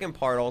the second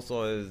part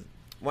also is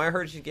when I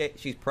heard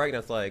she's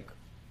pregnant. It's like,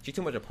 she's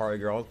too much a party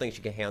girl. I don't think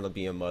she can handle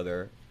being a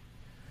mother.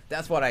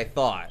 That's what I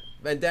thought.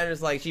 And then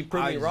it's like she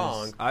proved me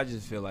wrong. I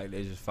just feel like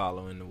they're just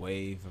following the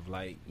wave of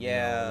like,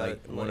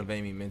 one of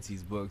Amy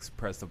Minty's books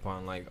pressed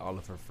upon like all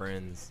of her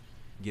friends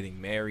getting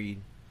married,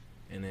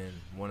 and then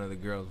one of the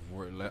girls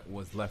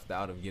was left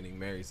out of getting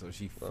married, so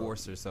she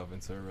forced herself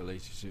into a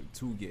relationship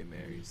to get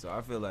married. So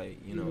I feel like,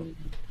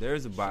 there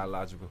is a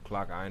biological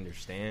clock. I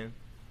understand,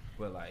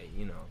 but like,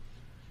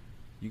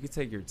 you could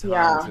take your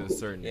time to a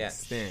certain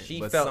extent.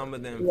 But some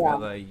of them feel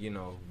like,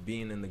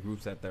 being in the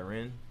groups that they're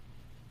in.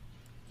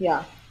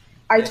 Yeah.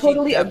 I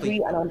totally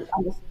agree.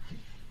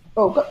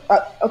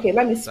 Okay,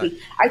 let me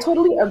speak. I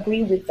totally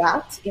agree with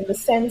that in the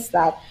sense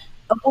that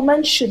a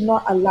woman should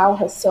not allow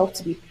herself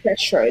to be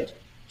pressured.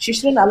 She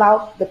shouldn't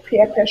allow the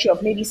peer pressure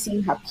of maybe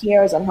seeing her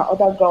peers and her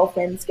other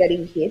girlfriends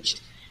getting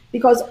hitched,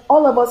 because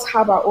all of us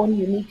have our own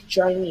unique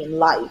journey in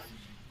life.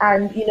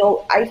 And,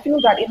 I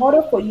feel that in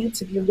order for you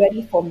to be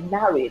ready for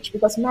marriage,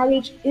 because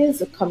marriage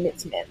is a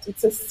commitment,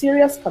 it's a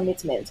serious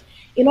commitment.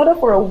 In order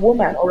for a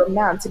woman or a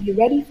man to be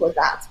ready for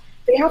that,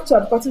 they have to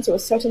have gotten to a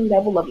certain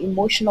level of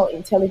emotional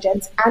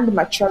intelligence and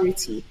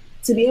maturity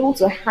to be able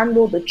to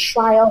handle the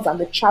trials and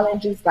the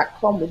challenges that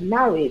come with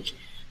marriage.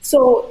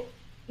 So,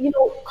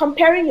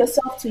 comparing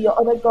yourself to your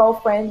other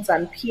girlfriends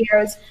and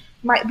peers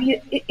might do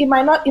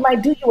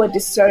you a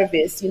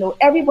disservice.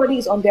 Everybody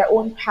is on their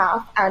own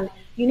path, and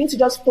you need to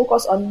just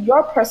focus on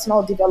your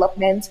personal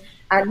development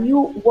and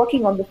you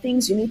working on the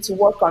things you need to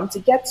work on to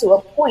get to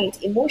a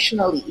point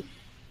emotionally,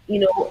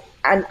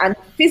 and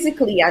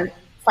physically and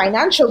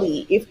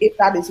financially, if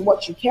that is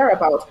what you care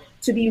about,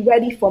 to be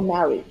ready for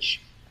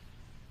marriage.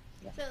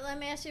 So let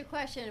me ask you a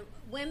question.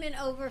 Women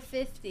over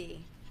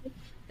 50,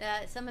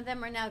 that some of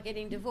them are now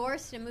getting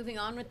divorced and moving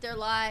on with their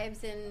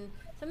lives, and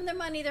some of their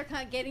money they're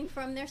kind of getting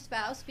from their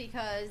spouse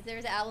because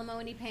there's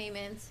alimony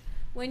payments.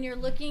 When you're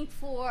looking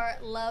for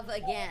love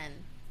again,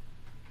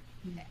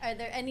 are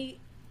there any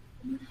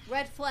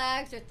red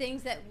flags or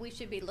things that we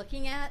should be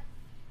looking at?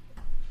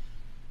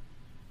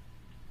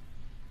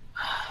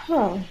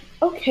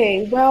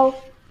 Okay,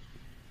 well,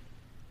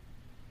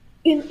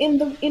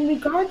 in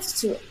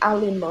regards to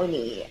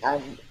alimony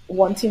and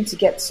wanting to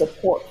get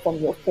support from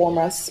your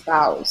former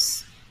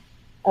spouse,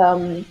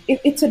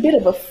 it's a bit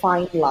of a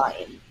fine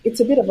line. It's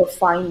a bit of a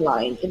fine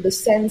line in the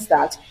sense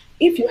that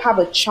if you have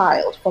a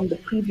child from the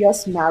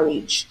previous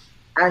marriage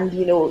and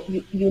you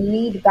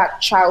need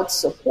that child's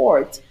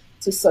support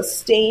to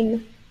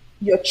sustain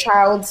your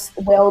child's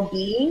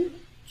well-being,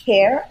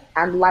 care,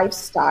 and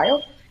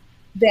lifestyle,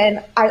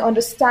 then I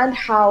understand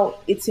how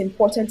it's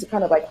important to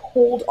kind of like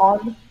hold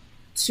on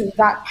to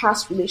that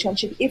past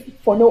relationship, if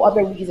for no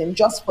other reason,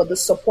 just for the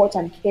support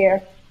and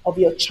care of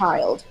your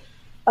child.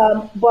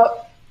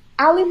 But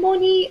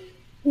alimony,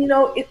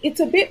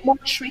 it's a bit more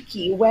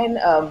tricky when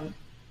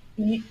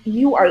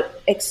you are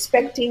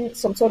expecting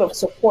some sort of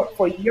support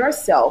for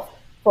yourself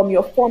from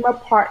your former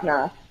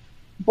partner,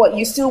 but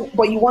you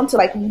want to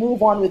like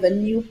move on with a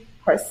new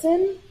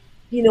person.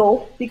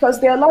 Because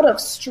there are a lot of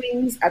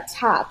strings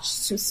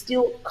attached to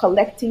still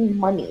collecting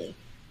money,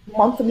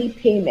 monthly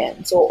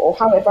payments, or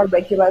however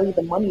regularly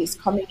the money is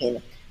coming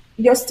in.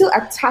 You're still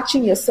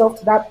attaching yourself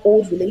to that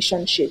old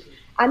relationship.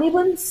 And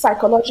even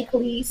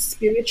psychologically,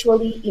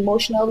 spiritually,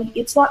 emotionally,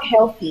 it's not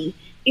healthy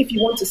if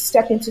you want to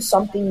step into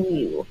something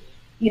new.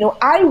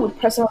 I would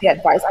personally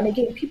advise, and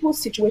again,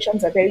 people's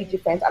situations are very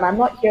different, and I'm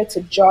not here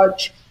to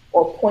judge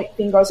or point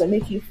fingers or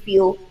make you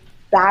feel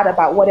bad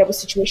about whatever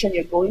situation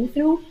you're going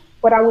through.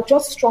 But I would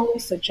just strongly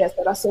suggest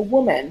that as a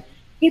woman,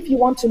 if you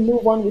want to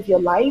move on with your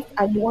life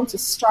and you want to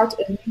start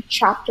a new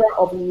chapter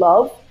of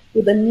love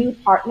with a new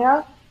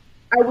partner,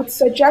 I would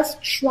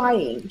suggest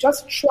trying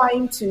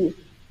to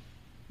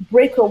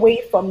break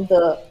away from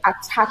the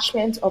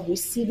attachment of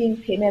receiving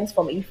payments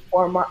from a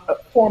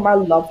former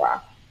lover.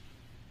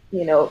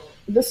 The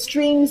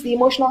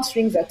emotional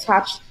strings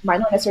attached might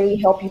not necessarily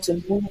help you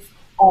to move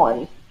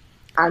on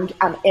and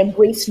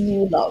embrace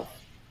new love.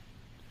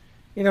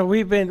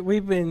 We've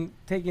been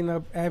taking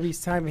up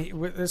Abby's time.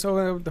 Let's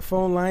open up the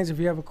phone lines. If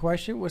you have a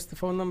question, what's the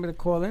phone number to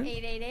call in?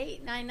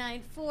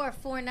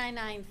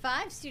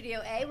 888-994-4995,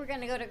 Studio A. We're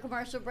going to go to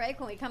commercial break.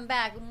 When we come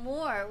back,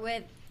 more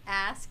with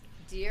Ask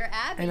Dear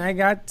Abby. And I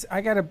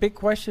got a big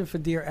question for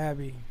Dear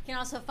Abby. You can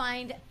also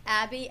find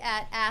Abby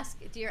at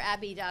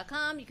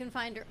AskDearAbby.com. You can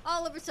find her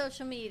all over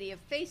social media,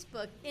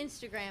 Facebook,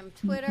 Instagram,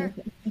 Twitter.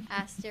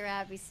 Ask Dear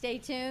Abby. Stay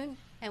tuned,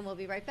 and we'll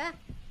be right back.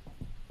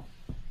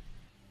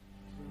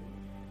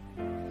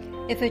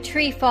 If a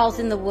tree falls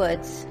in the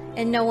woods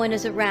and no one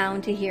is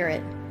around to hear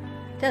it,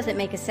 does it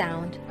make a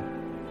sound?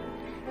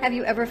 Have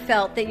you ever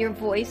felt that your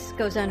voice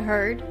goes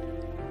unheard?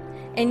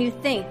 And you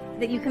think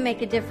that you can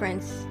make a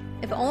difference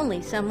if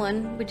only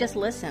someone would just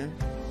listen?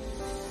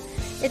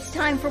 It's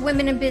time for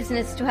women in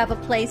business to have a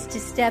place to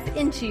step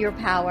into your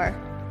power,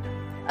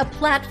 a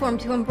platform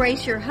to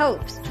embrace your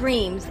hopes,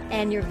 dreams,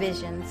 and your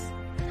visions,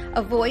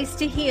 a voice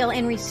to heal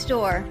and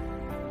restore.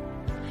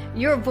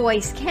 Your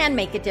voice can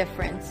make a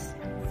difference.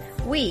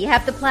 We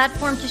have the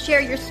platform to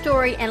share your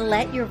story and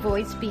let your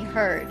voice be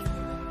heard.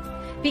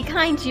 Be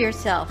kind to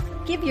yourself.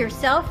 Give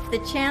yourself the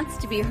chance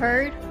to be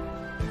heard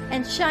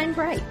and shine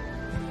bright.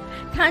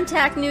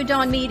 Contact New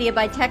Dawn Media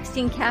by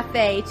texting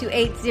CAFE to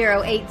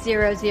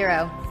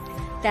 80800.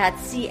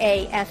 That's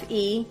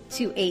CAFE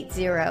to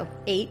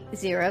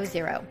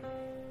 80800.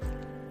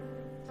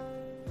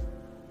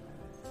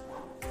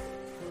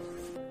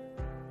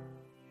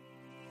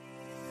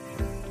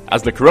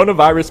 As the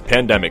coronavirus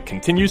pandemic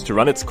continues to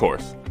run its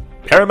course,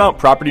 Paramount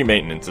Property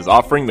Maintenance is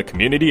offering the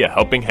community a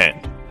helping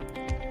hand.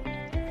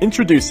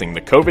 Introducing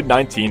the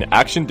COVID-19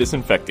 Action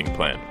Disinfecting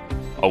Plan,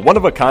 a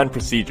one-of-a-kind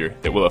procedure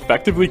that will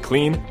effectively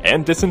clean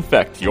and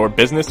disinfect your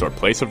business or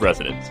place of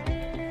residence.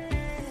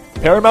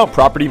 Paramount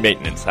Property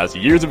Maintenance has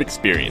years of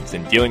experience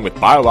in dealing with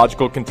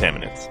biological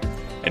contaminants,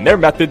 and their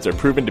methods are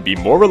proven to be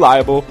more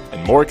reliable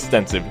and more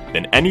extensive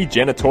than any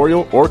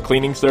janitorial or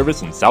cleaning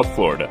service in South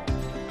Florida.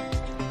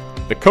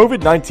 The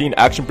COVID-19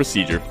 Action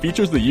Procedure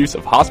features the use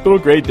of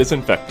hospital-grade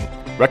disinfectant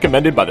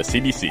recommended by the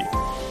CDC,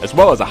 as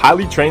well as a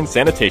highly trained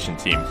sanitation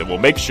team that will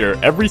make sure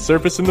every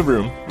surface in the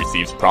room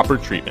receives proper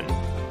treatment.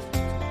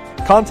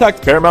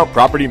 Contact Paramount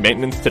Property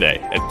Maintenance today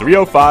at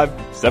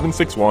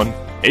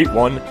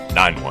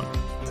 305-761-8191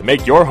 to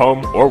make your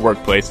home or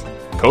workplace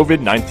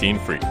COVID-19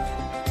 free.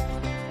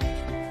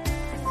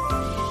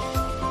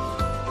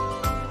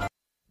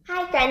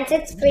 Hi friends,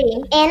 it's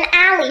Bree and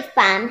Ali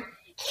from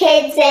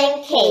Kids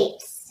and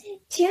Capes.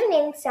 Tune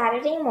in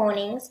Saturday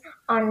mornings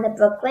on the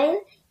Brooklyn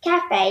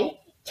Cafe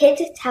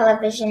Kids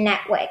Television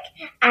Network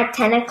at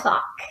 10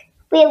 o'clock,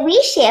 where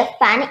we share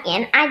fun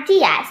and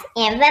ideas.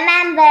 And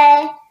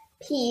remember,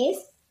 peace,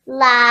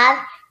 love,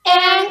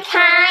 and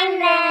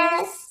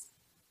kindness.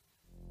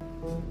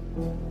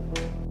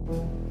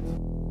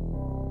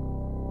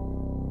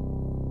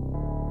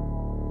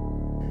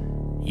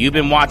 You've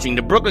been watching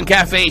the Brooklyn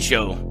Cafe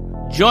Show.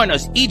 Join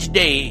us each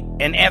day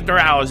and after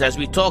hours as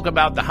we talk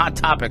about the hot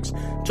topics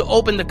to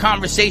open the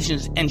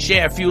conversations and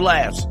share a few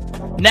laughs.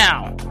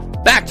 Now,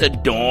 back to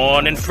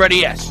Dawn and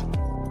Freddie S.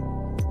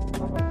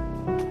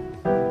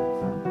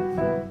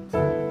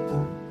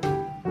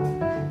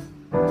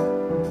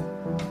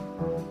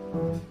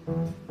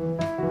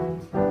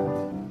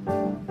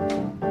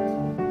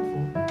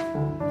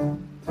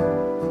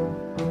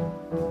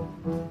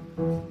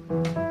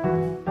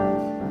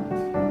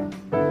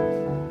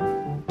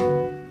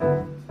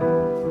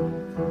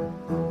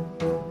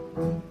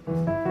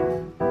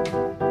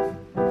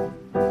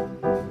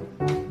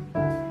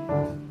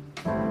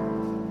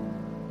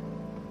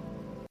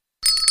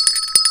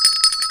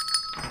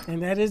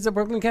 And that is the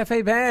Brooklyn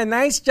Cafe Band.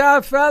 Nice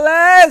job,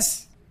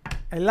 fellas.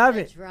 I love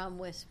it. Drum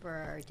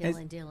whisperer,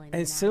 Dylan Dillon.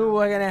 And soon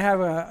we're going to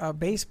have a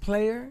bass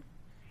player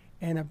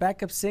and a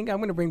backup singer. I'm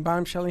going to bring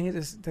Bombshell in here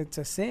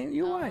to sing.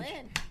 You watch.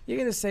 You're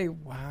going to say,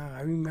 wow,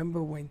 I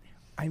remember when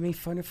I made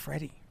fun of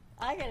Freddie.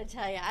 I got to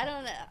tell you, I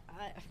don't know.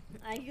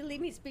 You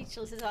leave me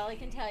speechless is all I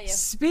can tell you.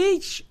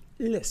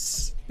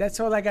 Speechless. That's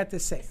all I got to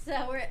say.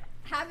 So we're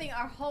having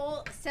our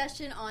whole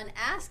session on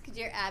Ask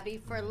Dear Abby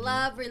for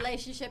love,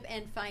 relationship,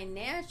 and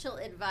financial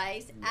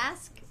advice.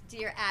 Ask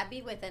Dear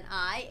Abby with an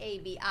I,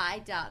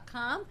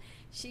 ABI.com.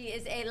 She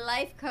is a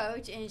life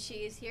coach, and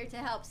she is here to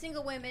help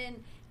single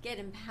women get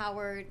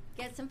empowered,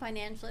 get some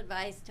financial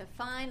advice to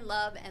find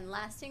love and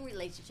lasting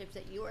relationships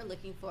that you are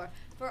looking for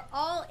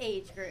all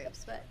age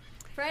groups. But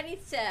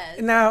Freddie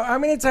says... Now,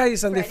 I'm going to tell you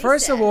something.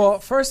 First of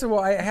all,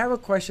 I have a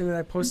question that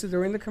I posted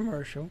during the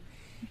commercial,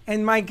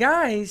 and my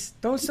guys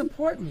don't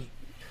support me.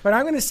 But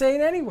I'm going to say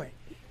it anyway,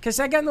 because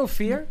I got no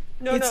fear.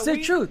 It's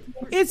the truth.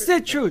 It's the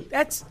truth.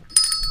 That's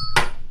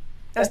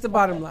the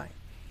bottom line.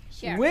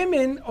 Sure.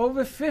 Women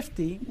over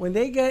 50, when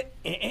they get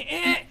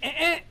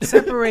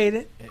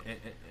separated,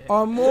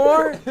 are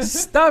more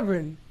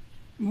stubborn,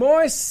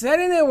 more set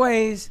in their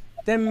ways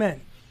than men.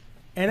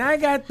 And I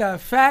got the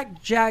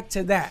fact jack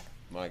to that.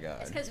 My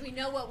God. It's because we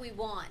know what we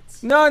want.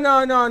 No.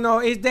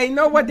 They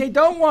know what they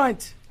don't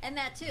want. And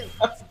that too.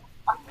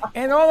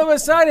 And all of a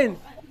sudden,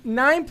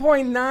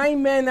 9.9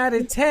 men out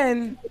of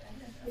 10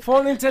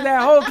 fall into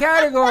that whole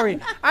category.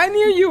 I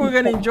knew you were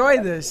going to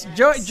enjoy this.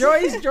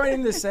 Joy's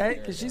joining the set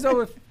because she's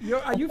over.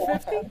 Are you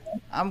 50?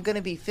 I'm going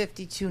to be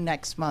 52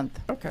 next month.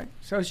 Okay,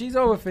 so she's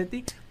over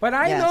 50. But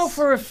I know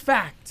for a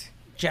fact,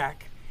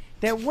 Jack,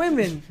 that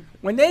women,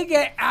 when they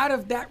get out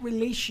of that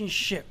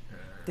relationship,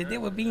 that they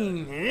were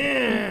being,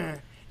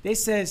 they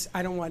says,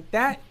 I don't want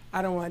that,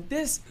 I don't want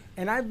this.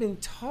 And I've been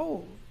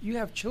told, you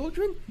have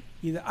children?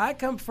 Either I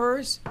come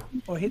first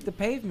or hit the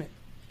pavement.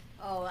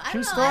 Oh, I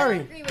True don't know. story. I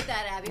don't agree with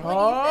that, Abby.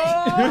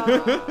 What do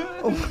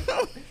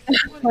you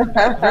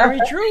think? Very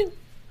true.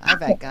 I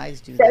bet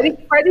guys do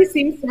that. Freddie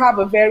seems to have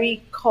a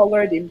very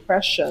colored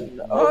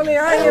impression. Only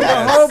I am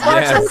a whole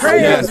bunch of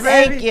crayons,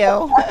 baby. Thank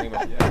you.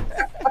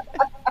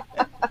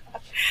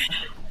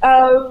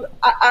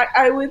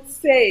 I would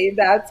say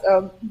that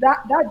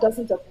that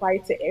doesn't apply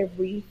to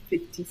every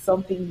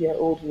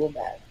 50-something-year-old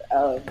woman.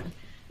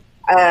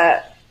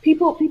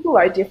 People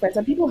are different,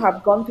 and people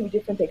have gone through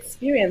different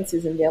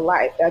experiences in their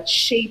life that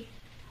shape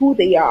who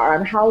they are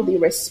and how they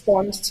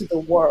respond to the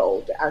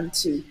world and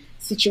to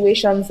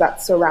situations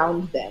that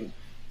surround them.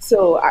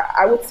 So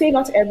I would say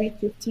not every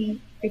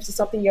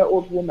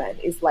 50-something-year-old woman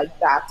is like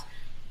that.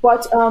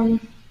 But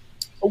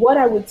what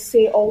I would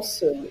say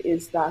also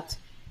is that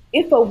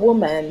if a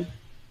woman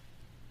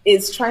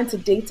is trying to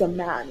date a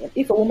man,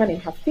 if a woman in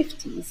her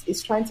 50s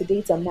is trying to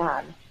date a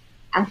man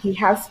and he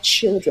has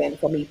children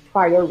from a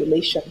prior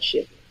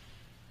relationship,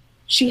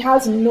 she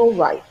has no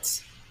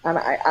right, and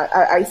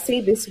I say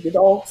this with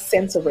all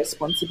sense of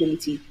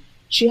responsibility,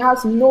 she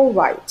has no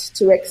right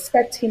to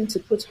expect him to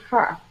put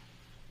her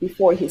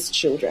before his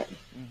children.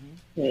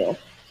 Mm-hmm. You know,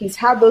 he's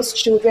had those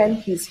children,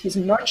 he's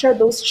nurtured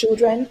those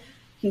children,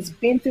 he's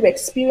been through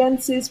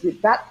experiences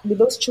with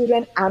those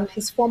children and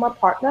his former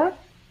partner.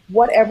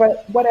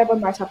 Whatever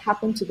might have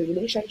happened to the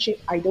relationship,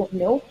 I don't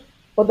know.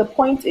 But the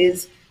point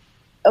is,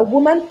 a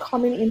woman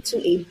coming into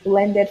a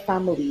blended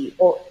family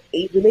or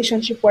a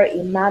relationship where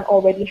a man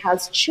already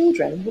has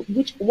children,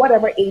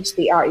 whatever age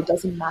they are, it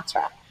doesn't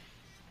matter.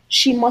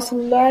 She must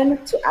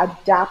learn to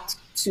adapt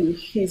to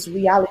his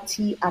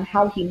reality and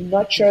how he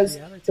nurtures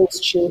those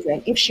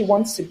children if she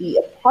wants to be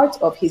a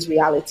part of his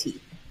reality.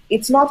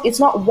 It's not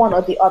one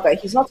or the other.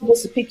 He's not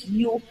supposed to pick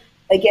you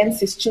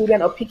against his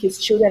children or pick his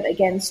children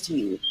against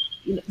you.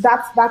 You know,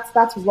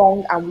 that's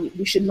wrong, and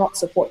we should not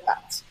support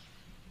that.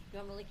 You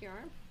want me to lick your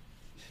arm?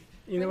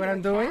 You know what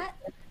I'm doing?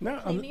 No,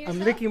 I'm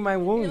licking my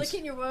wounds. You're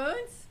licking your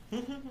wounds?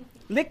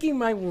 Licking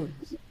my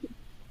wounds.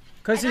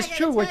 Because it's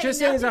true. What you're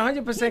saying is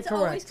 100% correct. Kids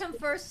always come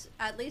first,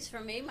 at least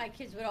for me. My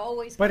kids would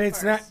always come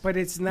first. But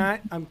it's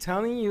not. I'm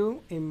telling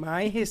you, in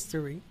my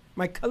history,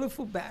 my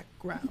colorful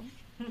background,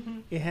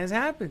 it has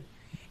happened.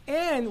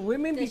 And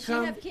women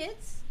become... Did she have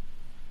kids?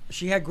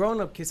 She had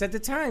grown-up kids. At the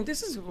time,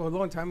 this is a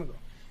long time ago.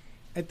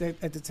 At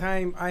the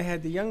time, I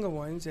had the younger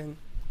ones, and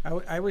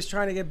I was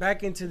trying to get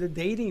back into the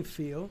dating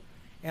field.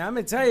 And I'm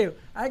going to tell you,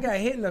 I got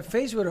hit in the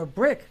face with a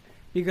brick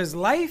because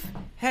life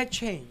had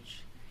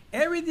changed.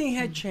 Everything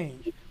had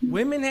changed.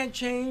 Women had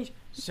changed.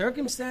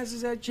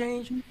 Circumstances had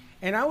changed.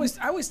 And I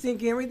was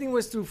thinking everything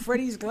was through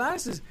Freddie's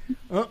glasses.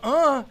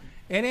 It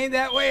ain't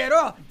that way at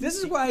all. This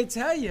is why I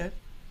tell you,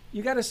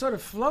 you got to sort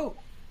of float.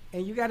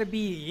 And you got to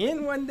be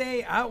in one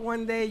day, out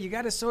one day. You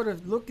got to sort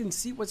of look and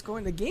see what's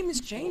going on. The game is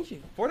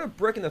changing. For the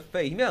brick in the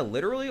face, you mean that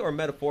literally or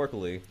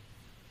metaphorically?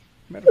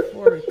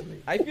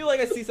 Metaphorically. I feel like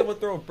I see someone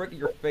throw a brick at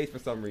your face for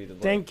some reason.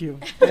 Like. Thank you.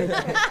 I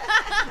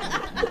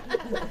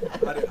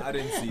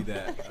didn't see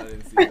that.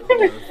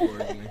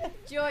 Metaphorically.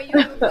 Joy, you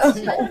have a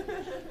question?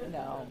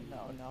 No.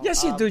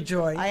 Yes, you do,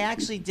 Joy. I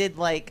actually did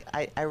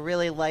I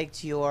really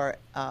liked your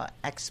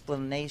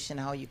explanation,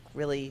 how you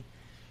really...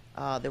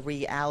 the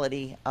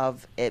reality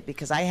of it,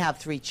 because I have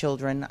 3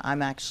 children.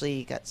 I'm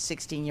actually got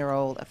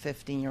 16-year-old, a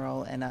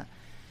 15-year-old, and a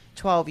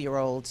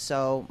 12-year-old.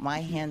 So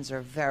my hands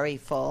are very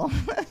full.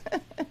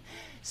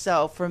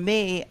 So for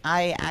me,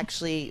 I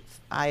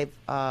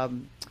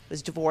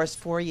was divorced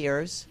 4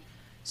 years.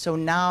 So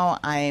now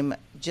I'm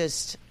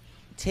just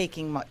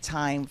taking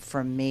time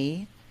for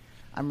me.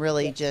 I'm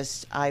really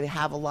I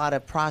have a lot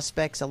of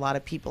prospects, a lot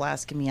of people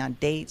asking me on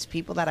dates,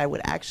 people that I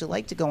would actually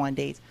like to go on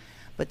dates.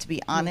 But to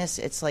be honest,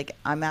 it's like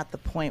I'm at the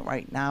point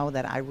right now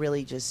that I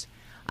really just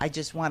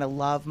want to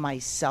love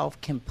myself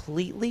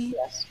completely.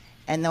 Yes.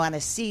 And I want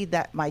to see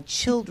that my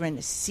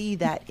children see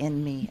that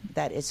in me,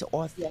 that it's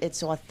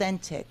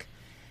authentic,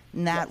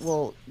 and that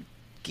will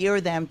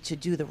gear them to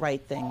do the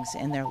right things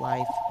in their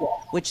life,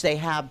 which they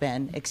have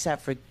been,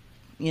 except for,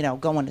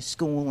 going to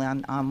school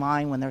and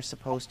online when they're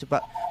supposed to.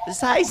 But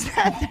besides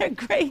that, they're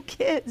great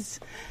kids.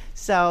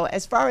 So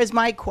as far as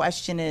my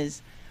question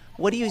is,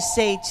 what do you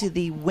say to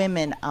the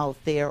women out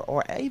there,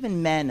 or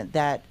even men,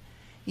 that,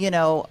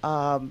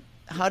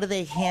 how do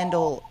they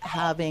handle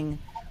having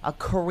a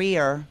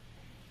career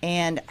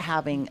and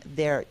having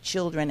their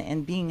children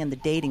and being in the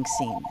dating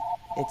scene?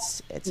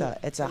 It's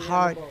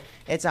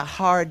a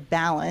hard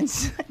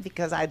balance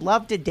because I'd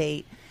love to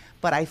date,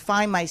 but I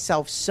find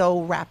myself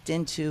so wrapped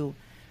into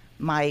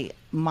my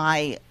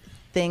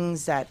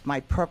things, that my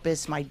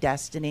purpose, my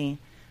destiny,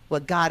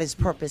 what God has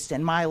purposed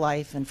in my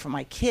life and for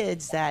my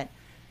kids, that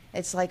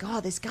it's like, oh,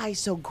 this guy's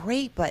so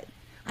great, but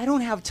I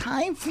don't have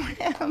time for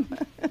him.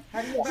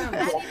 How do you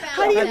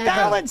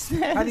balance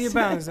this? How do you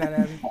balance that,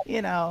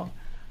 Abby?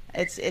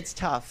 It's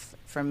tough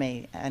for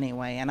me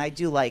anyway, and I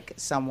do like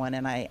someone,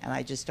 and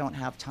I just don't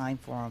have time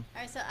for him.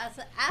 All right, so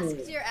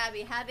ask dear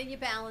Abby, how do you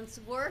balance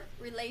work,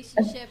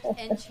 relationships,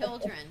 and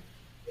children?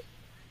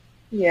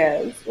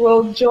 Yes.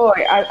 Well,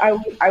 Joy,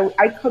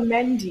 I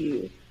commend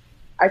you.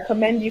 I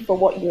commend you for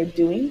what you're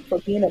doing, for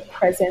being a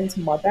present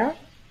mother.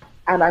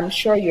 And I'm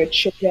sure your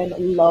children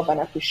love and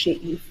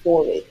appreciate you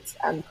for it,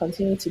 and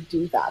continue to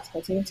do that,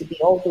 continue to be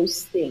all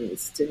those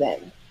things to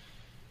them.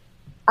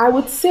 I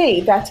would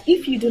say that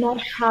if you do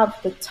not have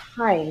the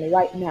time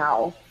right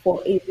now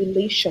for a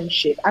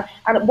relationship,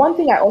 and one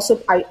thing I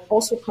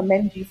also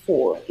commend you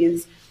for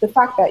is the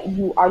fact that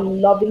you are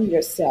loving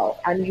yourself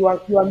and you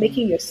are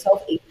making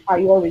yourself a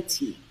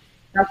priority.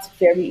 That's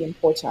very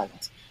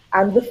important.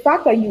 And the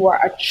fact that you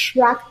are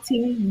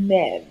attracting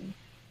men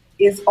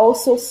is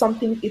also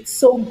something, it's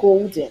so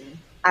golden,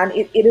 and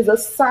it is a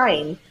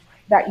sign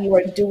that you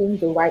are doing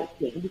the right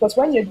thing. Because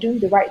when you're doing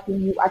the right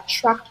thing, you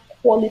attract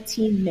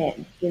quality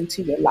men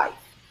into your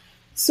life.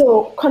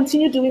 So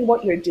continue doing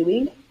what you're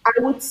doing. I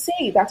would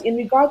say that in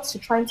regards to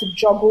trying to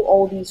juggle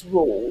all these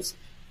roles,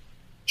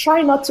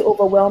 try not to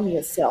overwhelm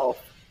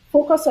yourself.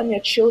 Focus on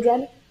your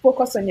children,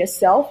 focus on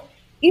yourself.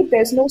 If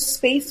there's no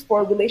space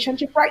for a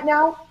relationship right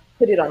now,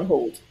 put it on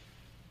hold.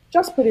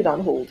 Just put it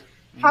on hold.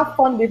 Have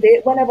fun with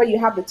it whenever you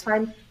have the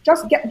time.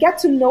 Just get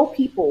to know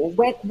people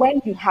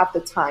when you have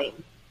the time,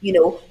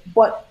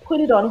 but put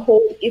it on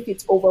hold if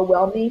it's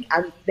overwhelming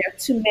and there are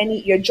too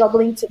many, you're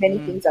juggling too many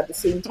things at the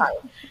same time.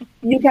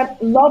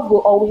 Love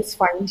will always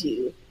find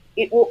you.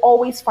 It will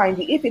always find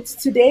you. If it's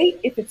today,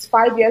 if it's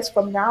 5 years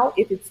from now,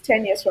 if it's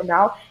 10 years from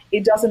now,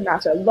 it doesn't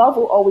matter. Love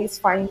will always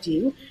find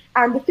you.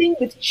 And the thing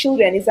with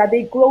children is that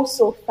they grow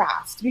so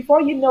fast.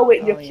 Before you know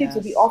it, your kids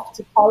will be off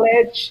to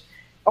college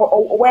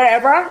or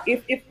wherever,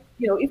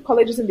 if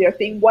college isn't their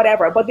thing,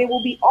 whatever, but they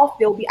will be off,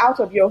 they'll be out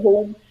of your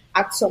home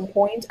at some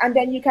point, and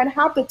then you can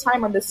have the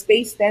time and the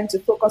space then to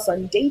focus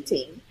on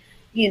dating,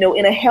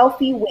 in a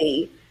healthy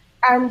way,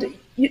 and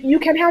you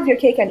can have your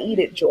cake and eat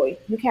it, Joy.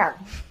 You can.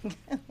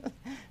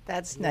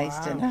 That's nice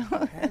to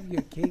know. Have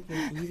your cake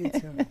and eat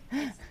it too.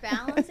 It's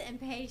balance and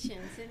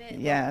patience, and it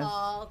will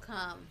all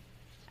come.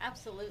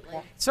 Absolutely.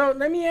 So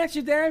let me ask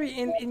you, Darby,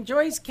 in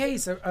Joy's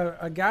case,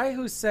 a guy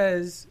who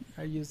says,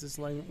 I use this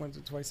line once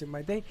or twice in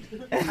my day,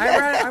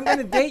 I'm going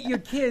to date your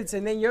kids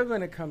and then you're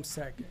going to come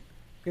second.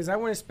 Because I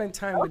want to spend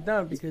time with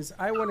them, because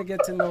I want to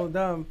get to know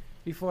them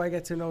before I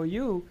get to know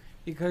you,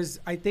 because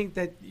I think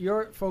that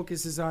your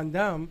focus is on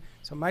them,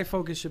 so my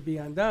focus should be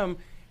on them,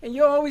 and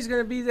you're always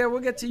going to be there. We'll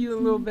get to you in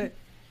a little bit.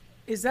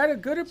 Is that a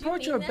good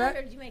approach or bad?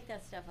 Or did you make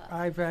that stuff up?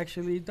 I've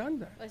actually done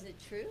that. Was it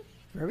true?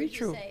 Very did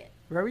true. You say it?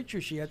 Very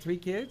true. She had 3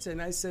 kids,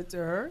 and I said to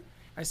her,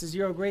 I says,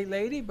 you're a great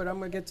lady, but I'm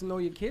going to get to know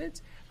your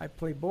kids. I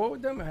played ball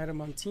with them. I had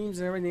them on teams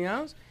and everything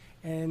else.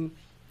 And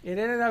it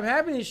ended up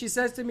happening. She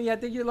says to me, I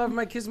think you love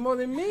my kids more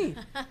than me.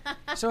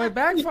 So it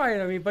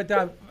backfired on me. But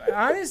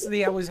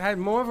honestly, I had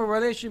more of a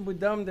relationship with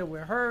them than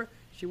with her.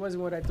 She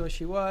wasn't what I thought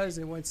she was.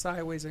 It went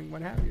sideways and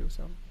what have you.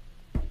 So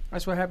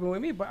that's what happened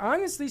with me. But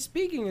honestly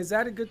speaking, is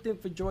that a good thing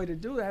for Joy to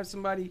do? To have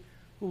somebody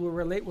who will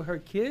relate with her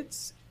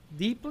kids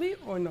deeply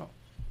or no?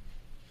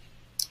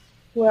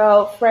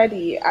 Well,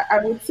 Freddie, I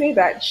would say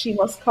that she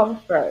must come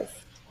first.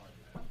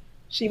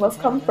 She must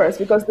come first,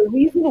 because the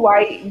reason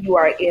why you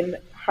are in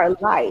her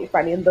life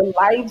and in the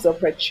lives of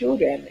her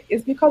children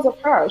is because of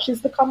her.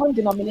 She's the common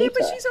denominator. Yeah,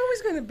 but she's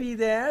always going to be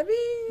there. I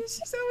mean,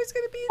 she's always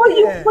going to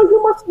be there. But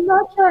you must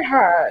nurture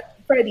her,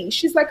 Freddie.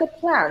 She's like a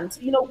plant.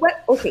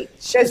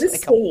 There's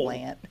this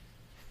saying.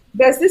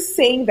 There's this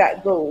saying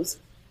that goes,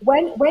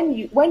 when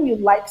you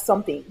like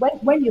something,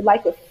 when you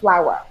like a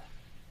flower,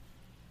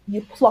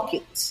 you pluck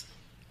it.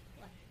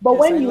 But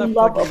when you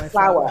love a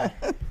flower,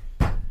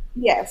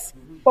 yes.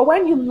 But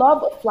when you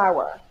love a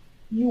flower,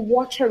 you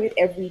water it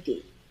every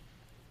day.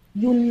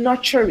 You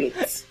nurture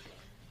it.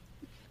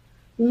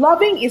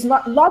 Love is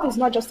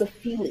not just a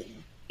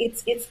feeling.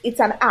 It's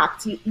an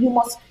act.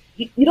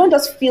 You don't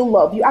just feel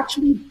love. You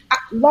actually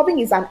loving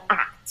is an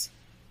act.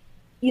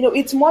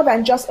 It's more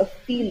than just a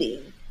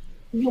feeling.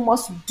 You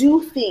must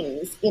do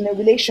things in a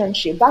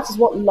relationship. That is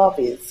what love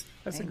is.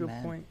 That's a good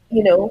point.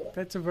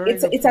 That's a very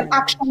good it's an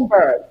action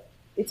verb.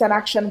 It's an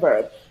action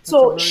verb.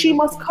 So she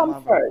must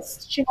come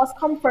first. She must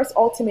come first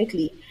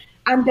ultimately.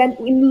 And then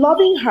in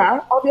loving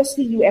her,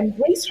 obviously you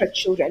embrace her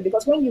children,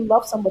 because when you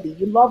love somebody,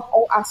 you love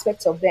all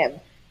aspects of them,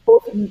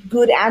 both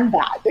good and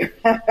bad.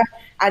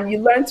 And you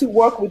learn to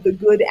work with the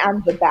good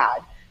and the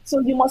bad. So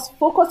you must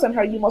focus on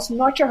her. You must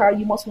nurture her.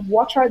 You must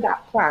water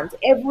that plant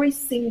every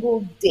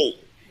single day,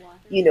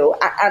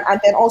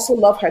 and then also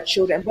love her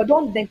children. But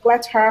don't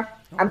neglect her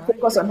and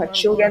focus on her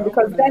children,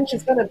 because then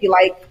she's going to be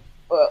like,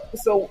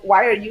 so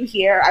why are you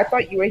here? I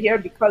thought you were here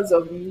because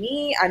of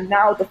me, and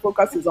now the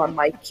focus is on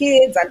my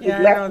kids, and you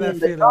left me in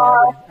the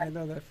dark. I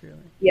know that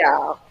feeling.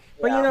 Yeah.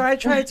 But I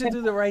tried to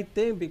do the right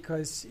thing,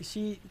 because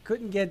she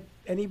couldn't get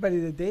anybody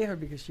to date her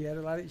because she had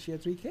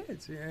 3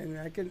 kids, and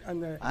I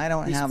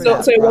don't have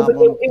that. So it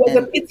was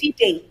a pity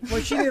date.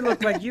 Well, she didn't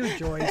look like you,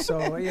 Joy,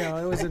 so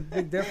it was a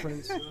big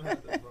difference.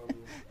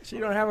 She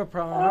don't have a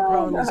problem. Her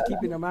problem is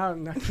keeping them out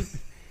and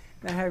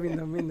not having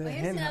them in the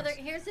hen house.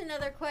 Here's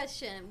another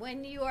question.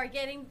 When you are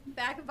getting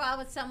back involved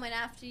with someone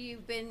after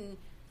you've been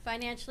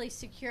financially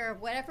secure,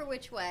 whatever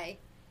which way,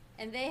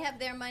 and they have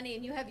their money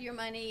and you have your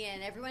money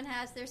and everyone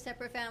has their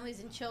separate families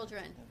and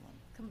children,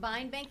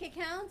 combined bank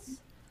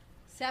accounts,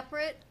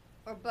 separate,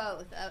 or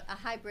both, a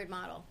hybrid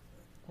model?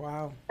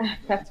 Wow.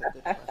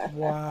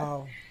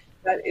 Wow.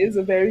 That is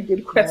a very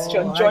good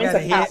question. Joint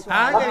account.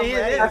 I want to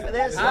hear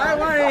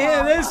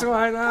this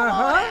one.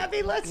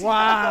 Abby, let's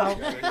wow.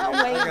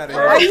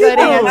 Good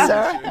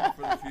answer.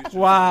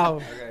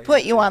 Wow.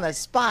 Put you on the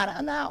spot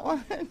on that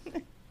one.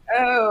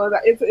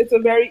 It's a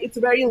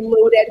very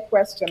loaded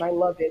question. I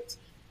love it.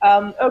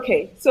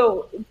 Okay,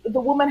 so the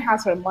woman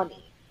has her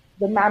money.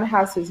 The man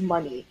has his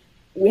money.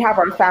 We have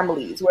our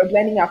families. We're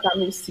blending our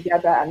families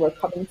together, and we're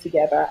coming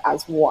together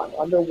as one,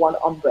 under one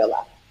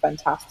umbrella.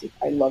 Fantastic.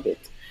 I love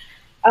it.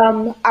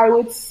 I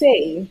would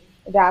say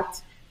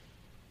that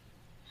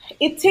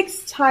it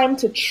takes time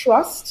to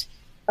trust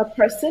a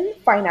person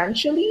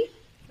financially,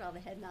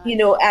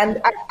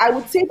 and I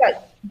would say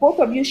that both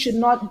of you should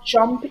not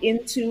jump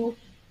into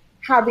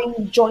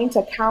having joint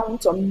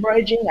accounts or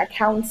merging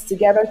accounts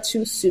together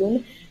too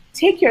soon.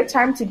 Take your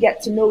time to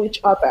get to know each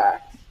other.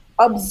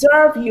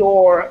 Observe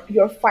your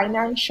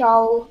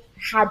financial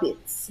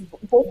habits,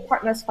 both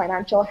partners'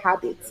 financial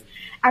habits.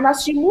 And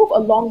as you move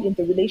along in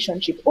the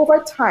relationship, over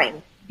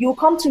time, you'll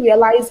come to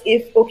realize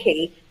if,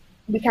 okay,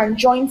 we can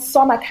join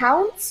some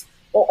accounts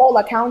or all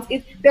accounts.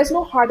 There's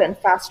no hard and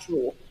fast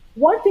rule.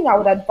 One thing I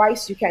would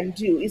advise you can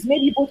do is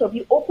maybe both of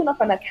you open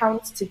up an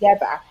account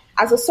together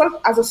as a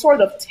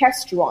sort of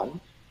test run,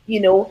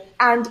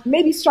 and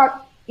maybe start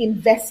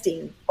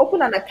investing.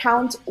 Open an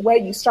account where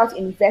you start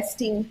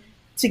investing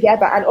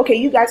together. And okay,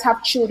 you guys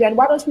have children.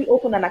 Why don't we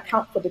open an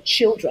account for the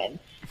children?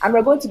 And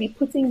we're going to be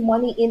putting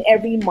money in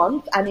every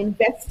month and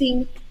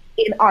investing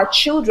in our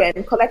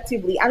children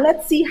collectively. And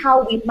let's see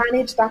how we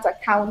manage that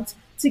account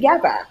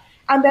together.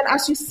 And then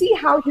as you see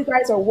how you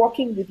guys are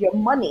working with your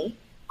money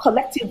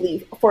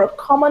collectively for a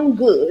common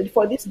good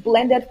for this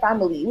blended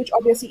family, which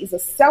obviously is a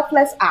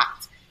selfless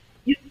act,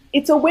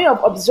 it's a way of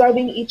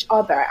observing each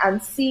other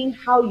and seeing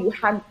how you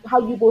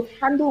both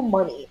handle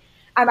money.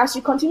 And as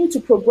you continue to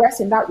progress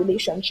in that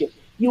relationship,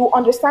 you will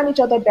understand each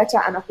other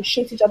better and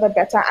appreciate each other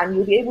better, and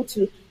you'll be able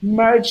to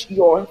merge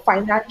your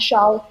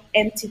financial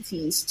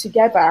entities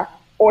together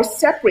or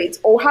separate,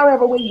 or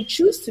however way you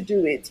choose to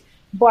do it.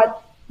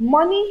 But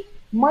money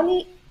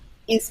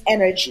is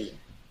energy,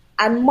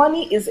 and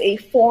money is a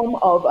form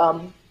of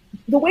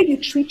the way you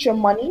treat your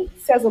money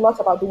says a lot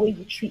about the way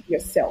you treat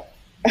yourself.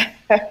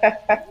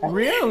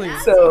 Really?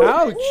 So,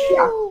 ouch.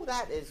 Ooh,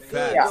 that is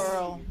good,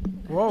 girl.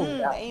 Whoa.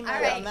 Amen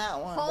on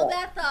that one. Hold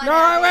that thought.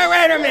 No,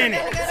 wait a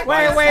minute.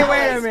 Wait a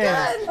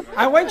minute.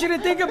 I want you to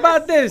think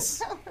about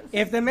this.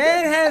 If the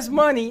man has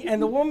money and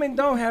the woman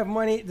don't have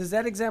money, does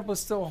that example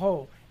still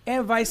hold?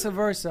 And vice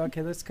versa.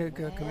 Okay, let's go.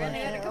 Come on. We're going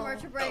to go to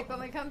commercial break. When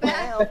we come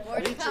back, more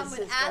to come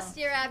with Ask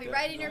Dear Abby.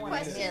 Write in your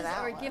questions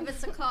or give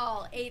us a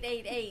call,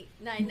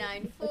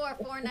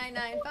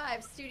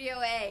 888-994-4995,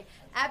 Studio A.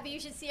 Abby, you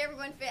should see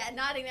everyone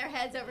nodding their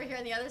heads over here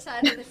on the other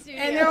side of the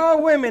studio. And they're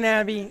all women,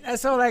 Abby.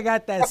 That's all I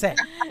got to say.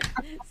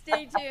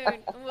 Stay tuned.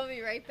 We'll be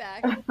right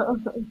back.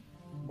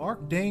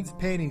 Mark Dane's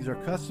paintings are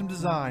custom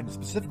designed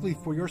specifically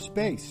for your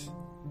space.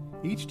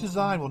 Each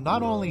design will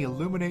not only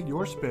illuminate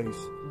your space,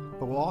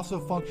 but will also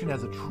function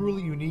as a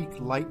truly unique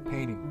light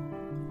painting.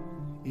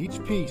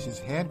 Each piece is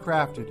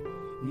handcrafted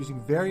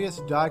using various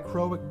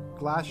dichroic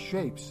glass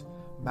shapes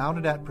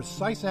mounted at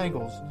precise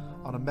angles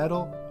on a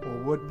metal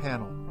or wood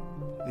panel.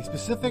 A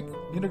specific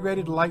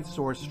integrated light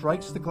source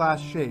strikes the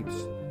glass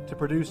shapes to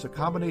produce a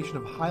combination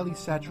of highly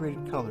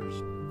saturated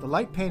colors. The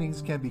light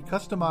paintings can be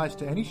customized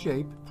to any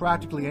shape,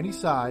 practically any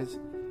size,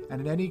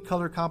 and in any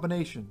color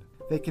combination.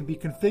 They can be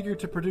configured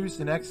to produce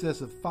in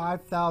excess of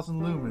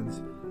 5,000 lumens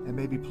and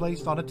may be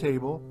placed on a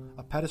table,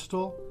 a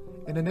pedestal,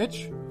 in a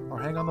niche, or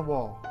hang on the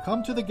wall.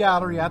 Come to the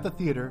gallery at the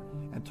theater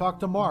and talk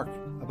to Mark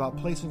about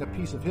placing a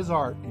piece of his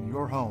art in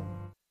your home.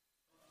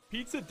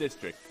 Pizza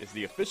District is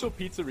the official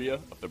pizzeria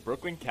of the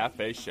Brooklyn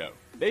Cafe Show.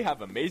 They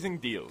have amazing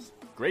deals,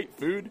 great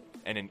food,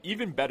 and an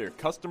even better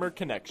customer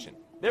connection.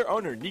 Their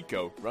owner,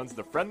 Nico, runs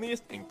the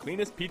friendliest and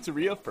cleanest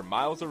pizzeria for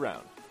miles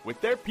around. With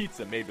their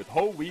pizza made with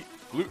whole wheat,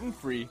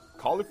 gluten-free,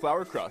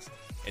 cauliflower crust,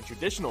 and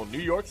traditional New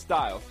York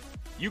style,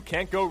 you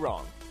can't go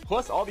wrong.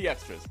 Plus all the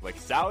extras like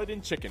salad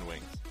and chicken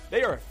wings.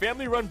 They are a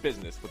family-run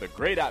business with a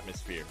great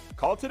atmosphere.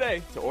 Call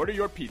today to order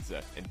your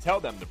pizza and tell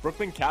them the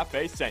Brooklyn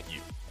Cafe sent you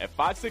at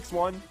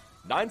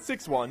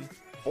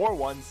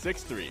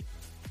 561-961-4163.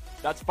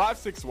 That's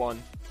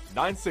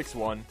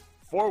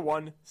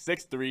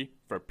 561-961-4163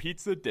 for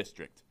Pizza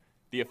District.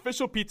 The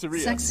official pizzeria.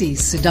 Sexy,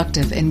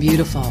 seductive, and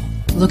beautiful.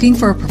 Looking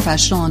for a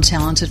professional and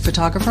talented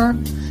photographer?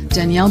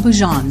 Danielle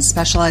Boujon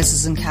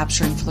specializes in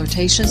capturing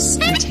flirtatious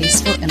and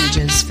tasteful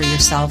images for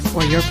yourself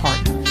or your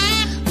partner.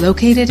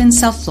 Located in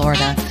South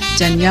Florida,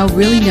 Danielle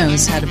really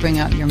knows how to bring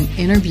out your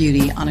inner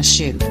beauty on a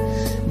shoot.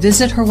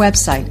 Visit her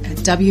website at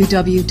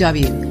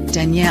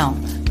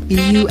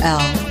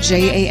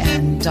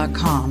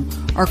www.daniellebuljan.com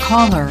or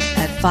call her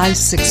at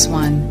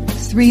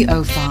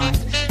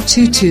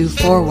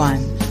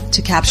 561-305-2241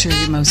 to capture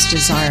your most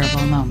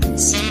desirable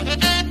moments.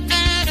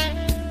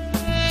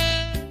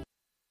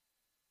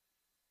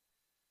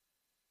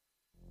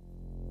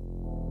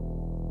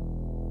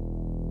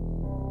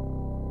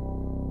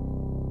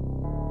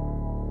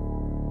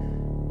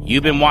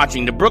 You've been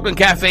watching the Brooklyn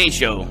Cafe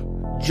Show.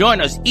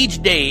 Join us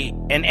each day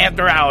and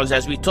after hours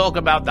as we talk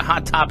about the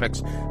hot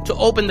topics to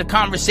open the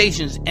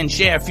conversations and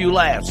share a few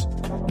laughs.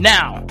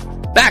 Now,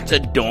 back to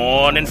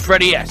Dawn and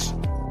Freddie S.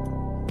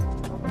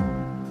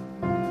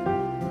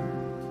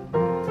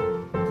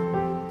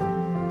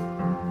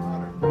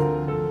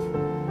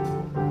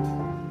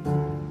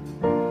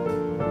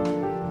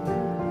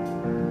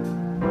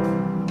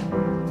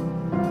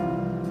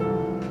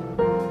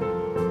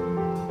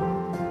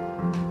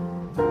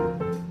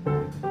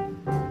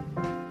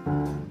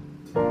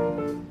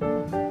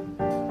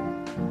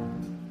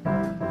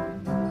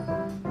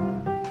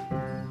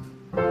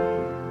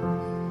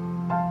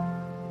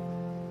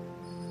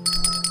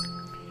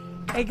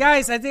 Hey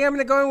guys, I think I'm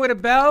gonna go in with a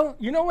bell.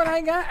 You know what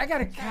I got? I got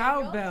a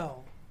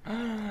cowbell.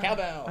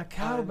 Cowbell. A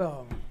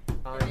cowbell.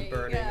 I'm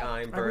burning.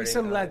 I bring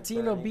some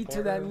Latino beat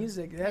to that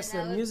music. That's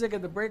the music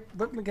of the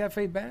Brooklyn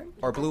Cafe band.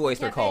 Or Blue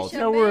Oyster Cult.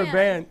 No, we're a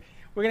band.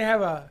 We're gonna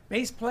have a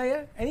bass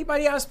player.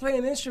 Anybody else play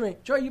an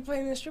instrument? Joy, you play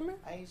an instrument?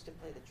 I used to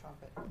play the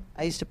trumpet.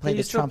 I used to play you the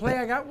used to trumpet. Play?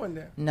 I got one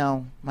there.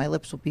 No, my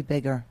lips will be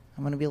bigger.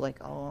 I'm gonna be like,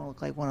 oh,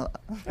 look like one of.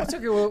 That's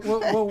okay.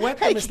 We'll wet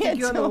them and stick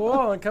you on the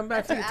wall and come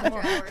back to you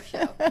tomorrow.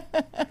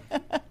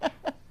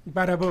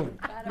 Bada boom.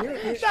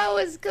 That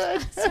was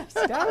good.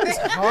 That was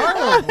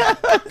horrible.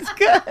 That was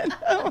good.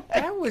 Oh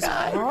that was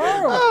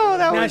horrible. Oh,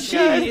 that now was she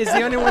good. is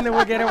the only one that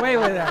will get away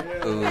with that.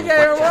 Ooh, You get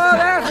her all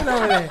laughing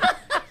over there.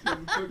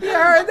 You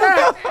heard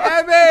that,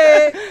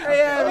 Abby?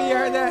 Hey, Abby, you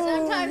heard that?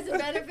 Sometimes the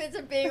benefits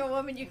of being a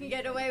woman, you can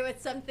get away with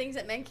some things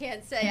that men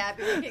can't say,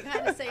 Abby. We can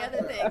kind of say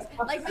other things.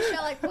 Like,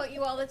 Michelle, I quote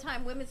you all the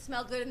time, women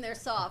smell good and they're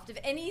soft. If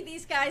any of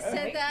these guys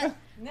said that,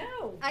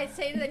 no, I'd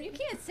say to them, you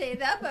can't say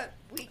that, but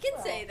we can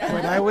say that.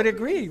 But I would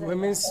agree.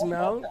 Women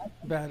smell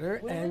better.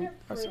 Women and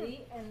are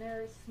pretty and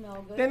they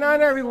smell good. Then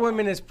not every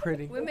woman is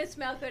pretty. Women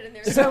smell good and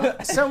they're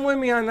soft. Some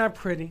women are not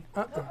pretty.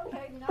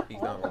 Okay, not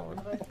He's not wrong.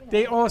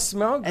 They all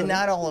smell good. And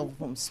not all of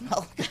them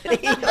smell good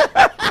either.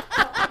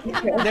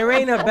 There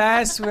ain't a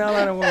bad smell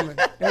on a woman.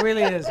 There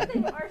really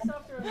isn't. Our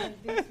softer women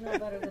do smell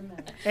better than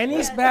men. Any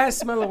bad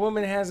smell a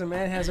woman has, a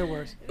man has it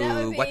worse. That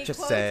would be what you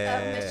quotes say?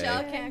 of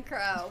Michelle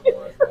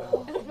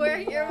Cancro. We're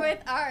here with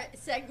our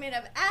segment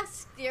of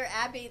Ask Dear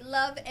Abby,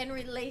 love and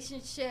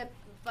relationship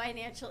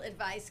financial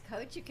advice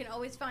coach. You can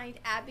always find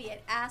Abby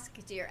at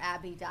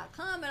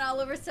askdearabby.com and all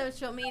over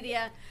social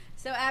media.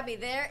 So, Abby,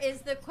 there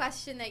is the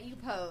question that you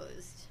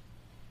posed.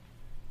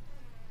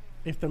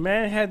 If the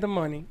man had the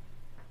money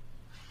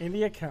in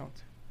the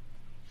account,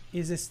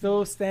 is it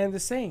still stand the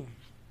same?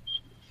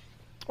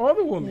 Or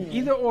the woman,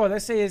 either or.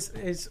 Let's say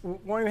it's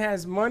one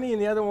has money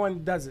and the other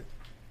one doesn't.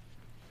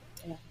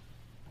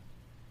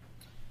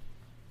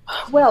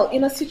 Well,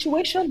 in a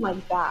situation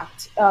like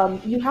that,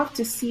 you have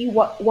to see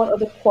what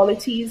other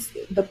qualities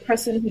the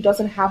person who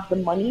doesn't have the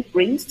money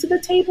brings to the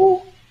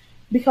table,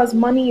 because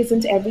money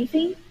isn't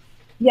everything.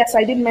 Yes,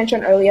 I did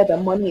mention earlier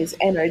that money is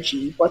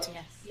energy, but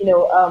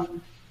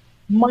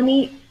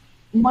money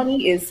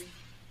is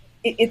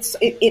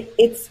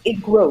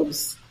it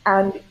grows,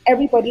 and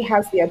everybody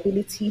has the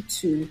ability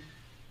to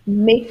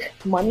make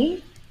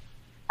money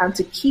and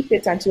to keep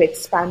it and to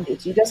expand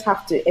it. You just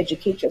have to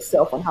educate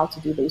yourself on how to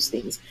do those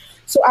things.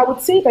 So I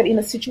would say that in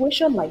a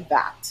situation like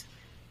that,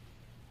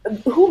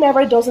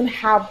 whomever doesn't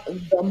have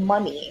the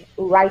money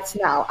right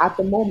now at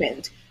the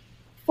moment,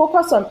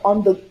 focus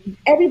on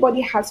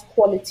everybody has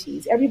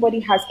qualities, everybody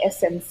has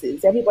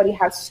essences, everybody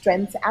has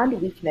strengths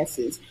and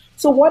weaknesses.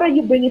 So what are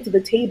you bringing to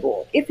the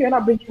table? If you're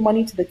not bringing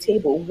money to the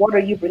table, what are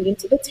you bringing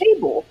to the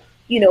table?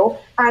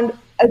 And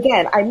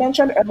again, I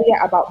mentioned earlier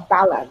about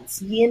balance,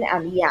 yin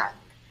and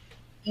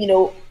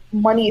yang.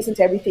 Money isn't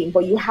everything,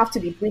 but you have to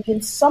be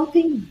bringing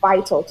something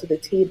vital to the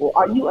table.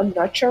 Are you a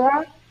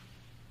nurturer?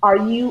 Are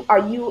you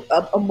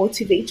a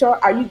motivator?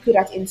 Are you good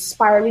at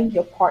inspiring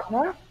your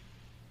partner?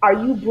 Are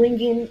you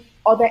bringing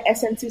other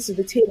essences to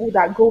the table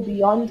that go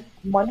beyond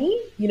money?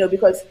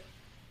 Because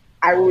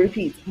I will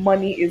repeat,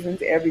 money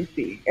isn't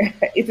everything.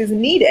 It is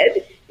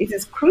needed. It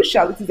is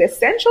crucial. It is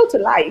essential to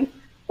life,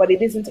 but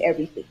it isn't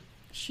everything.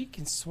 She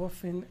can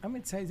soften. I'm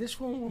going to tell you, this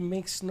one will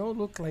make snow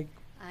look like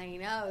I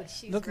know,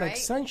 she's look right. like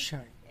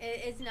sunshine.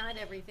 It's not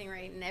everything,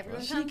 right? And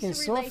everyone She comes can to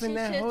soften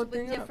that whole relationships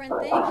with thing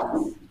different up.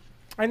 things.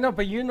 I know,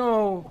 but you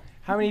know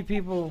how many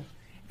people,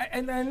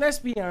 and let's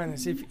be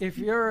honest, if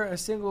you're a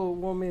single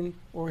woman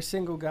or a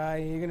single guy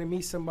and you're going to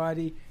meet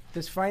somebody,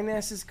 does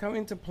finances come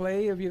into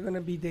play if you're going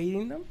to be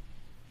dating them?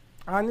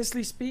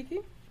 Honestly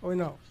speaking, or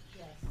no?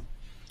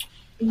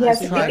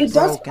 Yes, it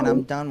does. And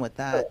I'm done with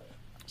that.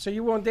 So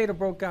you won't date a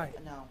broke guy?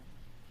 No.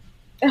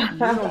 You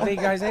don't date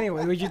guys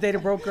anyway. Would you date a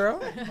broke girl?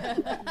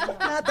 Not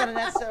that they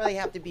necessarily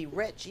have to be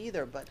rich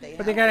either, but they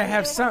gotta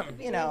have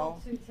something. You know.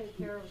 To take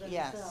care of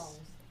Yes. themselves.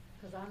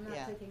 Because I'm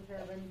not taking care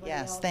of anybody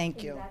Yes, else thank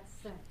in you. that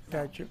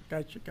sense.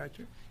 Got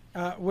you.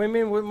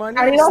 Women with money.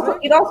 And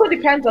it also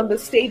depends on the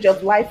stage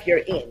of life you're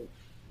in.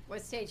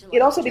 What stage of life?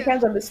 It also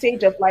depends on the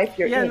stage of life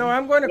you're in. Yeah, no,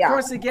 I'm going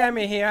across the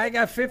gamut here. I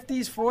got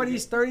 50s,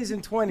 40s, 30s,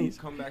 and 20s.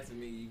 Come back to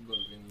me. You can go to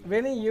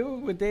Vinny. Vinny, you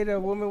would date a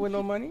woman with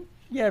no money?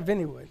 Yeah,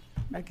 Vinny would.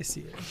 I can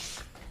see it.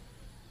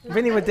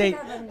 Vinny would date.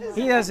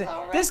 He doesn't.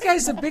 This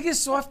guy's the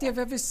biggest softy I've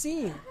ever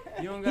seen.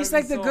 He's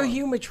like the good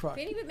humor truck.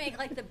 Vinny would make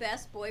like the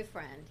best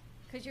boyfriend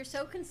because you're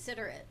so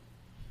considerate.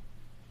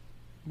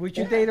 Would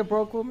you date a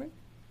broke woman?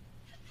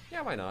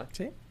 Yeah, why not?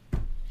 See?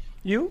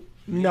 You?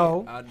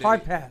 No. I'll date-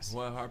 Hard pass.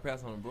 What, hard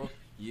pass on a bro?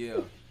 Yeah.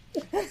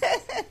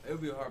 It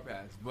would be a hard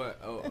pass. But,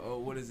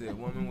 what is it?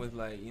 Woman with,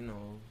 like, you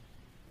know,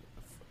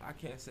 I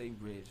can't say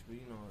rich, but,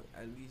 you know,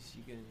 at least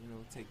she can, you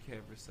know, take care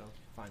of herself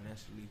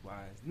financially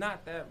wise.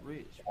 Not that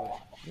rich, but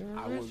You're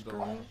a I rich would go.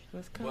 girl.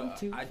 Let's come But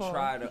too I far.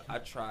 tried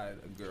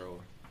a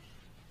girl.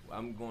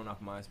 I'm going off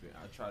my experience.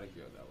 I tried a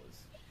girl that was,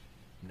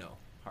 no,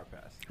 hard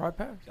pass. Hard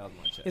pass. That was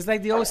my check. It's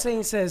like the old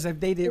saying says, I've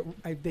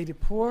dated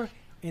poor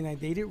and I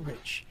dated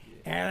Rich.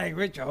 And I like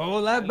Rich a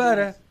whole lot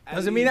better.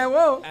 Doesn't mean I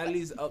won't. At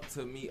least up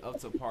to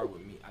par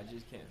with me. I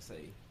just can't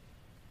say.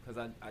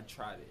 Because I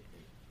tried it.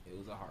 And it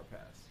was a hard pass.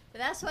 But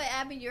that's why,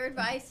 Abby, your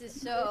advice is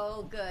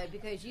so good.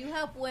 Because you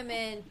help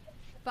women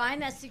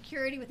find that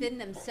security within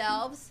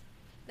themselves,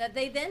 that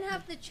they then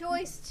have the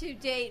choice to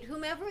date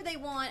whomever they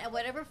want at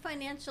whatever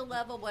financial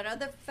level, what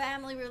other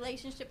family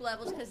relationship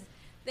levels, because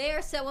they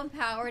are so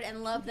empowered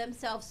and love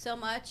themselves so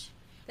much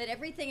that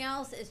everything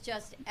else is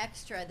just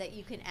extra that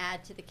you can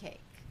add to the cake.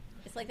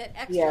 It's like that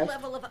extra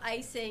level of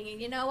icing.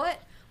 And you know what?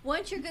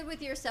 Once you're good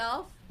with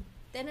yourself,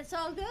 then it's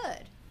all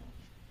good.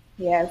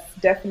 Yes,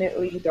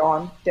 definitely,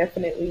 Dawn.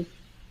 Definitely.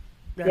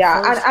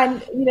 That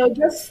And you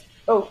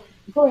know,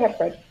 go ahead,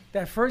 Fred.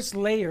 That first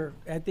layer,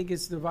 I think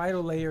it's the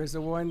vital layer, is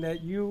the one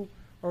that you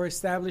are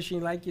establishing,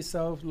 like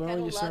yourself,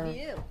 learn yourself. Love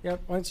you.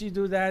 Yep. Once you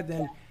do that,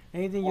 then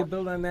anything you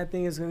build on that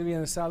thing is going to be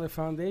on a solid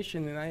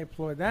foundation, and I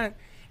applaud that.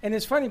 And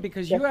it's funny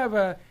because you have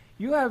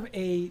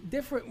a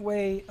different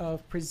way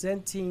of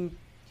presenting,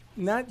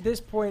 not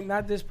this point,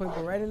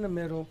 but right in the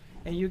middle,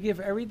 and you give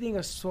everything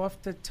a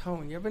softer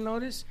tone. You ever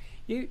notice?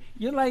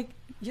 You're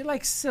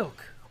like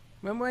silk.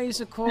 Remember I used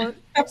to call it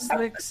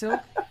slick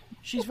silk?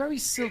 She's very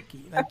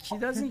silky. Like, she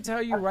doesn't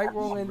tell you right,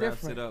 wrong, and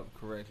different. Wraps it up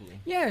correctly.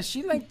 Yeah,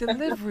 she like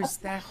delivers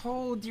that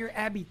whole Dear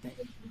Abby thing.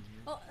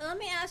 Well, let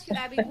me ask you,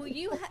 Abby, will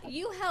you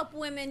help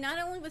women not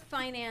only with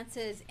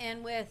finances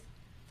and with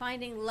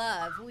finding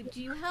love? Would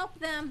you help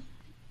them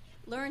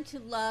learn to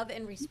love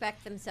and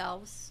respect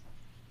themselves?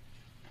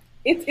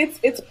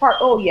 It's part.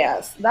 Oh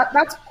yes,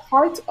 that's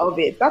part of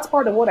it. That's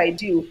part of what I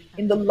do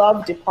in the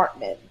love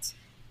department.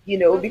 You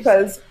know,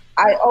 because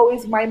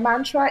my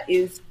mantra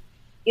is,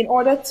 in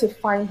order to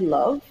find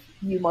love,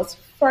 you must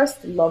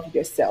first love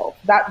yourself.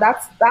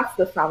 That's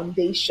the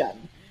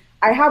foundation.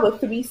 I have a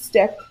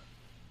three-step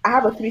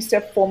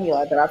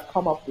formula that I've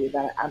come up with,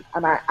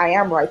 and I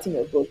am writing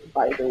a book,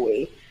 by the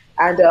way.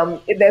 And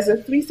there's a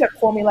three-step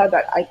formula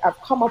that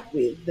I've come up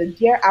with, the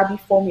Dear Abby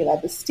formula,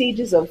 the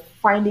stages of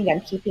finding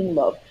and keeping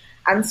love.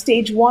 And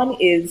stage 1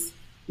 is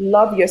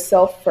love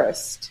yourself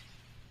first.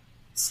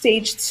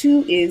 Stage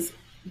 2 is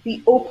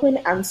be open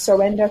and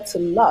surrender to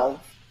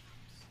love.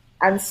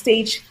 And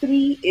stage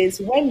 3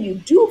 is when you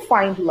do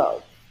find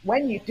love,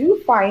 when you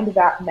do find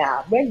that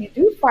man, when you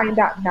do find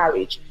that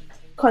marriage,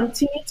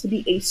 continue to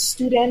be a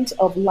student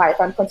of life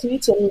and continue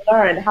to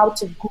learn how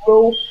to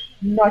grow,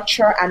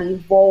 nurture, and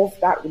evolve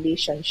that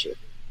relationship.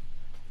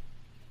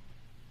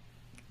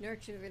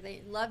 Nurture,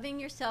 loving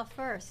yourself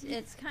first.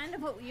 It's kind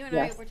of what you and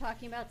I were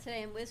talking about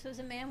today. And this was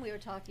a man we were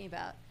talking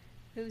about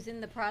who's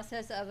in the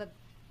process of a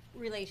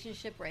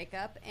relationship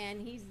breakup,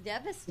 and he's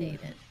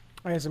devastated.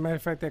 As a matter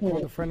of fact, I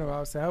called a friend of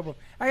ours to help him.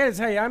 I got to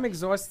tell you, I'm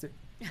exhausted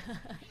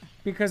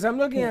because I'm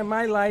looking at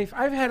my life.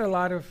 I've had a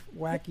lot of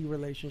wacky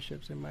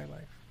relationships in my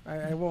life.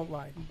 I won't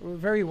lie.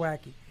 Very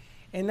wacky.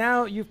 And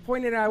now you've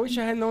pointed out, I wish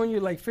I had known you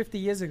like 50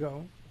 years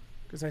ago,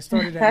 because I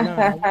started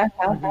at 9.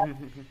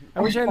 I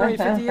wish I had known you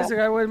 50 years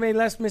ago. I would have made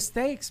less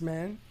mistakes,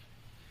 man.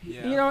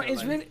 Yeah, you know,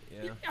 it's really,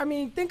 I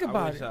mean, think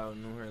about it. I wish I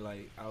knew her,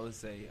 like, I would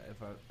say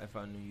if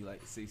I knew you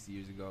like 60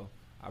 years ago,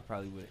 I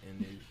probably would have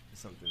ended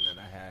something that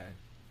I had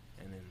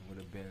and then would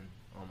have been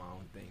on my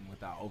own thing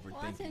without overthinking.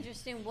 Well, that's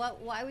interesting.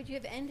 Why would you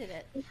have ended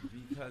it?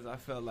 Because I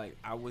felt like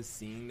I was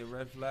seeing the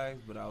red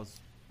flags, but I was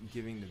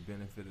giving the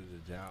benefit of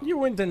the doubt. You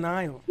were in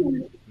denial.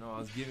 No, I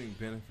was giving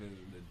benefit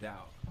of the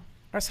doubt.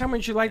 That's how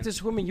much you like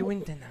this woman. You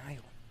in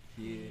denial.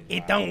 Yeah.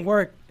 It don't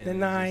work.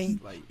 Deny.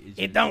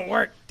 It don't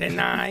work.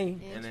 Deny.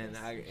 And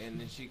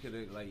then she could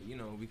have, like, you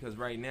know, because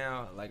right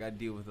now, like, I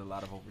deal with a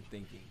lot of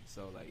overthinking.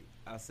 So, like,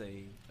 I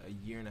say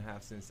a year and a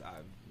half since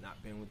I've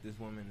not been with this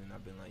woman, and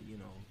I've been, like, you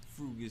know,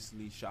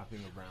 frugally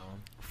shopping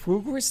around.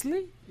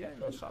 Frugally? Yeah,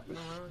 you know, shopping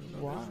around. You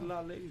know, wow. There's a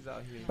lot of ladies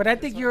out here. But I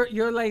think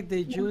you're like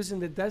the Jews in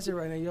the desert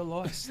right now. You're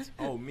lost.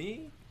 Oh,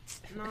 me?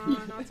 No,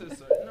 not to a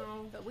certain,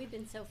 no. But we've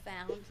been so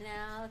found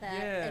now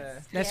that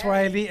it's that's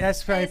why I picked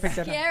that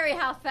up. It's scary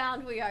how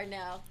found we are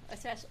now.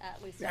 Especially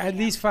at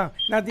least found.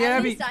 Now, Dear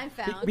Abby, least I'm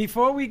found.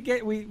 Before we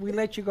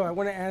let you go, I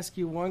want to ask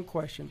you one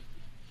question.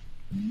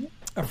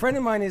 A friend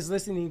of mine is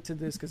listening to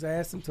this because I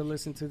asked him to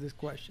listen to this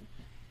question.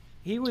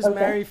 He was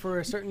married for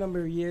a certain number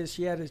of years.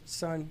 She had a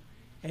son,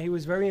 and he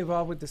was very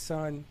involved with the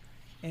son,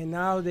 and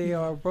now they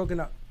are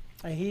broken up,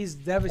 and he's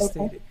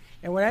devastated. Okay.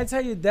 And when I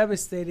tell you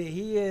devastated,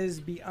 he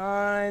is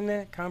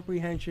beyond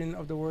comprehension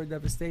of the word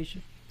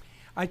devastation.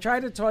 I try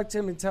to talk to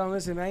him and tell him,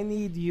 listen, I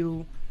need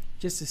you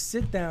just to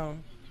sit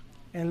down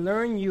and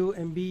learn you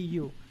and be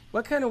you.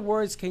 What kind of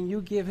words can you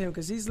give him,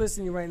 because he's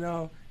listening right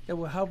now, that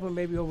will help him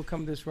maybe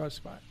overcome this rough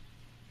spot?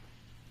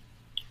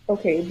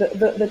 Okay,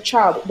 the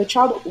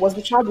child was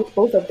the child with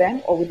both of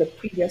them or with the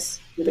previous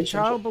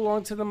relationship? The child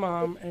belonged to the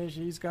mom, and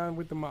she's gone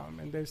with the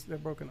mom, and they're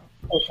broken up.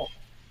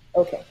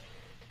 Okay.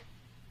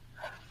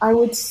 I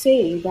would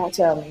say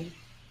that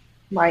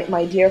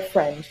my dear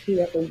friend,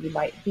 whoever you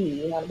might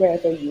be and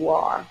wherever you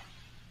are,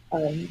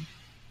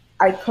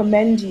 I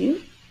commend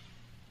you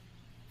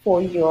for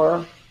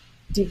your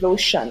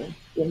devotion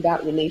in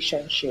that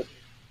relationship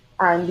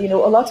And a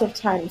lot of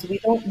times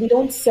we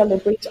don't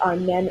celebrate our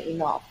men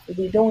enough.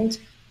 We don't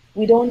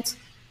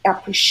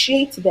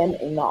appreciate them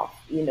enough.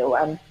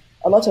 And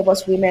a lot of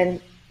us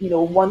women,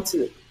 want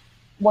to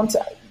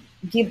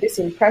give this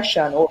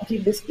impression or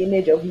give this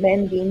image of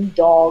men being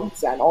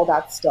dogs and all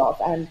that stuff.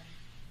 And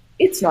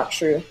it's not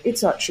true.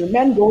 It's not true.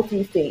 Men go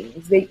through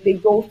things. They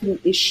go through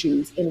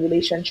issues in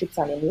relationships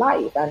and in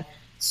life. And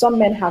some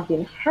men have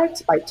been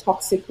hurt by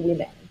toxic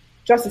women.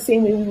 Just the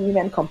same way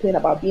women complain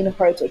about being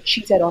hurt or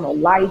cheated on or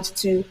lied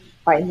to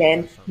by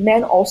men,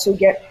 men also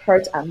get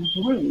hurt and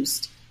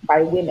bruised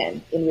by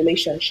women in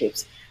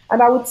relationships.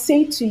 And I would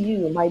say to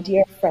you, my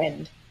dear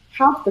friend,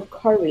 have the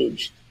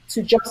courage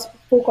to just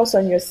focus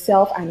on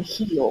yourself and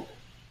heal,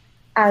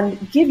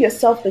 and give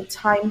yourself the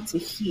time to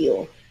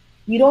heal.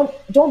 You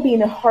don't be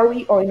in a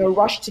hurry or in a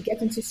rush to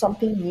get into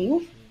something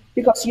new,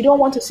 because you don't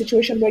want a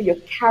situation where you're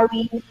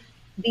carrying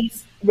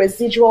these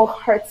residual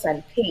hurts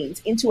and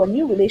pains into a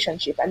new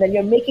relationship, and then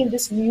you're making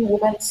this new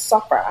woman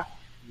suffer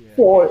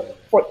for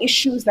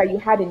issues that you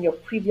had in your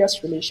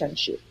previous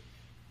relationship.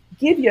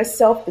 Give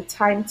yourself the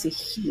time to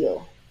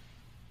heal.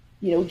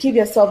 Give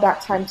yourself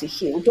that time to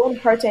heal. Don't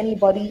hurt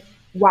anybody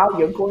while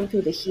you're going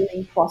through the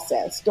healing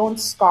process. Don't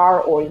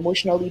scar or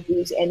emotionally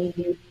bruise any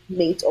new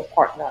mate or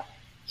partner.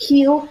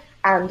 Heal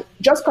and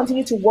just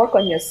continue to work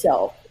on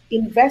yourself.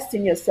 Invest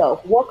in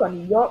yourself. Work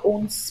on your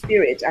own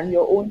spirit and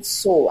your own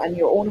soul and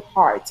your own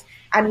heart.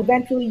 And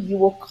eventually you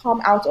will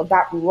come out of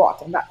that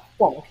rut and that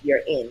funk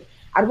you're in.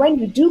 And when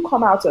you do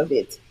come out of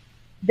it,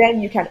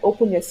 then you can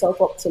open yourself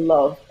up to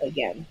love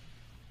again.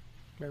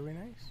 Very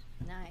nice.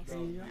 Nice.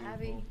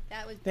 Abby,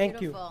 that was Thank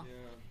beautiful.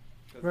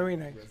 You. Very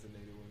nice.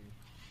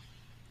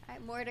 All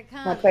right, more to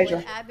come. My pleasure.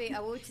 With Abby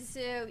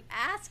Awutusu.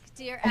 Ask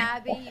Dear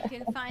Abby. You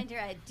can find her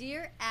at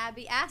Dear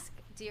Abby,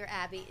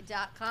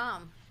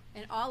 AskDearAbby.com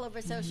and all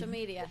over social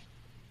media.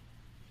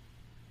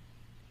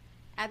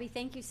 Abby,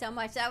 thank you so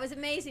much. That was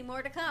amazing.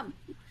 More to come.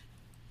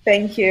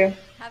 Thank you.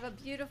 Have a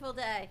beautiful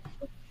day.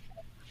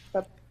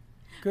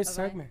 Good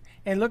segment.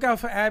 And look out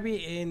for Abby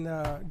in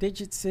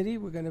Digit City.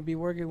 We're going to be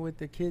working with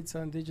the kids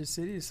on Digit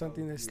City. It's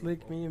something that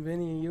Slick, me, and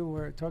Vinny, and you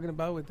were talking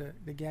about with the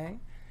gang.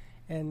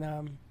 And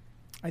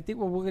I think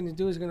what we're going to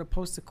do is going to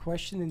post a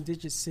question in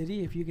Digit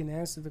City. If you can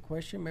answer the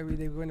question, maybe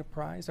they win a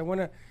prize. I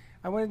want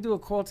to do a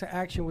call to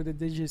action with the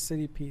Digit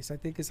City piece. I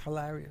think it's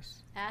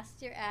hilarious.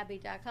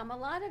 AskDearAbby.com. A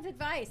lot of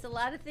advice, a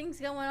lot of things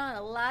going on,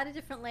 a lot of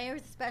different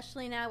layers,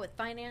 especially now with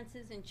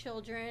finances and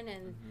children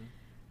and...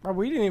 Oh,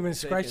 we didn't even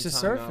scratch the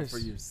surface. For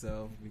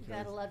yourself, you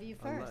gotta love you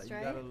first, right?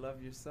 You gotta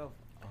love yourself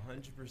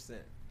 100%.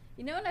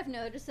 You know what I've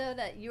noticed though,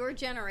 that your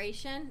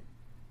generation,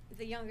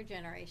 the younger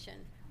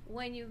generation,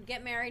 when you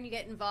get married and you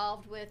get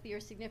involved with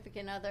your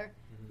significant other,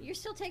 you're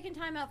still taking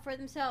time out for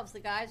themselves. The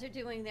guys are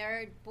doing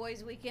their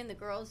boys' weekend, the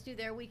girls do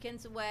their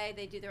weekends away.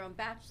 They do their own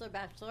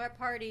bachelorette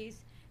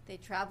parties. They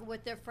travel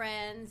with their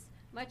friends,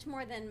 much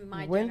more than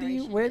my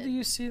generation. Where do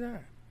you see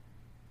that?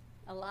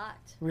 A lot.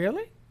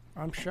 Really?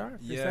 I'm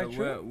shocked. Yeah, is that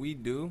true? Well, we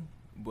do,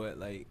 but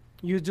like...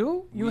 You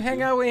do? You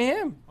hang out with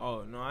him?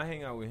 Oh, no, I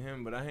hang out with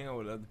him, but I hang out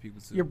with other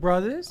people too. Your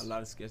brothers? A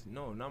lot of sketches.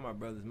 No, not my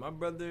brothers. My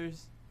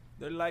brothers,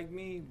 they're like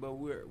me, but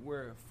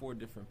we're 4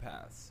 different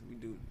paths. We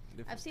do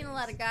different I've seen things. a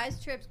lot of guys'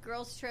 trips,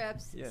 girls'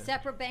 trips,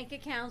 separate bank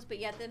accounts, but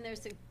yet then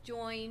there's a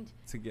joined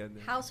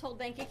household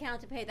bank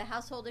account to pay the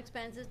household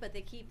expenses, but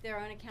they keep their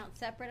own account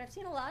separate. I've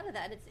seen a lot of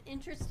that. It's an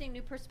interesting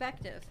new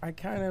perspective. I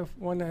kind of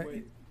want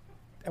to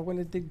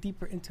dig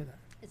deeper into that.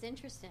 It's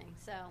interesting.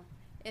 So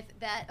if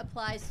that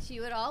applies to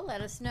you at all, let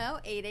us know.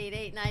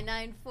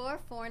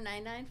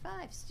 888-994-4995.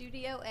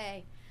 Studio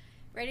A.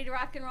 Ready to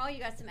rock and roll? You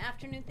got some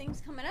afternoon things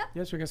coming up?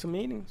 Yes, we got some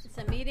meetings.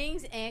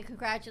 And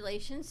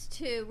congratulations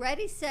to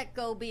Ready, Set,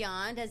 Go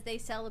Beyond as they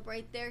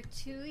celebrate their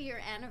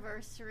 2-year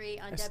anniversary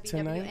on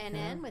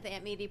WWNN with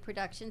Amp Media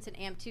Productions and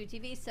AMP2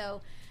 TV.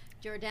 So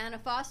Jordana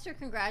Foster,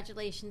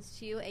 congratulations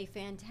to you. A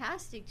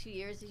fantastic 2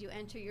 years as you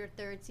enter your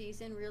 3rd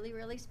season. Really,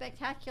 really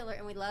spectacular.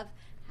 And we love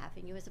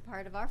having you as a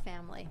part of our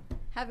family.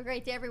 Have a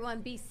great day,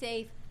 everyone. Be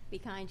safe. Be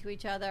kind to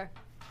each other.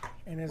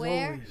 And as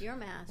Wear always, your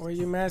mask. Wear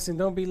your mask and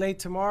don't be late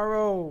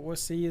tomorrow. We'll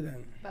see you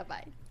then.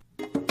 Bye-bye.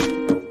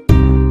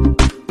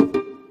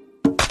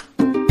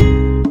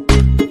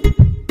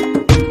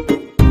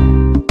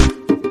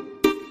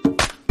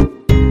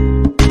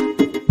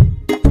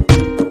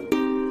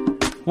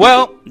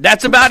 Well,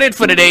 that's about it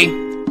for today.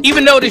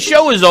 Even though the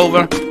show is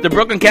over, the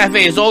Brooklyn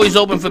Cafe is always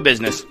open for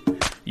business.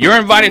 You're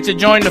invited to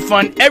join the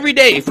fun every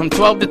day from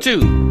 12 to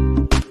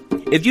 2.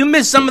 If you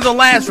missed some of the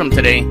laughs from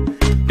today,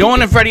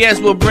 Dawn and Freddie S.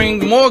 will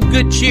bring more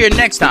good cheer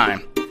next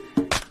time.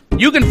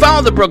 You can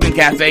follow the Brooklyn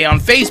Cafe on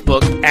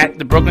Facebook at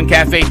the Brooklyn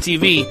Cafe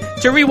TV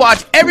to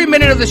rewatch every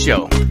minute of the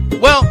show.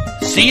 Well,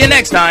 see you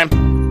next time.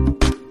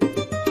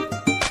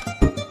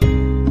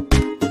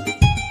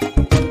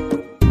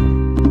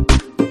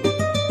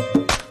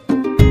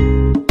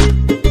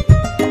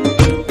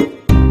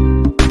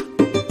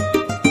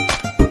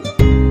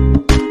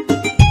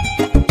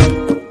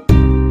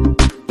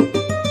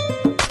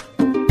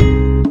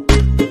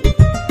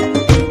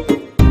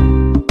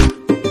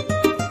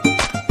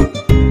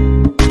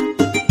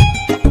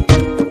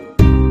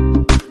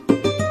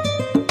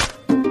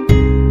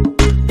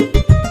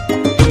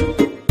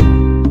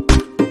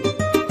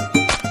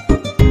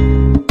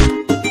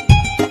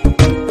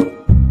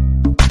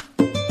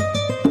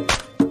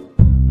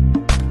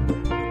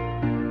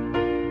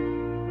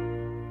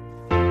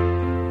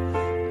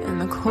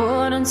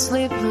 couldn't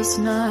sleepless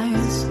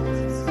nights.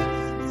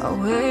 I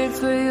wait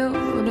for you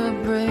to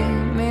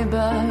bring me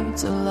back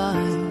to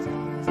life.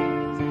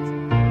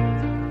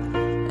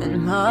 In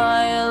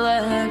my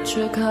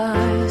electric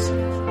eyes,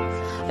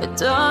 it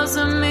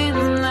doesn't mean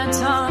that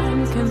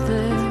time can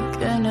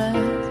pick in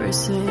every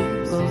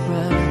single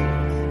breath.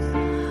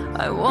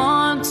 I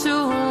want to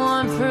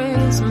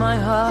unfreeze my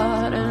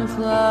heart and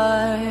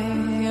fly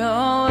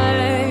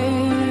away.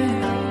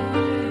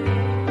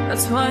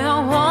 That's why I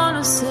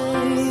wanna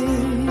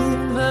save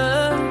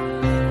her.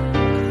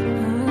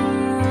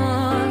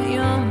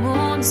 Your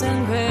moons and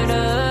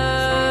craters.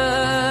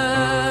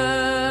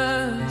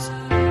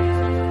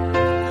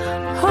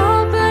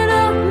 Open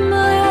up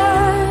my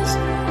eyes,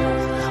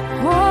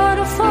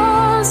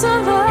 waterfalls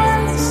of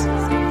ice,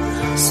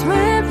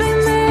 sweeping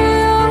me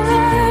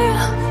away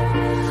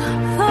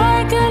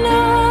like an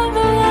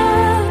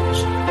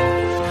avalanche.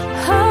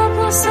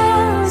 Helpless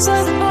as I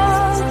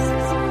fall,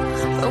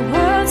 the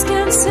words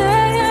can't say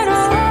it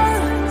all,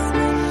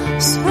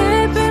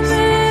 sweeping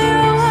me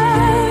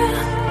away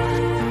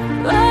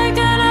like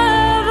an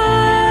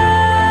avalanche,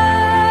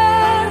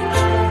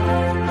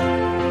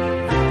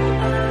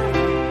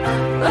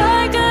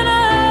 like an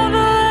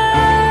avalanche.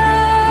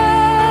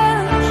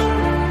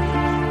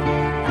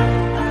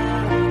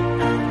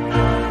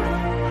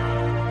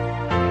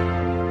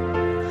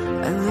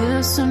 I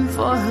listen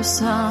for her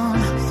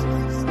sound,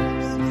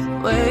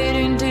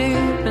 waiting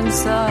deep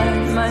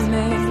inside my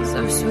maze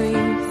of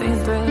sweeping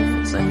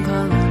thrills and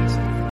colors.